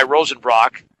 Retired by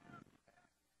Rosenbrock.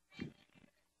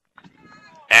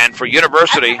 And for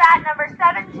University, Number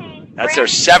 17, that's their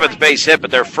 7th base hit,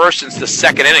 but their first since the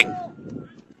 2nd inning.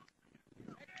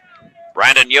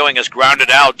 Brandon Ewing has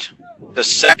grounded out the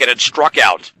second and struck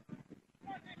out.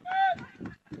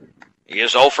 He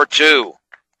is 0 for 2.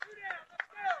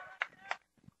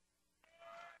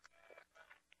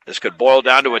 This could boil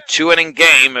down to a 2-inning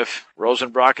game if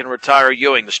Rosenbrock can retire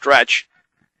Ewing. The stretch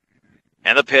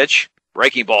and the pitch.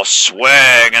 Breaking ball, swing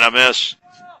and a miss.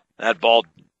 That ball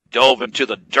dove into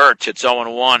the dirt. It's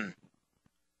 0-1.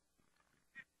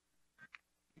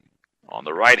 On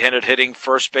the right-handed hitting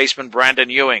first baseman Brandon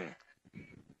Ewing.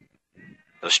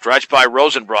 The stretch by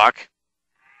Rosenbrock.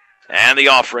 And the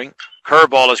offering.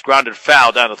 Curveball is grounded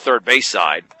foul down the third base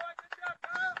side.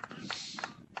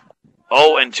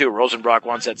 0-2. Rosenbrock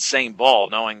wants that same ball,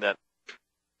 knowing that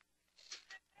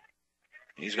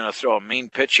he's going to throw a mean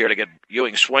pitch here to get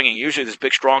Ewing swinging. Usually these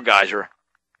big, strong guys are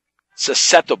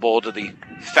susceptible to the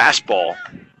fastball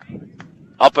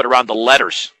up and around the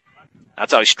letters.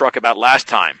 That's how he struck about last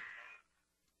time.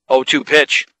 0-2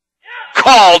 pitch.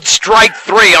 Called strike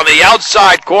 3 on the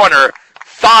outside corner.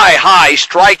 Thigh high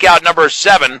strikeout number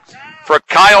 7 for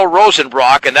Kyle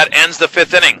Rosenbrock, and that ends the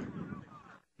 5th inning.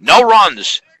 No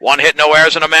runs, 1 hit, no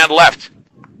errors, and a man left.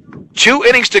 2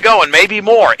 innings to go and maybe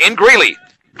more in Greeley.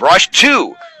 Brush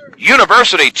 2,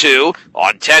 University 2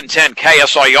 on 1010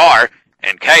 KSIR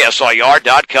and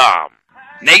KSIR.com.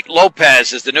 Nate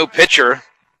Lopez is the new pitcher.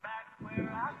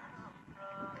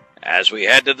 As we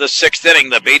head to the 6th inning,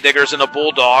 the Bee Diggers and the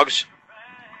Bulldogs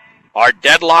are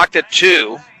deadlocked at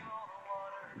 2.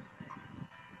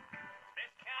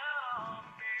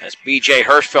 As B.J.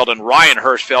 Hirschfeld and Ryan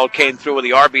Hirschfeld came through with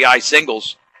the RBI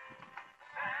singles.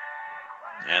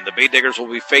 And the Bee Diggers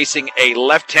will be facing a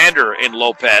left-hander in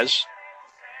Lopez.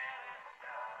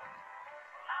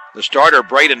 The starter,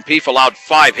 Braden Peef, allowed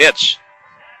 5 hits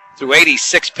through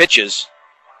 86 pitches.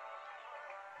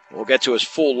 We'll get to his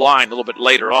full line a little bit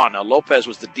later on. Now, Lopez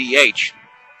was the DH.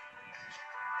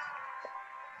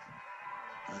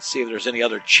 Let's see if there's any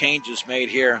other changes made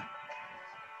here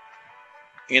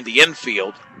in the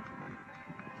infield.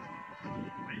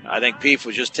 I think Peef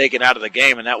was just taken out of the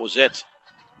game, and that was it.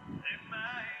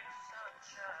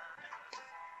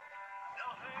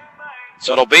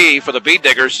 So it'll be for the Bee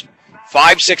Diggers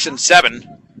 5, 6, and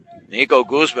 7. Nico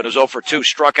Guzman is 0 for 2,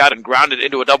 struck out and grounded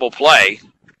into a double play,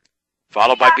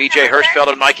 followed by B.J. Hirschfeld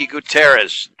and Mikey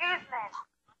Gutierrez.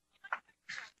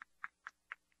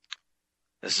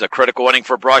 This is a critical inning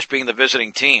for Brush, being the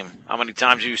visiting team. How many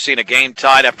times have you seen a game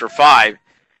tied after 5?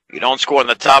 You don't score in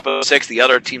the top of the 6th, the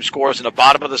other team scores in the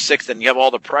bottom of the 6th, and you have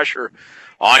all the pressure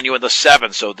on you in the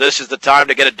 7th. So this is the time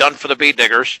to get it done for the Bee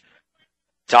Diggers.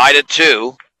 Tied at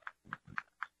 2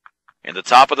 in the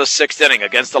top of the 6th inning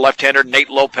against the left-hander Nate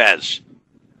Lopez.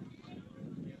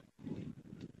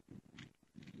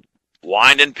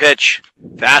 Wind and pitch.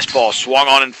 Fastball swung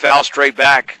on and foul straight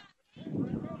back.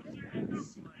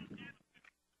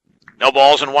 No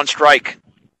balls and 1 strike.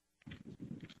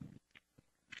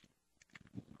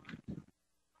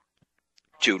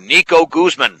 To Nico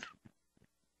Guzman.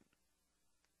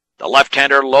 The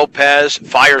left-hander Lopez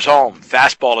fires home.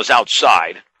 Fastball is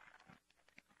outside.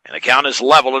 And the count is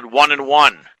level at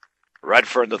 1-1.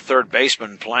 Redford, the third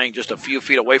baseman, playing just a few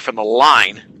feet away from the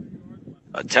line,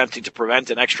 attempting to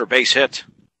prevent an extra base hit.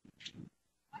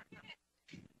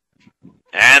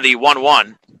 And the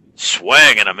 1-1.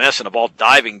 Swing and a miss, and a ball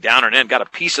diving down and in. Got a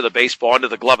piece of the baseball into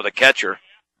the glove of the catcher.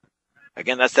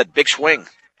 Again, that's that big swing.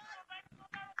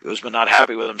 Guzman not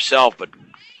happy with himself, but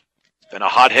been a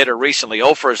hot hitter recently.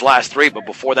 0 for his last 3, but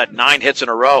before that, 9 hits in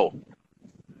a row.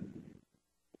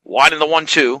 Wide in the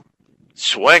 1-2.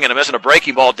 Swing and a miss, and a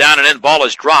breaking ball down and in. Ball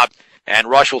is dropped, and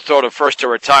Rush will throw to first to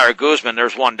retire Guzman.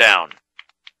 There's 1 down.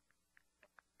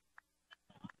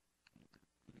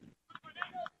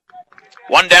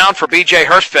 One down for B.J.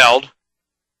 Hirschfeld.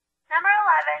 Number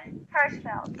 11,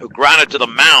 Hirschfeld. Who grounded to the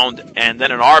mound, and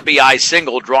then an RBI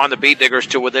single, drawing the Bee Diggers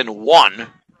to within 1.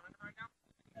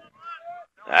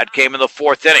 That came in the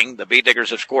 4th inning. The Bee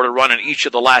Diggers have scored a run in each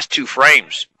of the last 2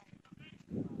 frames.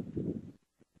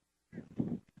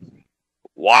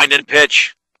 Wind and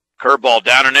pitch. Curveball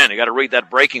down and in. You got to read that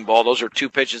breaking ball. Those are two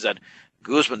pitches that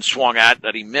Guzman swung at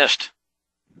that he missed.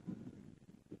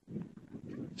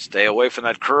 Stay away from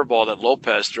that curveball that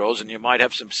Lopez throws, and you might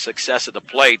have some success at the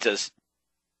plate. As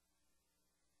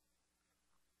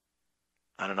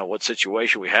I don't know what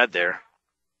situation we had there.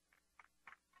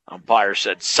 Umpire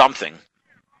said something.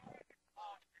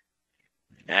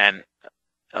 And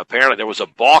apparently there was a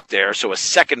balk there, so a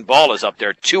second ball is up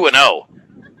there, 2-0.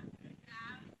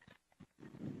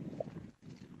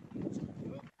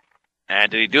 And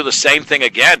did he do the same thing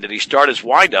again? Did he start his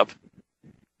windup?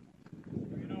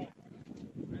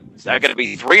 Is that going to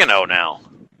be 3-0 now?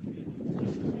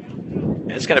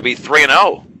 It's going to be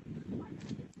 3-0.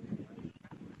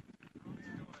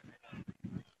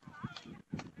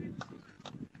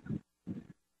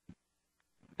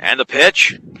 And the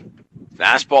pitch.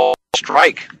 Fastball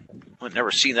strike. I've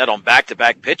never seen that on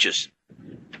back-to-back pitches.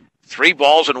 3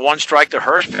 balls and 1 strike to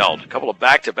Hirschfeld. A couple of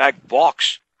back-to-back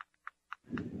balks.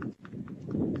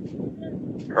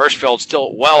 Hirschfeld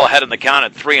still well ahead in the count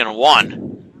at 3-1.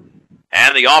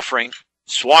 And the offering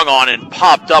swung on and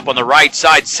popped up on the right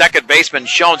side. Second baseman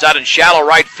Schoen's out in shallow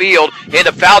right field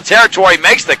into foul territory.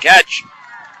 Makes the catch.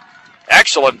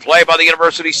 Excellent play by the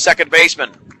University's second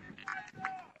baseman.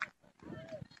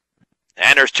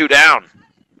 And there's 2 down.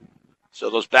 So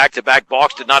those back-to-back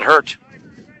balks did not hurt.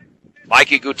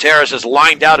 Mikey Gutierrez has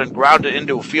lined out and grounded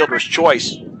into a fielder's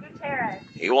choice.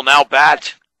 He will now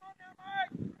bat.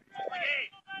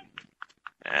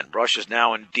 And Brush is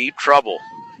now in deep trouble.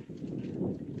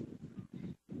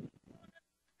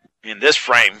 In this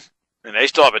frame, and they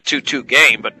still have a 2-2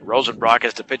 game, but Rosenbrock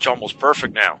has to pitch almost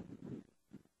perfect now.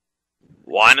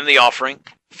 One in the offering.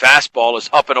 Fastball is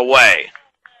up and away.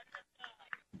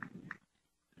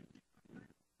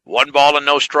 1 ball and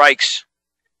no strikes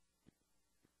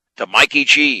to Mikey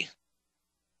Chi.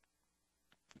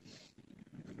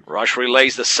 Rush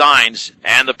relays the signs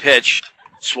and the pitch.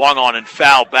 Swung on and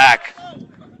foul back.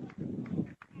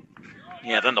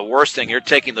 Yeah, then the worst thing, you're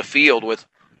taking the field with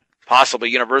possibly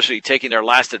University taking their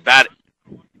last at bat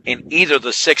in either the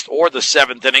 6th or the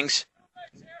 7th innings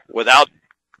without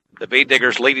the Bead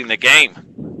Diggers leading the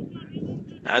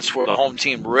game. That's where the home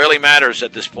team really matters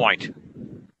at this point.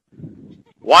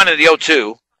 1 in the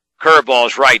 0-2. Curveball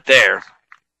is right there.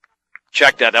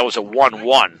 Check that. That was a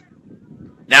 1-1.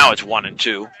 Now it's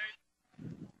 1-2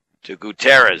 to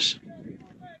Gutierrez.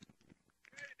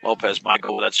 Lopez might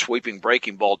go with that sweeping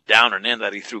breaking ball down and in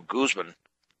that he threw Guzman.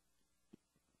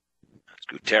 As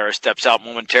Gutierrez steps out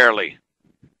momentarily.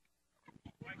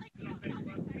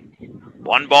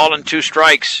 1 ball and 2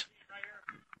 strikes.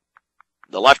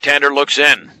 The left-hander looks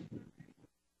in.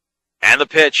 And the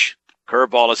pitch.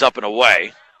 Curveball is up and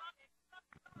away.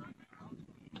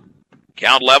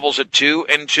 Count levels at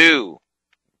 2-2.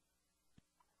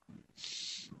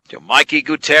 To Mikey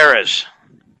Gutierrez.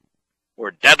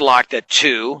 We're deadlocked at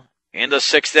 2 in the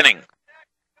 6th inning.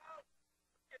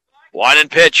 1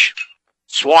 and pitch.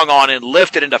 Swung on and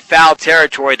lifted into foul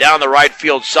territory down the right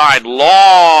field side.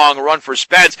 Long run for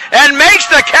Spence and makes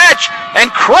the catch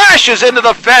and crashes into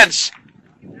the fence.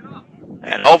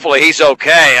 And hopefully he's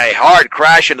okay. A hard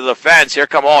crash into the fence. Here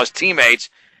come all his teammates.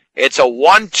 It's a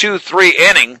 1-2-3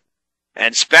 inning,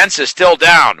 and Spence is still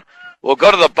down. We'll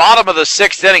go to the bottom of the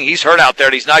 6th inning. He's hurt out there,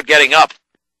 and he's not getting up.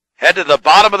 Head to the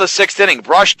bottom of the 6th inning.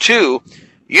 Brush 2,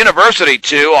 University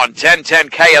 2 on 1010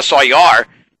 KSIR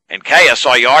and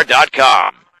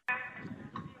KSIR.com.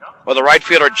 Well, the right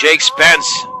fielder, Jake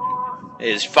Spence,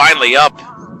 is finally up.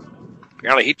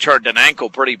 Apparently he turned an ankle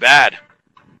pretty bad,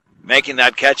 making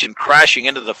that catch and crashing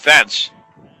into the fence.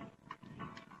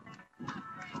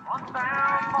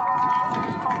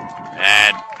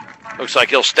 And looks like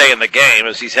he'll stay in the game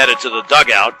as he's headed to the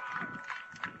dugout.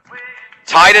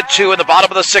 Tied at 2 in the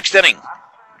bottom of the 6th inning.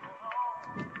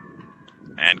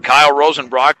 And Kyle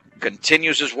Rosenbrock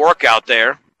continues his work out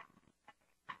there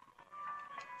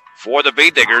for the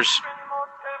Bead Diggers.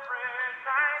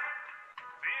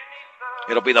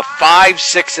 It'll be the 5,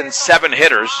 6, and 7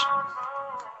 hitters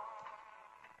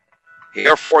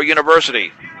here for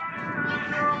University.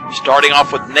 Starting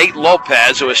off with Nate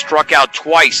Lopez, who has struck out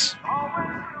twice.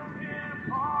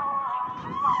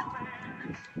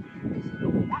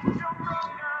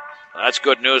 That's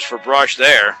good news for Brush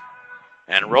there.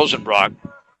 And Rosenbrock,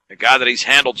 the guy that he's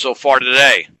handled so far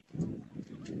today.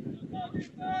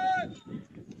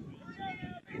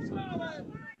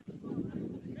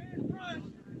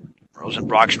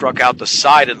 Rosenbrock struck out the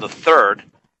side in the 3rd.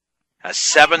 Has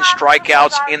 7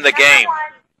 strikeouts in the game.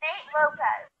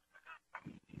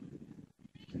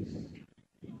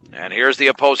 And here's the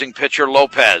opposing pitcher,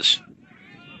 Lopez.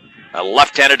 A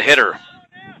left-handed hitter.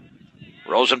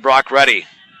 Rosenbrock ready.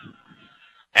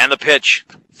 And the pitch.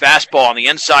 Fastball on the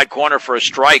inside corner for a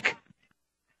strike.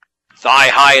 Thigh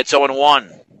high, it's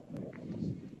 0-1.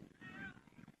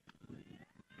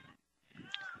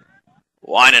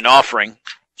 Winan offering.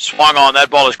 Swung on, that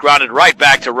ball is grounded right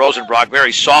back to Rosenbrock.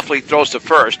 Very softly throws to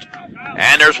first.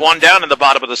 And there's one down in the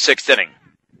bottom of the 6th inning.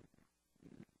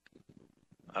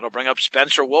 That'll bring up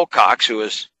Spencer Wilcox, who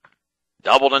has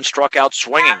doubled and struck out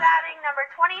swinging. Now batting number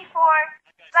 24,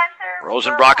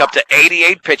 Spencer Rosenbrock Wilcox. up to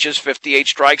 88 pitches, 58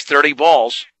 strikes, 30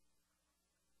 balls.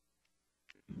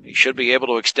 He should be able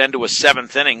to extend to a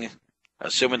 7th inning,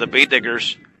 assuming the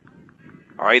B-Diggers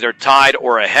are either tied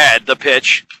or ahead. The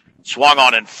pitch swung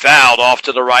on and fouled off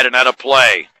to the right and out of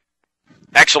play.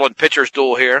 Excellent pitcher's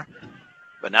duel here.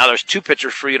 But now there's 2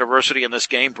 pitchers for University in this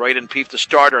game. Braden Peef, the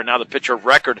starter, and now the pitcher of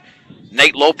record,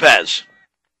 Nate Lopez.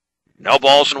 No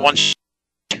balls and 1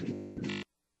 strike.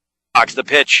 The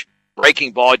pitch.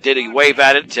 Breaking ball. Did he wave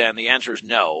at it? And the answer is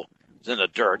no. It's in the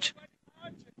dirt.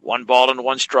 1 ball and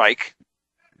 1 strike.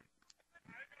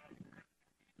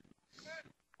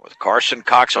 With Carson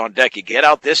Cox on deck, you get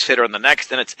out this hitter in the next,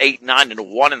 then it's 8, 9, and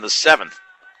 1 in the 7th.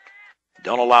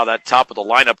 Don't allow that top of the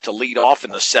lineup to lead off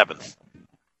in the 7th.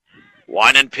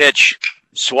 Winan pitch.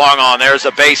 Swung on. There's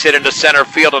a base hit into center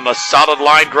field on a solid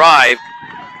line drive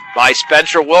by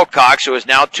Spencer Wilcox, who is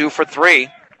now 2 for 3.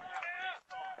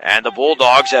 And the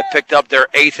Bulldogs have picked up their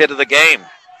 8th hit of the game.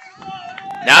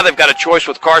 Now they've got a choice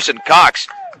with Carson Cox,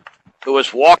 who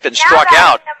has walked and struck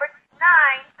out. Number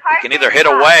 9, He can either hit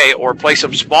away or play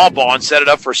some small ball and set it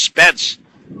up for Spence,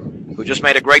 who just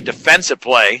made a great defensive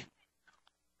play.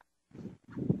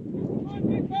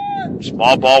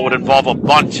 Small ball would involve a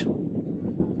bunt.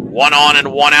 1 on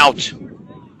and 1 out.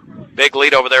 Big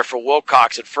lead over there for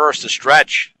Wilcox at first, a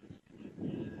stretch.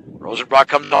 Rosenbrock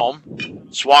comes home.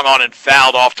 Swung on and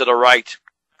fouled off to the right.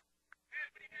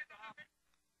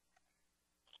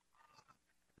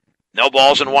 No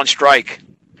balls and 1 strike.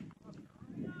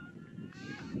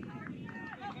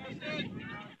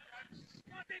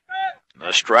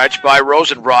 The stretch by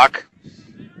Rosenbrock.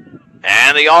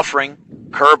 And the offering.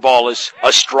 Curveball is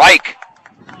a strike.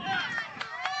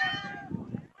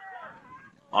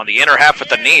 On the inner half at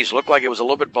the knees. Looked like it was a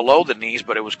little bit below the knees,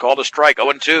 but it was called a strike.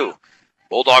 0-2.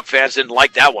 Bulldog fans didn't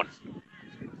like that one.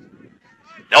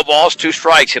 No balls, 2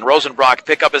 strikes, and Rosenbrock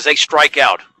pick up as they strike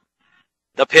out.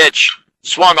 The pitch.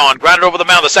 Swung on, grounded over the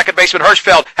mound. The second baseman,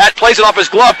 Hirschfeld, plays it off his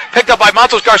glove. Picked up by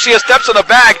Matos Garcia, steps in the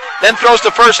bag, then throws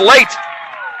to first late.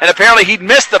 And apparently he'd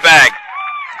missed the bag.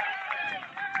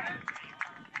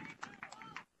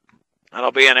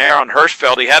 That'll be an error on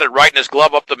Hirschfeld. He had it right in his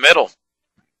glove up the middle.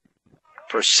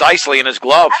 Precisely in his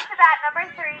glove. Up to bat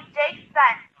number 3, Jake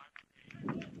Spence.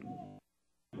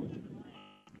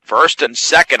 First and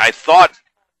second, I thought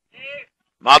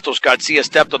Matos Garcia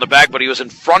stepped on the bag, but he was in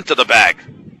front of the bag.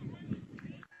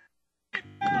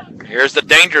 Here's the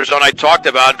danger zone I talked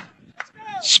about.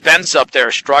 Spence up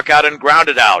there, struck out and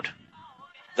grounded out.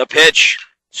 The pitch,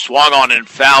 swung on and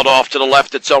fouled off to the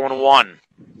left. It's 0-1.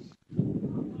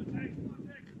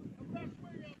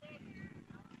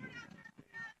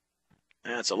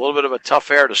 Yeah, it's a little bit of a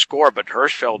tough error to score, but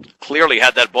Hirschfeld clearly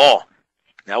had that ball.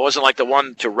 That wasn't like the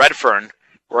one to Redfern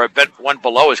where it went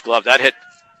below his glove. That hit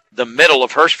the middle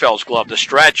of Hirschfeld's glove, the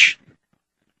stretch.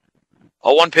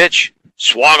 0-1 pitch.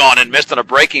 Swung on and missed on a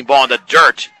breaking ball in the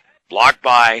dirt. Blocked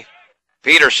by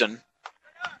Peterson.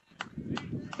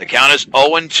 The count is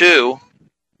 0-2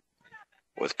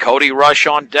 with Cody Rush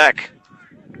on deck.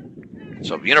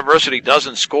 So if University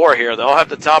doesn't score here, they'll have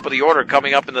the top of the order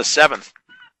coming up in the 7th.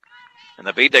 And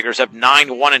the B-Diggers have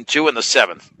 9, 1, and 2 in the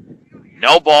 7th.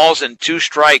 No balls and 2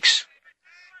 strikes.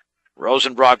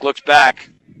 Rosenbrock looks back.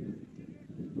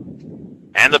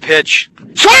 And the pitch.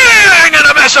 Swing and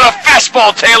a miss and a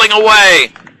fastball tailing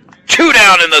away. 2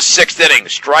 down in the 6th inning.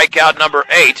 Strikeout number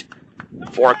 8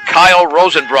 for Kyle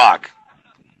Rosenbrock.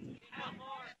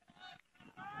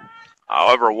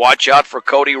 However, watch out for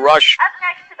Cody Rush. Up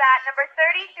next to bat number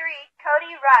 33,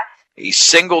 Cody Rush. He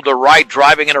singled to right,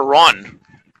 driving in a run.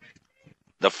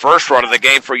 The first run of the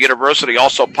game for University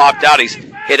also popped out. He's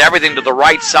hit everything to the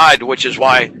right side, which is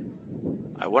why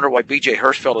I wonder why B.J.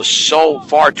 Hirschfeld is so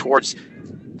far towards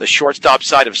the shortstop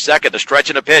side of second. The stretch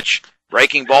and a pitch.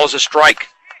 Breaking ball is a strike.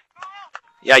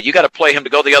 Yeah, you got to play him to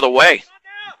go the other way.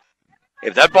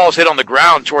 If that ball's hit on the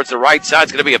ground towards the right side,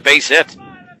 it's going to be a base hit.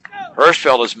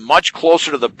 Hirschfeld is much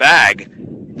closer to the bag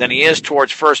than he is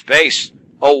towards first base.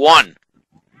 0-1.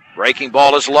 Breaking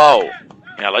ball is low.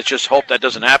 Yeah, let's just hope that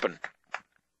doesn't happen.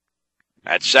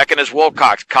 At second is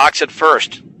Wilcox. Cox at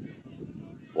first.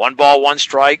 1 ball, 1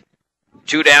 strike.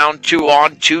 2 down, 2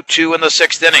 on, 2-2 in the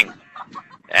 6th inning.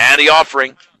 And the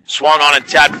offering. Swung on and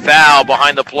tapped foul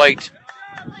behind the plate.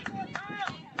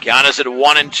 Count is at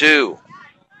 1-2.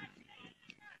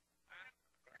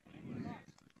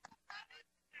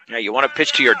 Yeah, you want to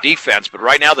pitch to your defense, but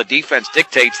right now the defense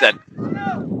dictates that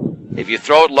if you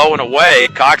throw it low and away,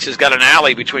 Cox has got an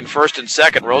alley between first and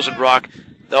second. Rosenbrock,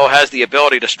 though, has the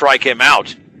ability to strike him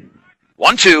out.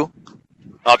 1-2.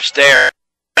 Upstairs.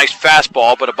 Nice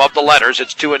fastball, but above the letters,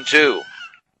 it's 2-2.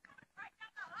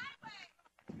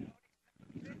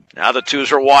 Now the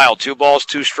twos are wild. 2 balls,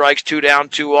 2 strikes, 2 down,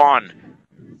 2 on.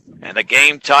 And the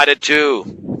game tied at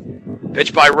 2.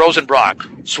 Pitched by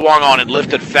Rosenbrock. Swung on and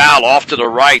lifted foul off to the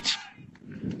right.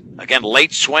 Again,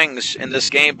 late swings in this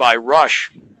game by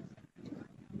Rush.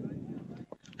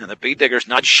 And the Beetdiggers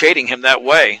not shading him that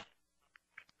way.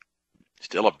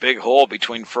 Still a big hole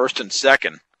between first and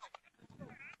second.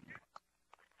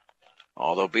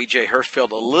 Although B.J.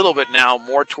 Hirschfield a little bit now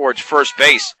more towards first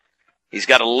base. He's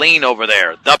got a lean over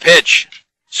there. The pitch.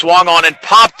 Swung on and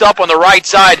popped up on the right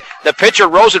side. The pitcher,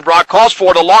 Rosenbrock, calls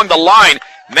for it along the line.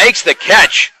 Makes the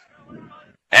catch.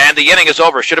 And the inning is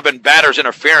over. Should have been batter's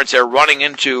interference there running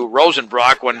into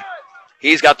Rosenbrock when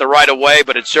he's got the right of way,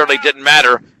 but it certainly didn't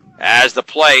matter as the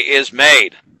play is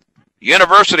made.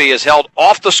 University is held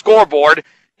off the scoreboard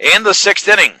in the 6th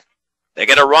inning. They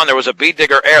get a run. There was a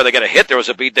Beetdigger error. They get a hit. There was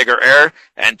a Beetdigger error.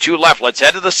 And 2 left. Let's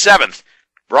head to the 7th.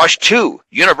 Brush 2,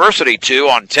 University 2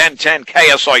 on 1010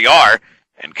 KSIR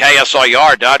and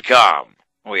KSIR.com.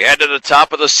 We head to the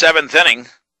top of the 7th inning.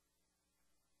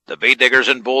 The Beetdiggers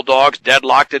and Bulldogs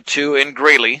deadlocked at 2 in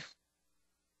Greeley.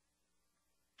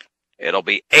 It'll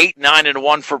be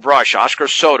 8-9-1 for Brush. Oscar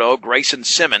Soto, Grayson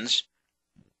Simmons,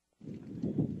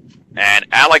 and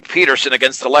Alec Peterson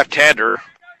against the left-hander,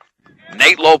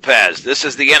 Nate Lopez. This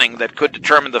is the inning that could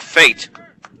determine the fate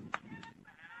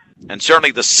and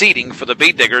certainly the seeding for the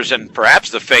Beetdiggers and perhaps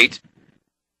the fate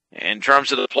in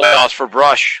terms of the playoffs for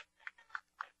Brush.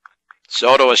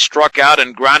 Soto has struck out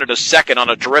and grounded a second on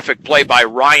a terrific play by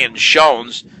Ryan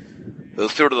Shones, who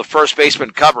threw to the first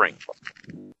baseman covering.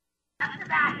 Up to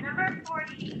bat, number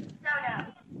 40, Soto.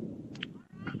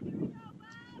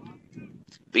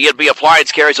 B&B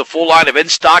Appliance carries a full line of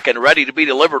in-stock and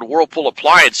ready-to-be-delivered Whirlpool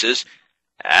appliances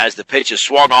as the pitch is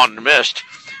swung on and missed.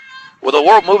 With the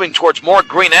world moving towards more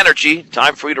green energy,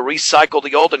 time for you to recycle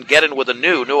the old and get in with the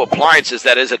new appliances,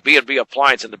 that is, at B&B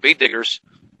Appliance and the Beetdiggers.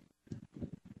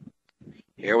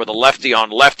 Here with a lefty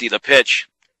on lefty, the pitch,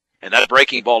 and that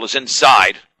breaking ball is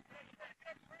inside.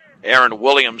 Aaron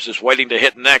Williams is waiting to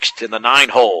hit next in the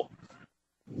 9-hole.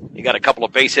 He got a couple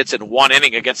of base hits in 1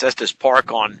 inning against Estes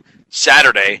Park on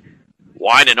Saturday.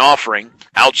 Wine and offering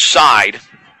outside.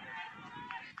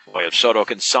 Boy, if Soto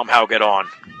can somehow get on.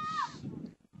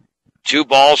 2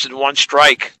 balls and 1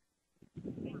 strike.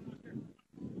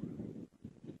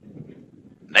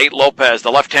 Nate Lopez,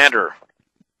 the left-hander,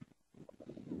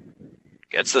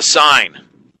 gets the sign.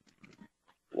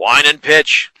 Wine and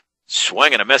pitch.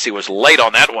 Swing and a miss. He was late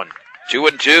on that one.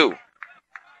 2-2.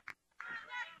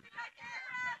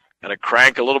 Got to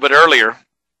crank a little bit earlier.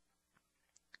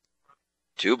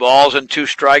 2 balls and 2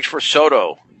 strikes for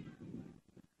Soto.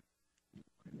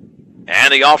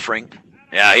 And the offering.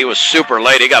 Yeah, he was super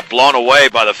late. He got blown away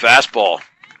by the fastball.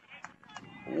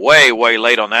 Way, way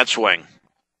late on that swing.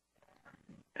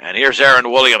 And here's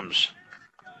Aaron Williams.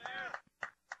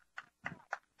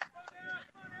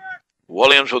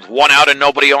 Williams with 1 out and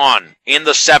nobody on in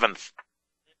the 7th.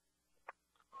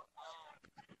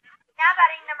 Now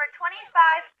batting number 25,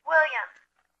 Williams.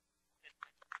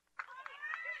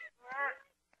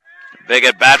 Big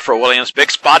at bat for Williams.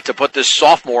 Big spot to put this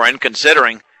sophomore in,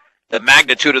 considering the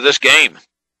magnitude of this game.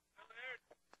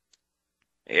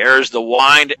 Here's the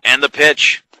wind and the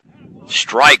pitch.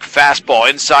 Strike, fastball,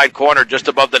 inside corner, just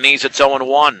above the knees. It's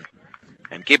 0-1.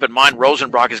 And keep in mind,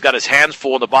 Rosenbrock has got his hands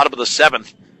full in the bottom of the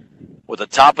 7th with the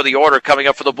top of the order coming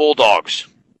up for the Bulldogs.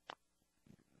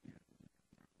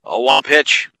 0-1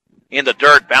 pitch in the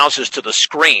dirt, bounces to the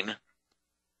screen.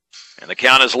 And the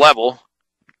count is level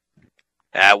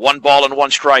at 1 ball and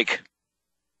 1 strike.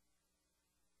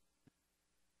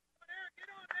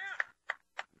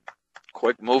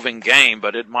 Quick moving game,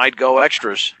 but it might go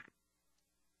extras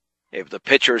if the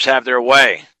pitchers have their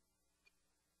way.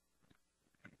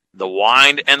 The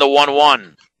wind and the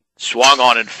 1-1. Swung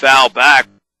on and foul back.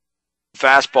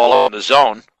 Fastball on the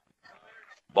zone.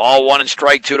 Ball 1 and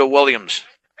strike 2 to Williams.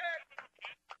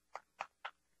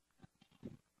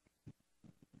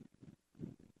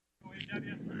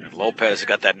 And Lopez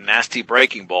got that nasty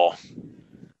breaking ball.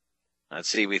 Let's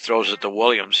see if he throws it to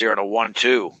Williams here in a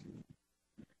 1-2.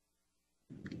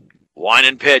 Wine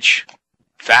and pitch.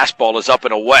 Fastball is up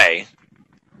and away.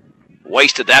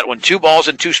 Wasted that one. 2 balls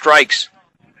and 2 strikes.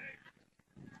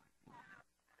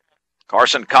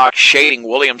 Carson Cox shading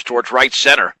Williams towards right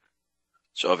center.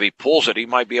 So if he pulls it, he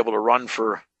might be able to run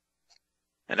for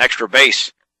an extra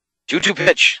base. 2-2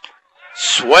 pitch.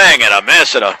 Swing and a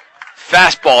miss at a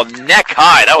fastball neck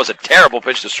high. That was a terrible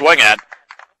pitch to swing at.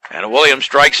 And Williams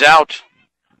strikes out.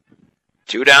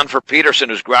 2 down for Peterson,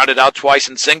 who's grounded out twice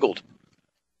and singled.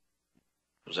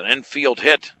 It was an infield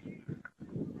hit.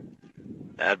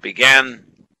 That began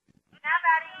Now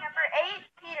batting number 8,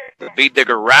 Peterson. the Beet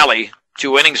Digger rally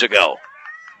 2 innings ago.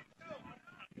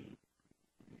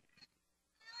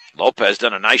 Lopez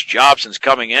done a nice job since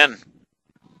coming in.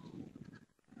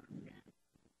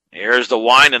 Here's the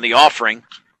wind and the offering.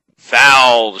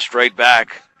 Fouled straight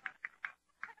back.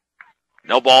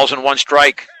 No balls and 1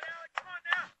 strike.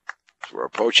 So we're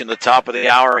approaching the top of the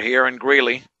hour here in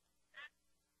Greeley.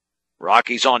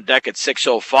 Rockies on deck at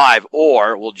 6:05,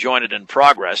 or we'll join it in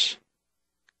progress.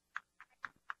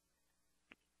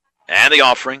 And the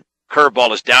offering.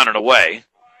 Curveball is down and away.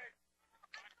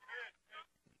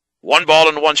 1 ball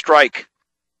and 1 strike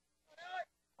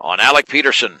on Alec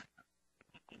Peterson.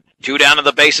 2 down and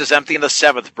the bases empty in the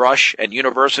 7th. Brush and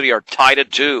University are tied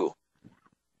at 2.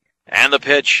 And the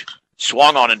pitch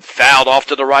swung on and fouled off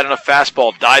to the right on a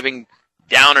fastball, diving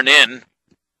down and in.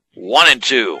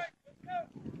 1-2.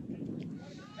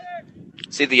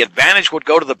 See, the advantage would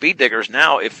go to the Beet Diggers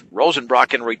now if Rosenbrock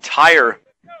can retire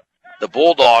the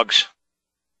Bulldogs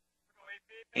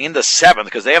in the 7th,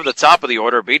 because they have the top of the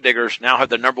order. Beet Diggers now have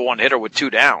the number 1 hitter with 2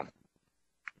 down.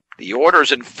 The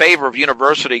order's in favor of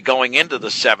University going into the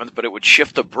 7th, but it would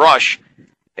shift to Brush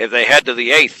if they head to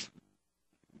the 8th.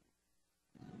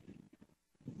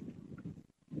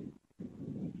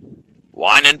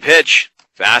 Wind and pitch.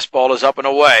 Fastball is up and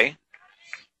away.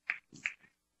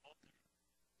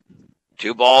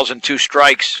 2 balls and 2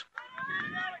 strikes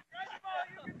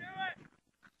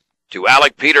to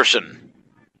Alec Peterson.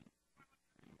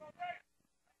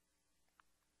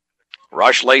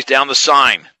 Rush lays down the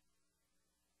sign.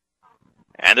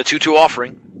 And a 2-2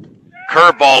 offering.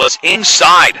 Curveball is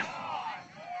inside.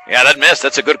 Yeah, that missed.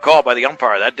 That's a good call by the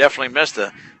umpire. That definitely missed.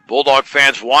 The Bulldog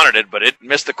fans wanted it, but it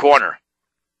missed the corner.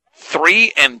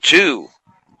 3-2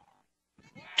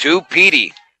 to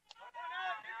Petey.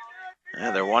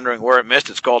 Yeah, they're wondering where it missed.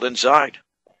 It's called inside.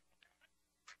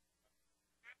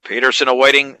 Peterson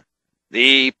awaiting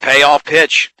the payoff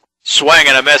pitch. Swing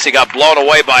and a miss. He got blown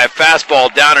away by a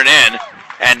fastball down and in.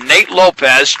 And Nate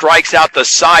Lopez strikes out the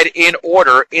side in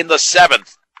order in the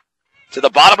 7th. To the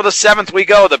bottom of the 7th we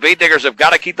go. The Beet Diggers have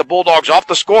got to keep the Bulldogs off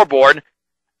the scoreboard.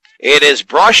 It is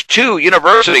Brush 2,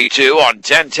 University 2 on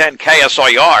 1010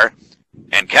 KSIR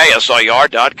and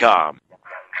KSIR.com.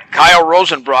 Kyle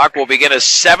Rosenbrock will begin his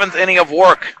 7th inning of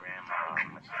work.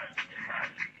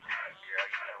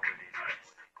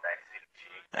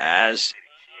 As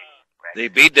the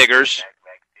Beet Diggers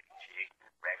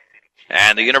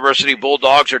and the University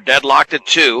Bulldogs are deadlocked at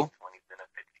 2.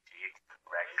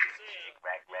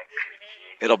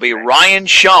 It'll be Ryan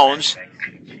Shones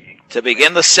to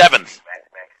begin the 7th.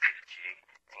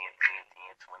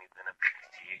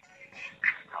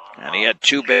 And he had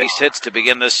 2 base hits to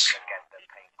begin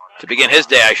his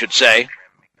day, I should say.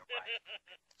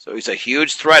 So he's a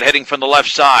huge threat hitting from the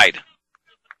left side.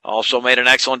 Also made an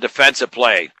excellent defensive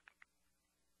play.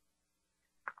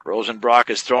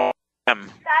 Rosenbrock is throwing him.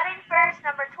 Batting first,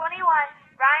 number 21,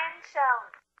 Ryan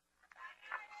Shones.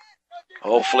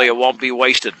 Hopefully it won't be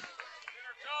wasted.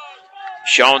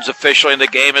 Shones officially in the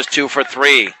game is 2 for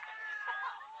 3.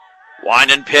 Wind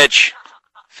and pitch.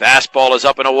 Fastball is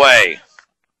up and away.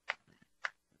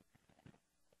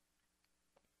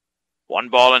 1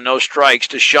 ball and no strikes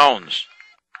to Shones.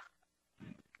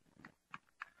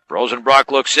 Rosenbrock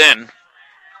looks in.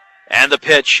 And the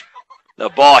pitch. The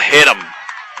ball hit him.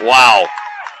 Wow.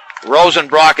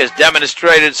 Rosenbrock has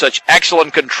demonstrated such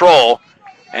excellent control.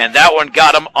 And that one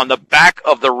got him on the back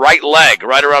of the right leg,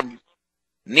 right around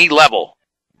knee level.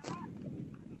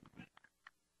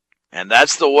 And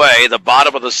that's the way the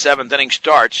bottom of the 7th inning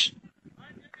starts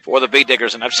for the Beet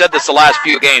Diggers. And I've said this the last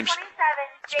few games,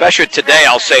 especially today,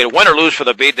 I'll say, win or lose for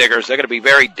the Beet Diggers, they're going to be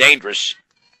very dangerous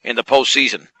in the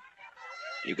postseason.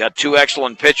 You've got 2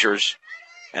 excellent pitchers,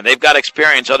 and they've got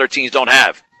experience other teams don't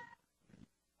have.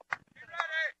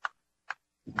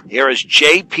 Here is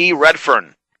J.P.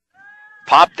 Redfern.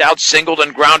 Popped out, singled,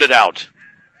 and grounded out.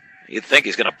 You'd think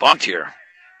he's going to bunt here.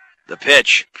 The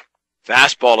pitch.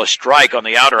 Fastball, a strike on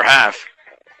the outer half.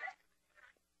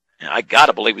 And I got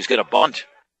to believe he's going to bunt.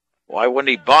 Why wouldn't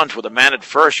he bunt with a man at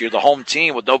first? You're the home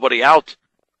team with nobody out.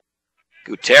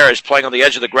 Gutierrez playing on the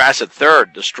edge of the grass at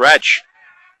third. The stretch.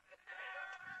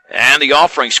 And the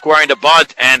offering, squaring to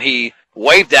bunt, and he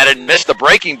waved at it and missed the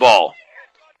breaking ball.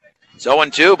 It's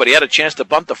 0-2, but he had a chance to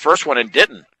bunt the first one and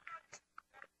didn't.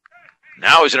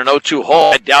 Now he's in an 0-2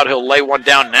 hole. I doubt he'll lay one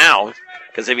down now,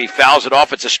 because if he fouls it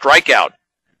off, it's a strikeout.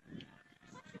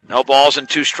 No balls and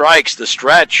 2 strikes. The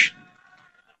stretch.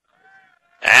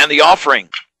 And the offering.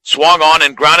 Swung on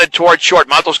and grounded toward short.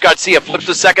 Matos Garcia flips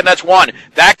to second. That's 1.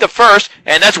 Back to first.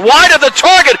 And that's wide of the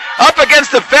target. Up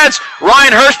against the fence.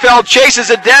 Ryan Hirschfeld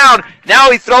chases it down. Now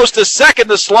he throws to second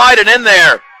to slide, and in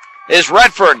there is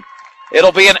Redfern.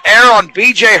 It'll be an error on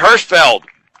B.J. Hirschfeld.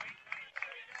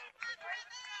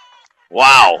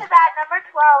 Wow. Number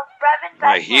 12,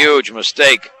 Brevin A huge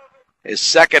mistake. His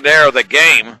second error of the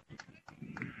game.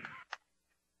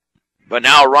 But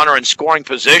now a runner in scoring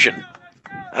position.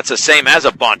 That's the same as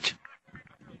a bunt.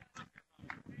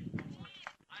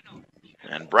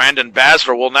 And Brandon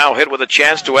Basler will now hit with a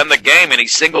chance to end the game, and he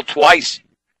singled twice.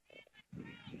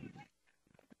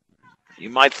 You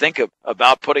might think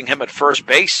about putting him at first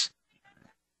base.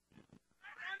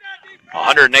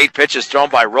 108 pitches thrown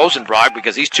by Rosenbrock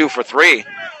because he's 2 for 3.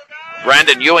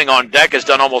 Brandon Ewing on deck has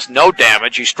done almost no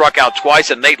damage. He struck out twice,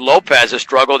 and Nate Lopez has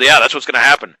struggled. Yeah, that's what's going to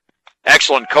happen.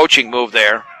 Excellent coaching move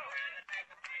there.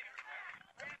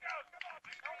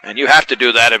 And you have to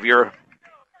do that if you're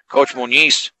Coach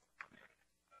Muniz.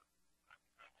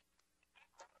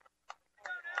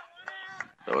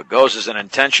 So it goes as an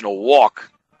intentional walk.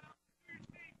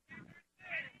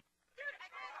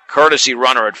 Courtesy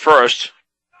runner at first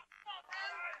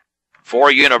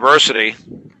for University.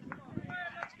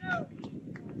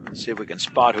 Let's see if we can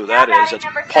spot who that is. That's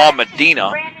Paul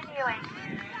Medina.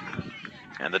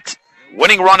 And the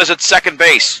winning run is at second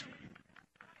base.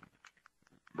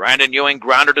 Brandon Ewing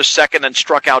grounded to second and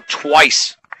struck out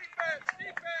twice.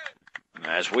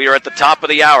 As we are at the top of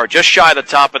the hour, just shy of the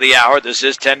top of the hour, this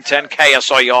is 1010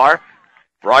 KSIR.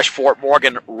 Brush, Fort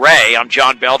Morgan, Ray. I'm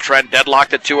John Beltran.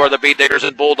 Deadlocked at 2 are the Bee Diggers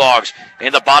and Bulldogs.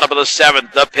 In the bottom of the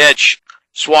 7th, the pitch.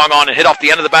 Swung on and hit off the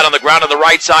end of the bat on the ground on the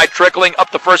right side, trickling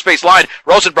up the first base line.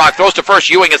 Rosenbrock throws to first.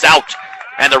 Ewing is out.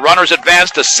 And the runners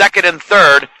advance to second and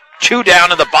third. 2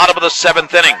 down in the bottom of the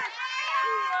 7th inning.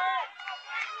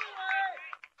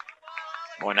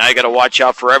 Boy, now you got to watch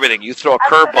out for everything. You throw a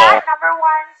curveball. Number 1,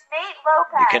 Nate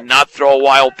Lopez. You cannot throw a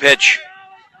wild pitch.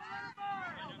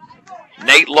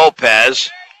 Nate Lopez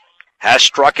has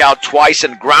struck out twice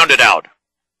and grounded out.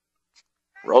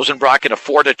 Rosenbrock can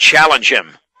afford to challenge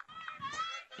him.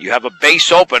 You have a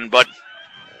base open, but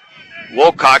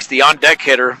Wilcox, the on-deck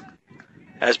hitter,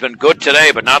 has been good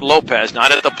today, but not Lopez.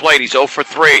 Not at the plate. He's 0 for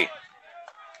 3.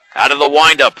 Out of the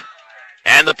windup.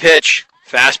 And the pitch.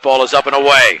 Fastball is up and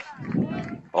away.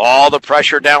 All the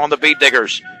pressure down on the Bee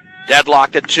Diggers.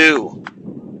 Deadlocked at 2.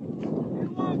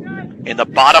 In the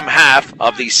bottom half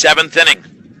of the 7th inning.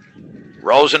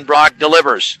 Rosenbrock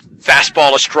delivers.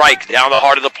 Fastball a strike. Down the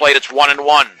heart of the plate, it's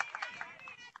 1-1.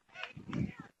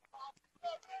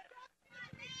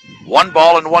 1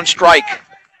 ball and 1 strike.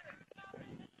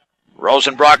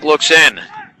 Rosenbrock looks in.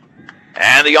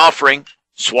 And the offering.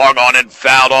 Swung on and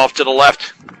fouled off to the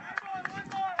left.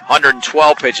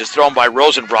 112 pitches thrown by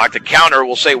Rosenbrock. The counter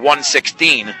will say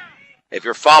 116 if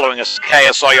you're following us at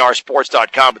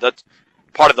KSIRsports.com. But that's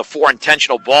part of the 4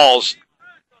 intentional balls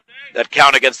that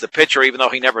count against the pitcher, even though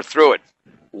he never threw it.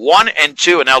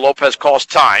 1-2, and now Lopez calls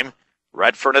time.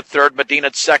 Redfern at third, Medina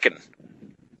at second.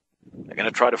 They're going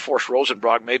to try to force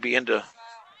Rosenbrock maybe into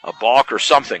a balk or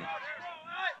something.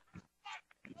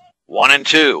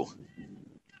 1-2.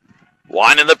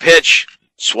 1 in the pitch.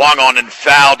 Swung on and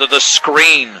fouled to the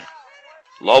screen.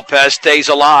 Lopez stays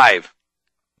alive.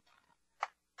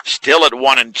 Still at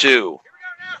 1-2.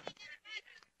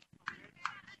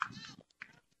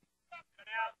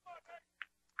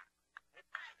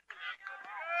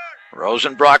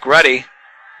 Rosenbrock ready.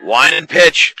 1 and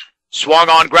pitch. Swung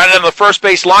on, grounded on the first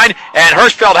base line, and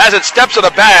Hirschfeld has it, steps to the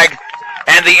bag,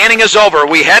 and the inning is over.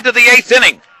 We head to the 8th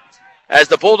inning. As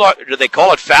the Bulldog, did they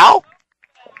call it foul?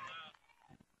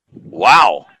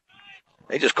 Wow.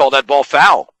 They just called that ball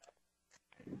foul.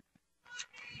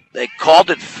 They called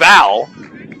it foul.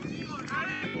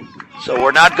 So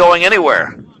we're not going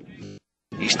anywhere.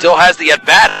 He still has the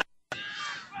at-bat.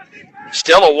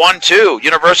 Still a 1-2.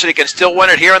 University can still win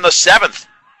it here in the 7th.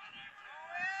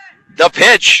 The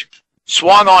pitch.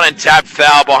 Swung on and tapped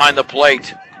foul behind the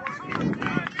plate.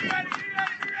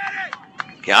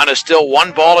 Count is still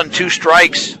 1 ball and 2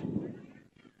 strikes.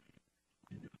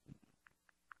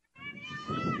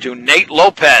 To Nate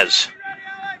Lopez.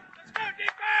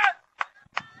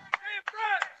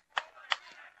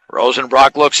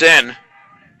 Rosenbrock looks in.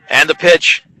 And the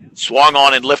pitch. Swung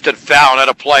on and lifted foul at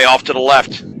a play off to the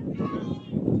left.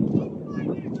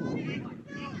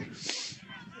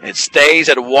 It stays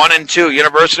at 1-2.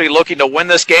 University looking to win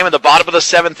this game in the bottom of the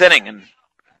 7th inning. And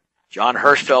John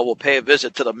Hirschfeld will pay a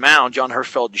visit to the mound. John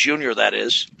Hirschfeld Jr., that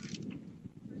is.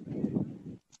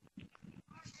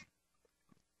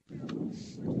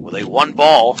 With a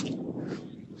 1-ball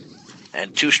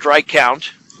and 2-strike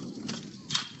count.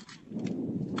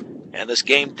 And this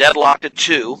game deadlocked at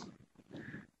 2.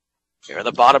 Here in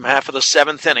the bottom half of the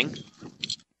 7th inning.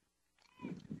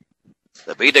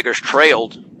 The B-Diggers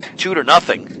trailed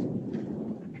 2-0.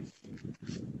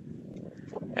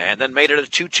 And then made it a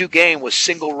 2-2 game with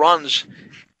single runs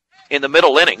in the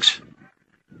middle innings.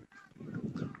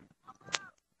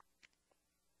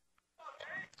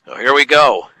 So here we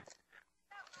go.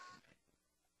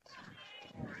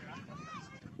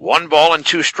 1 ball and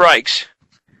 2 strikes.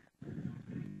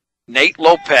 Nate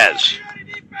Lopez.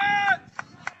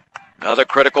 Another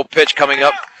critical pitch coming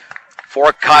up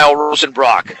for Kyle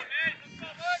Rosenbrock.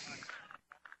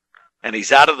 And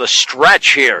he's out of the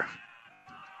stretch here.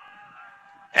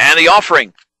 And the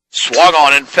offering swung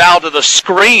on and fouled to the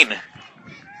screen.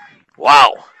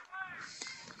 Wow.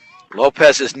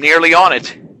 Lopez is nearly on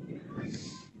it.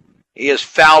 He is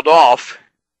fouled off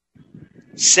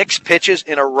 6 pitches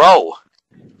in a row.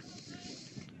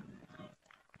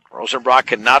 Rosenbrock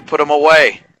cannot put him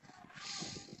away.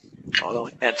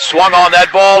 And swung on. That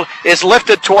ball is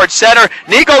lifted towards center.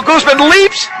 Nico Guzman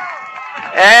leaps.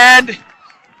 And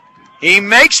he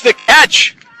makes the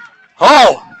catch.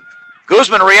 Oh,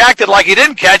 Guzman reacted like he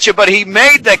didn't catch it, but he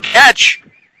made the catch.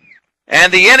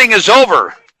 And the inning is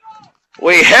over.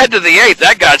 We head to the 8th.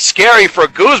 That got scary for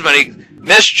Guzman. He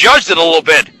misjudged it a little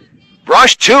bit.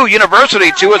 Brush 2,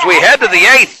 University 2 as we head to the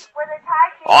 8th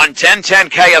on 1010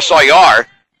 KSIR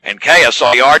and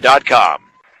KSIR.com.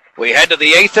 We head to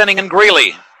the 8th inning in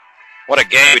Greeley. What a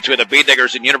game between the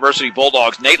B-Diggers and University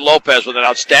Bulldogs. Nate Lopez with an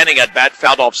outstanding at-bat,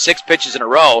 fouled off 6 pitches in a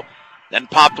row, then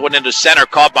popped one into center,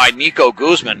 caught by Nico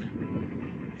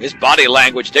Guzman. His body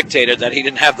language dictated that he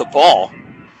didn't have the ball,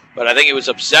 but I think he was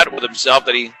upset with himself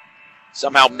that he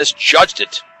somehow misjudged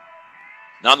it.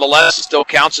 Nonetheless, it still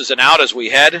counts as an out as we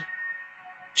head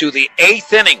to the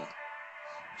 8th inning.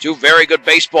 2 very good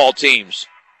baseball teams.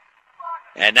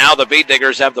 And now the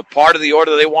B-Diggers have the part of the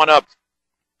order they want up.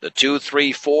 The 2,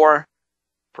 3, 4,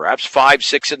 perhaps 5,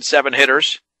 6, and 7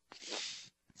 hitters.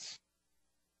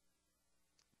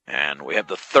 And we have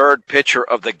the 3rd pitcher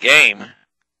of the game.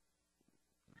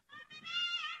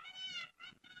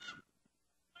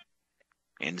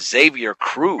 In Xavier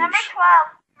Cruz. Number 12,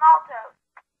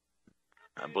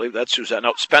 Malto. I believe that's Suzanne.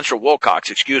 No, Spencer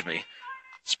Wilcox, excuse me.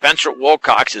 Spencer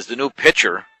Wilcox is the new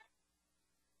pitcher.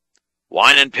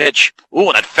 Line and pitch. Ooh,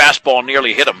 and that fastball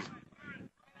nearly hit him.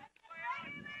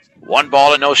 1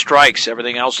 ball and no strikes.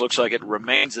 Everything else looks like it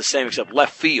remains the same except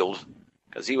left field,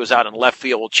 because he was out in left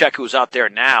field. We'll check who's out there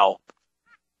now.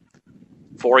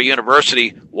 For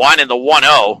University, Wine in the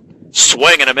 1-0.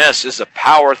 Swing and a miss. This is a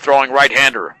power-throwing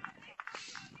right-hander.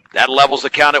 That levels the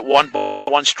count at 1 ball,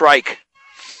 1 strike.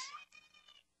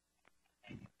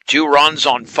 2 runs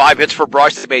on 5 hits for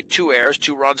Brush. They made 2 errors.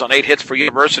 2 runs on 8 hits for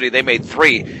University. They made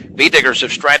 3. B-Diggers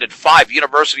have stranded 5.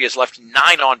 University has left 9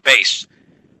 on base.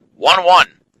 1-1.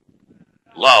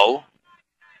 Low.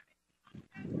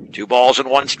 2 balls and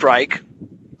 1 strike.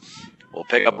 We'll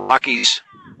pick up Rockies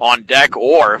on deck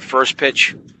or first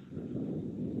pitch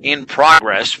in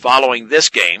progress following this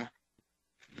game.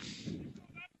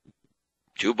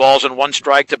 2 balls and 1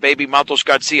 strike to Baby Matos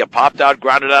Garcia. Popped out,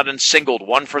 grounded out, and singled.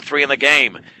 1 for 3 in the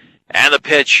game. And the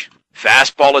pitch.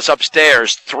 Fastball is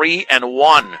upstairs.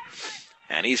 3-1.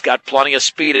 And he's got plenty of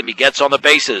speed and he gets on the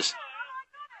bases.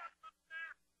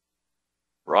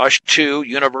 Rush 2,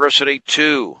 University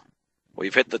 2.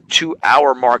 We've hit the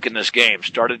 2-hour mark in this game.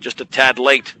 Started just a tad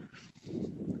late.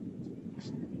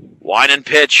 Wine and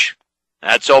pitch.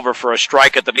 That's over for a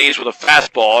strike at the knees with a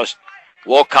fastball as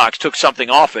Wilcox took something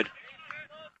off it.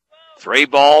 3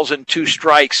 balls and 2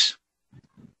 strikes.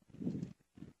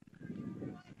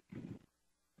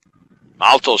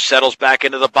 Malto settles back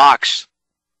into the box.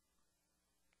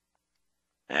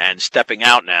 And stepping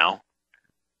out now.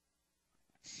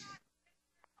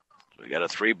 We got a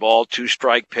 3 ball, 2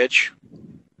 strike pitch.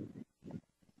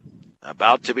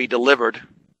 About to be delivered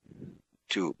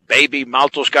to Baby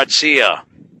Maltos Garcia.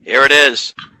 Here it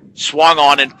is. Swung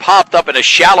on and popped up in a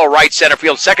shallow right center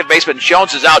field. Second baseman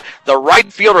Jones is out. The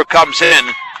right fielder comes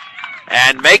in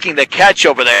and making the catch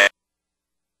over there.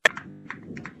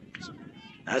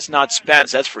 That's not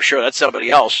Spence, that's for sure. That's somebody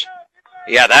else.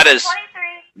 Yeah, that is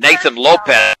Nathan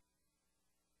Lopez.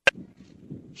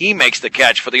 He makes the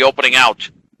catch for the opening out.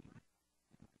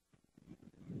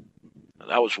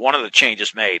 That was one of the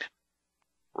changes made.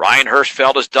 Ryan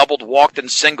Hirschfeld has doubled, walked, and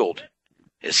singled.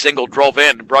 His single drove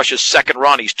in. Brush's second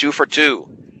run. He's 2 for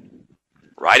 2.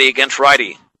 Righty against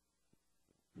righty.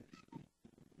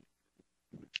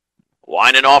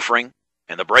 Line and offering.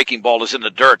 And the breaking ball is in the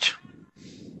dirt.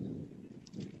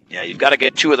 Yeah, you've got to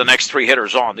get 2 of the next 3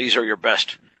 hitters on. These are your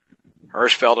best.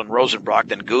 Hirschfeld and Rosenbrock.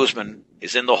 Then Guzman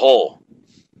is in the hole.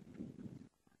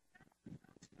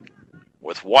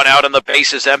 With 1 out and the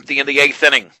bases empty in the 8th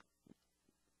inning.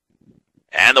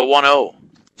 And the 1-0.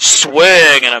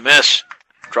 Swing and a miss.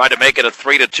 Tried to make it a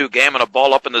 3-2 game and a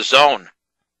ball up in the zone.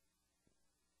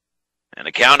 And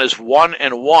the count is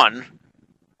 1-1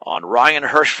 on Ryan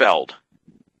Hirschfeld.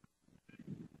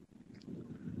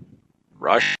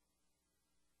 Rush.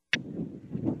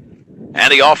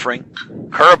 And the offering.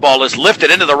 Curveball is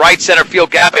lifted into the right center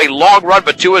field gap. A long run,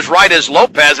 but to his right is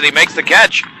Lopez, and he makes the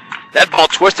catch. That ball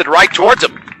twisted right towards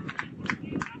him.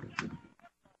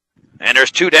 And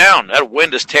there's 2 down. That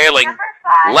wind is tailing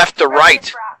left to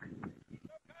right.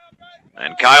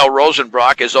 And Kyle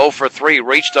Rosenbrock is 0 for 3.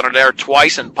 Reached under there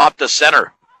twice and popped to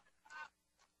center.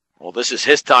 Well, this is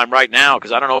his time right now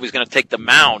because I don't know if he's going to take the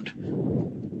mound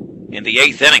in the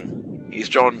 8th inning. He's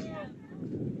thrown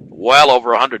well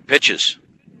over 100 pitches.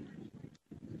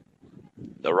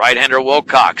 The right-hander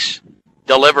Wilcox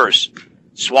delivers.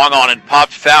 Swung on and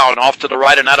popped foul and off to the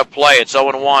right and out of play. It's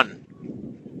 0-1.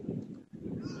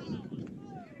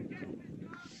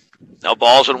 No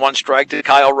balls and 1 strike to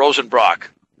Kyle Rosenbrock.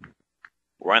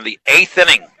 We're in the 8th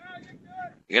inning.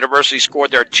 University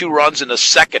scored their 2 runs in the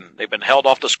 2nd. They've been held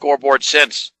off the scoreboard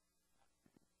since.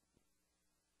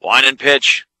 Line and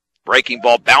pitch. Breaking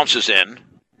ball bounces in.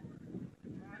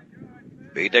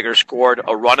 B-Digger scored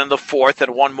a run in the 4th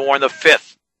and 1 more in the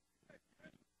 5th.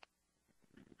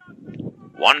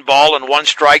 1 ball and 1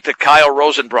 strike to Kyle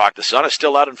Rosenbrock. The sun is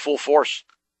still out in full force.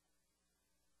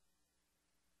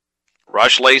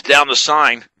 Rush lays down the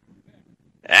sign.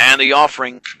 And the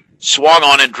offering. Swung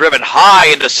on and driven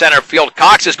high into center field.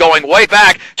 Cox is going way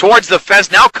back towards the fence.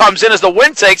 Now comes in as the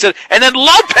wind takes it. And then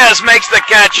Lopez makes the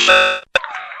catch.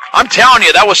 I'm telling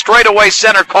you, that was straightaway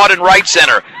center, caught in right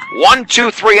center.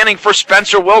 1-2-3 inning for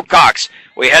Spencer Wilcox.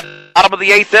 We head bottom of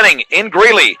the 8th inning in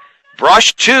Greeley.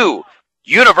 Brush 2,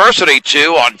 University 2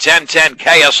 on 1010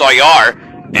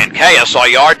 KSIR and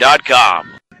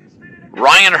KSIR.com.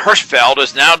 Ryan Hirschfeld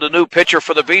is now the new pitcher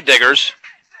for the B-Diggers.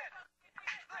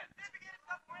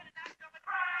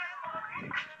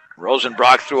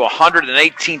 Rosenbrock threw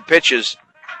 118 pitches,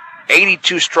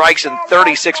 82 strikes and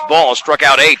 36 balls, struck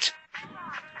out 8.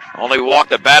 Only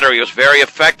walked the batter. He was very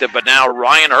effective, but now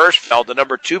Ryan Hirschfeld, the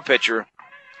number 2 pitcher,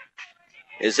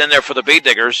 is in there for the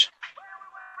B-Diggers.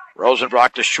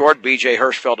 Rosenbrock to short, B.J.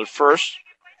 Hirschfeld at first.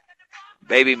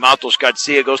 Baby Matos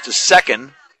Garcia goes to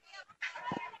second.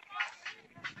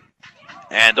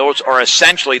 And those are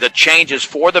essentially the changes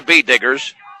for the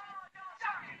B-Diggers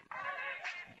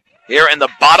here in the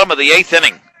bottom of the 8th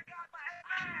inning.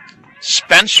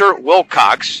 Spencer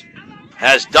Wilcox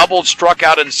has doubled, struck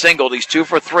out, and singled. He's 2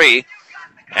 for 3,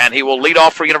 and he will lead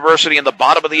off for University in the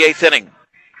bottom of the 8th inning.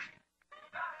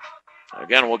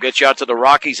 Again, we'll get you out to the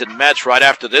Rockies and Mets right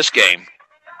after this game.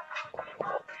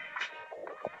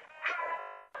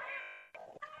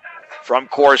 From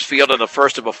Coors Field in the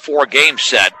first of a 4-game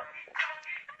set.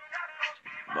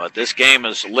 But this game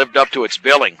has lived up to its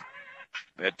billing.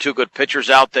 We had 2 good pitchers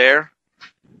out there.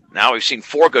 Now we've seen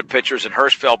 4 good pitchers, and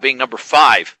Hirschfeld being number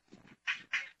 5.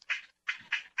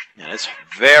 And it's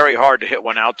very hard to hit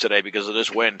one out today because of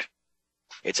this wind.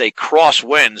 It's a cross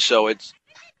wind, so it's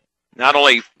not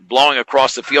only blowing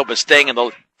across the field, but staying in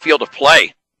the field of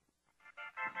play.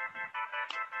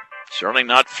 Certainly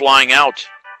not flying out.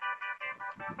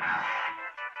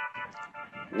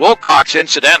 Wilcox,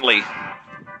 incidentally,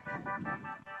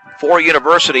 for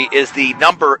University, is the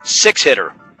number 6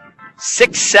 hitter.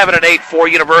 6, 7, and 8 for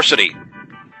University.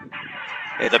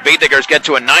 If the B-Diggers get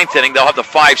to a 9th inning, they'll have the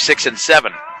 5, 6, and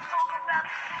 7.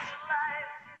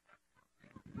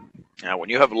 Now, when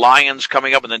you have Lions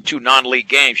coming up and then 2 non-league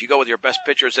games, you go with your best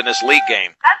pitchers in this league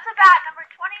game. That's the bat, number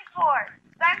 24,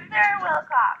 Spencer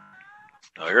Wilcox.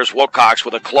 Now, here's Wilcox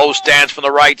with a closed stance from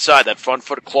the right side. That front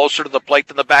foot closer to the plate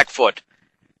than the back foot.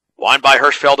 Line by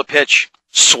Hirschfeld to pitch.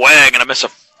 Swing and a miss,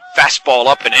 a fastball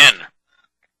up and in.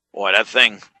 Boy, that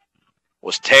thing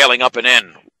was tailing up and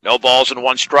in. No balls and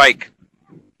 1 strike.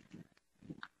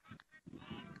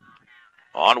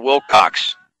 On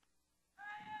Wilcox.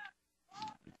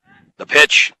 The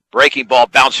pitch, breaking ball,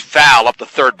 bounced foul up the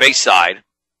third base side.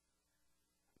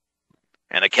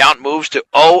 And the count moves to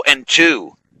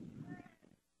 0-2.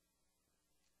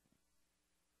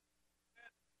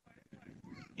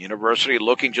 University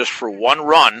looking just for 1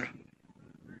 run.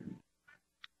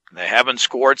 They haven't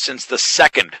scored since the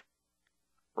 2nd.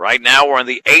 Right now we're in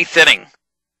the 8th inning.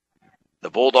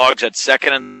 The Bulldogs at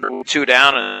second and 2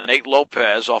 down, and Nate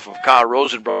Lopez off of Kyle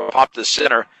Rosenberg popped the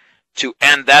center to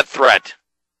end that threat.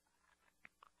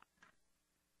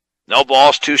 No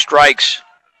balls, 2 strikes.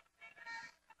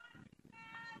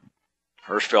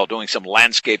 Hirschfeld doing some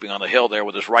landscaping on the hill there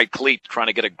with his right cleat, trying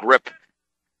to get a grip.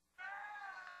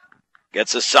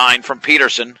 Gets a sign from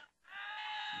Peterson.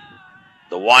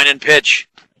 The wind and pitch.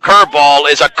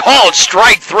 Curveball is a called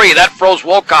strike 3. That froze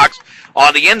Wilcox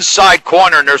on the inside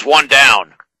corner, and there's 1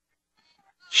 down.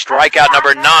 Strikeout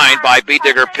number 9 by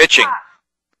B-Digger pitching.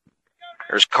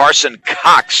 There's Carson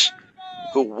Cox,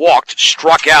 who walked,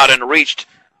 struck out, and reached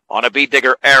on a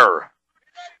B-Digger error.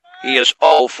 He is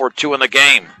 0 for 2 in the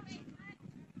game.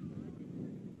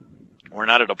 We're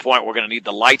not at a point we're going to need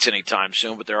the lights anytime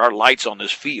soon, but there are lights on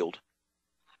this field.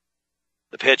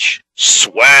 The pitch,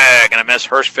 swag, and a miss.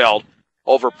 Hirschfeld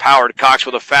overpowered Cox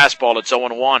with a fastball. It's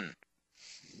 0-1.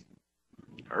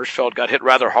 Hirschfeld got hit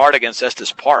rather hard against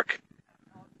Estes Park.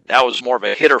 That was more of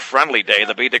a hitter-friendly day.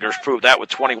 The B-Diggers proved that with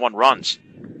 21 runs.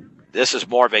 This is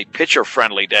more of a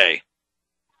pitcher-friendly day.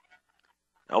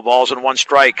 No balls and 1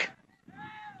 strike.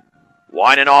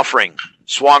 Wine and Offering.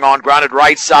 Swung on, grounded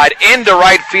right side into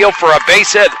right field for a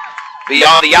base hit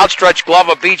beyond the outstretched glove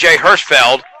of B.J.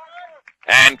 Hirschfeld.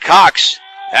 And Cox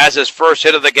has his first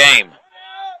hit of the game.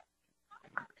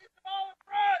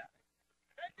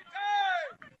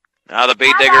 Now the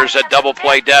B-Diggers at double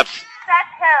play depth.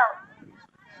 Seth Hill.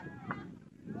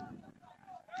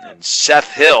 And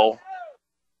Seth Hill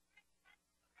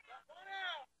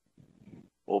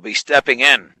will be stepping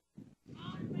in.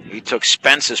 He took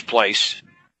Spence's place.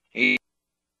 He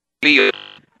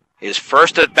his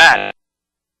first at bat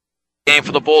game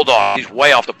for the Bulldogs. He's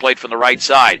way off the plate from the right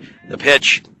side. The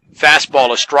pitch,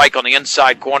 fastball, a strike on the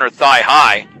inside corner, thigh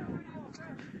high.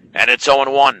 And it's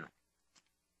 0-1.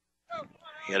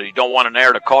 You don't want an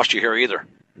error to cost you here either.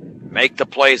 Make the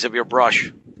plays of your brush.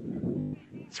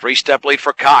 3-step lead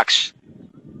for Cox.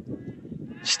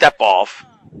 Step off.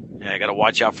 Yeah, you got to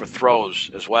watch out for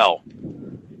throws as well.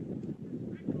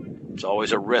 It's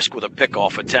always a risk with a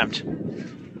pickoff attempt.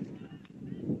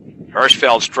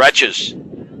 Hirschfeld stretches.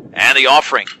 And the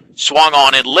Offering. Swung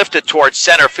on and lifted towards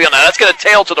center field. Now that's going to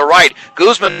tail to the right.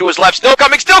 Guzman to his left. Still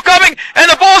coming. And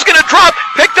the ball's going to drop.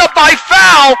 Picked up by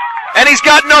Foul. And he's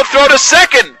got no throw to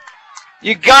second.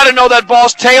 You got to know that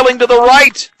ball's tailing to the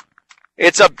right.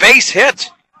 It's a base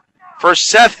hit for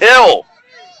Seth Hill.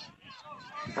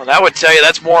 Well, that would tell you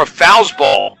that's more of Foul's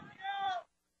ball.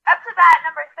 Up to bat,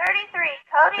 number 33,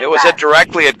 Cody. It was hit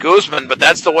directly at Guzman, but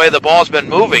that's the way the ball's been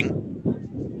moving.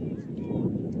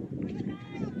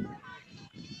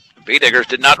 The B-Diggers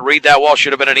did not read that well.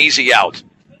 Should have been an easy out,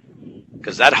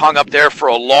 because that hung up there for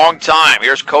a long time.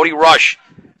 Here's Cody Rush.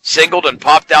 Singled and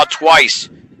popped out twice.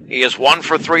 He is 1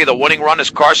 for 3. The winning run is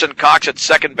Carson Cox at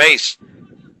second base.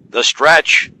 The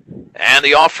stretch and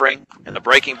the Offering, and the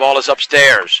breaking ball is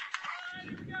upstairs.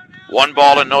 1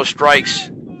 ball and no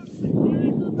strikes.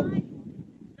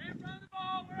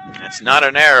 It's not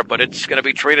an error, but it's going to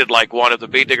be treated like one if the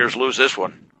B-Diggers lose this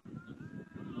one.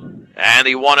 And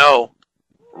the 1-0,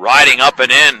 riding up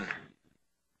and in.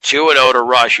 2-0 to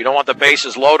Rush. You don't want the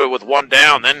bases loaded with 1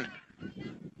 down, then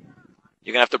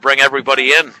you're going to have to bring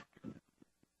everybody in.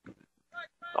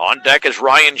 On deck is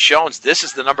Ryan Jones. This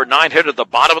is the number 9 hitter. The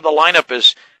bottom of the lineup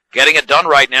is getting it done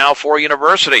right now for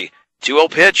University. 2-0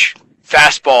 pitch.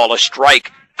 Fastball, a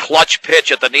strike. Clutch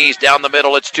pitch at the knees down the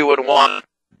middle. It's 2-1.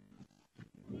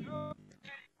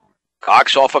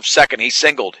 Cox off of second. He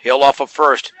singled. Hill off of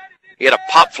first. He had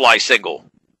a pop fly single.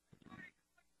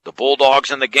 The Bulldogs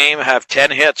in the game have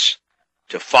 10 hits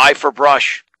to 5 for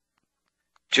Brush.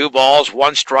 2 balls,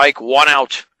 1 strike, 1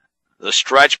 out. The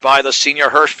stretch by the senior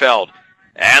Hirschfeld.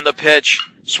 And the pitch,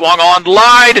 swung on,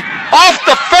 line, off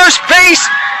the first base,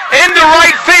 into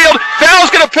right field.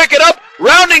 Foul's going to pick it up.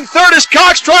 Rounding third is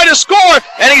Cox trying to score,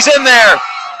 and he's in there.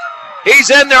 He's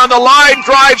in there on the line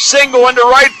drive single into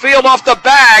right field off the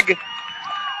bag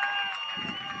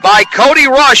by Cody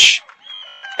Rush.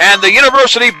 And the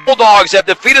University Bulldogs have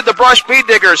defeated the Brush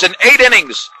B-Diggers in 8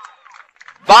 innings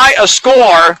by a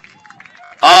score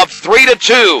of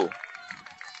 3-2.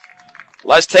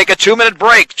 Let's take a 2-minute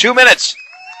break, 2 minutes,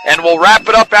 and we'll wrap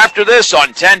it up after this on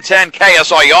 1010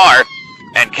 KSIR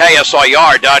and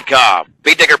KSIR.com.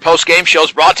 B-Digger post-game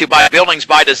shows brought to you by Buildings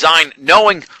by Design.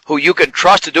 Knowing who you can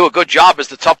trust to do a good job is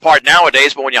the tough part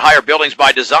nowadays, but when you hire Buildings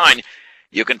by Design,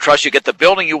 you can trust you get the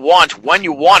building you want when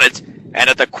you want it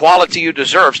and at the quality you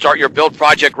deserve. Start your build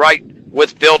project right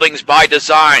with Buildings by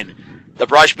Design. The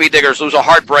Brush Bee Diggers lose a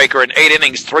heartbreaker in 8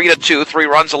 innings, 3-2, 3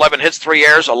 runs, 11 hits, 3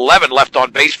 errors, 11 left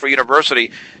on base for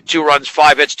University, 2 runs,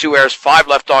 5 hits, 2 errors, 5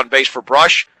 left on base for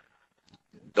Brush.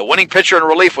 The winning pitcher in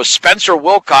relief was Spencer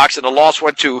Wilcox, and the loss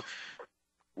went to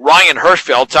Ryan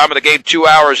Hirschfeld. Time of the game, 2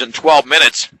 hours and 12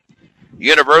 minutes.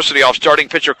 University off starting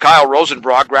pitcher Kyle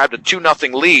Rosenbrock grabbed a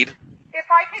 2-0 lead.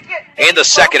 In the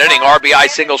second inning, RBI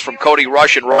singles from Cody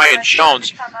Rush and Ryan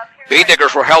Jones. Bee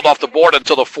Diggers were held off the board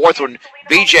until the fourth when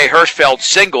B.J. Hirschfeld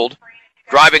singled,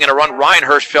 driving in a run. Ryan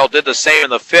Hirschfeld did the same in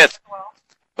the fifth.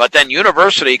 But then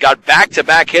University got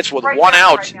back-to-back hits with 1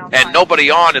 out and nobody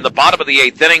on in the bottom of the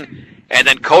 8th inning. And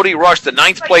then Cody Rush, the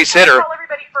 9th-place hitter,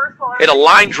 hit a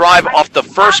line drive off the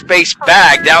first base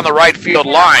bag down the right field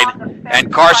line,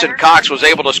 and Carson Cox was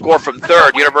able to score from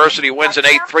third. University wins an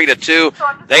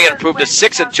 8-3-2. They improved to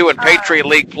 6-2 in Patriot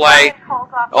League play.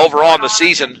 Overall in the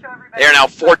season, they are now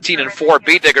 14-4.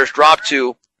 Bee Diggers dropped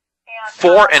to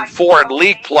 4-4 in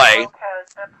league play.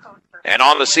 And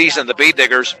on the season, the Bee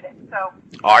Diggers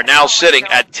are now sitting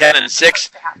at 10-6.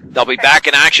 They'll be back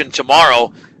in action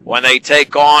tomorrow when they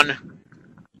take on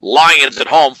Lions at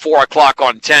home, 4 o'clock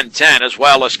on 1010, as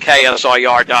well as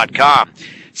KSIR.com.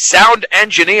 Sound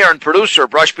engineer and producer,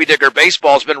 Brush Bee Digger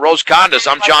Baseball, has been Rose Condas.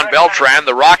 I'm John Beltran.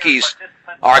 The Rockies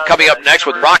are coming up next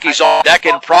with Rockies on deck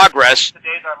in progress.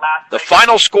 The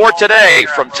final score today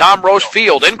from Tom Rose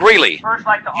Field in Greeley.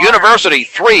 University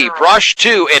 3, Brush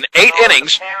 2 in 8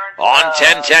 innings on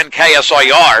 1010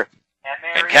 KSIR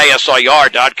and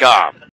KSIR.com.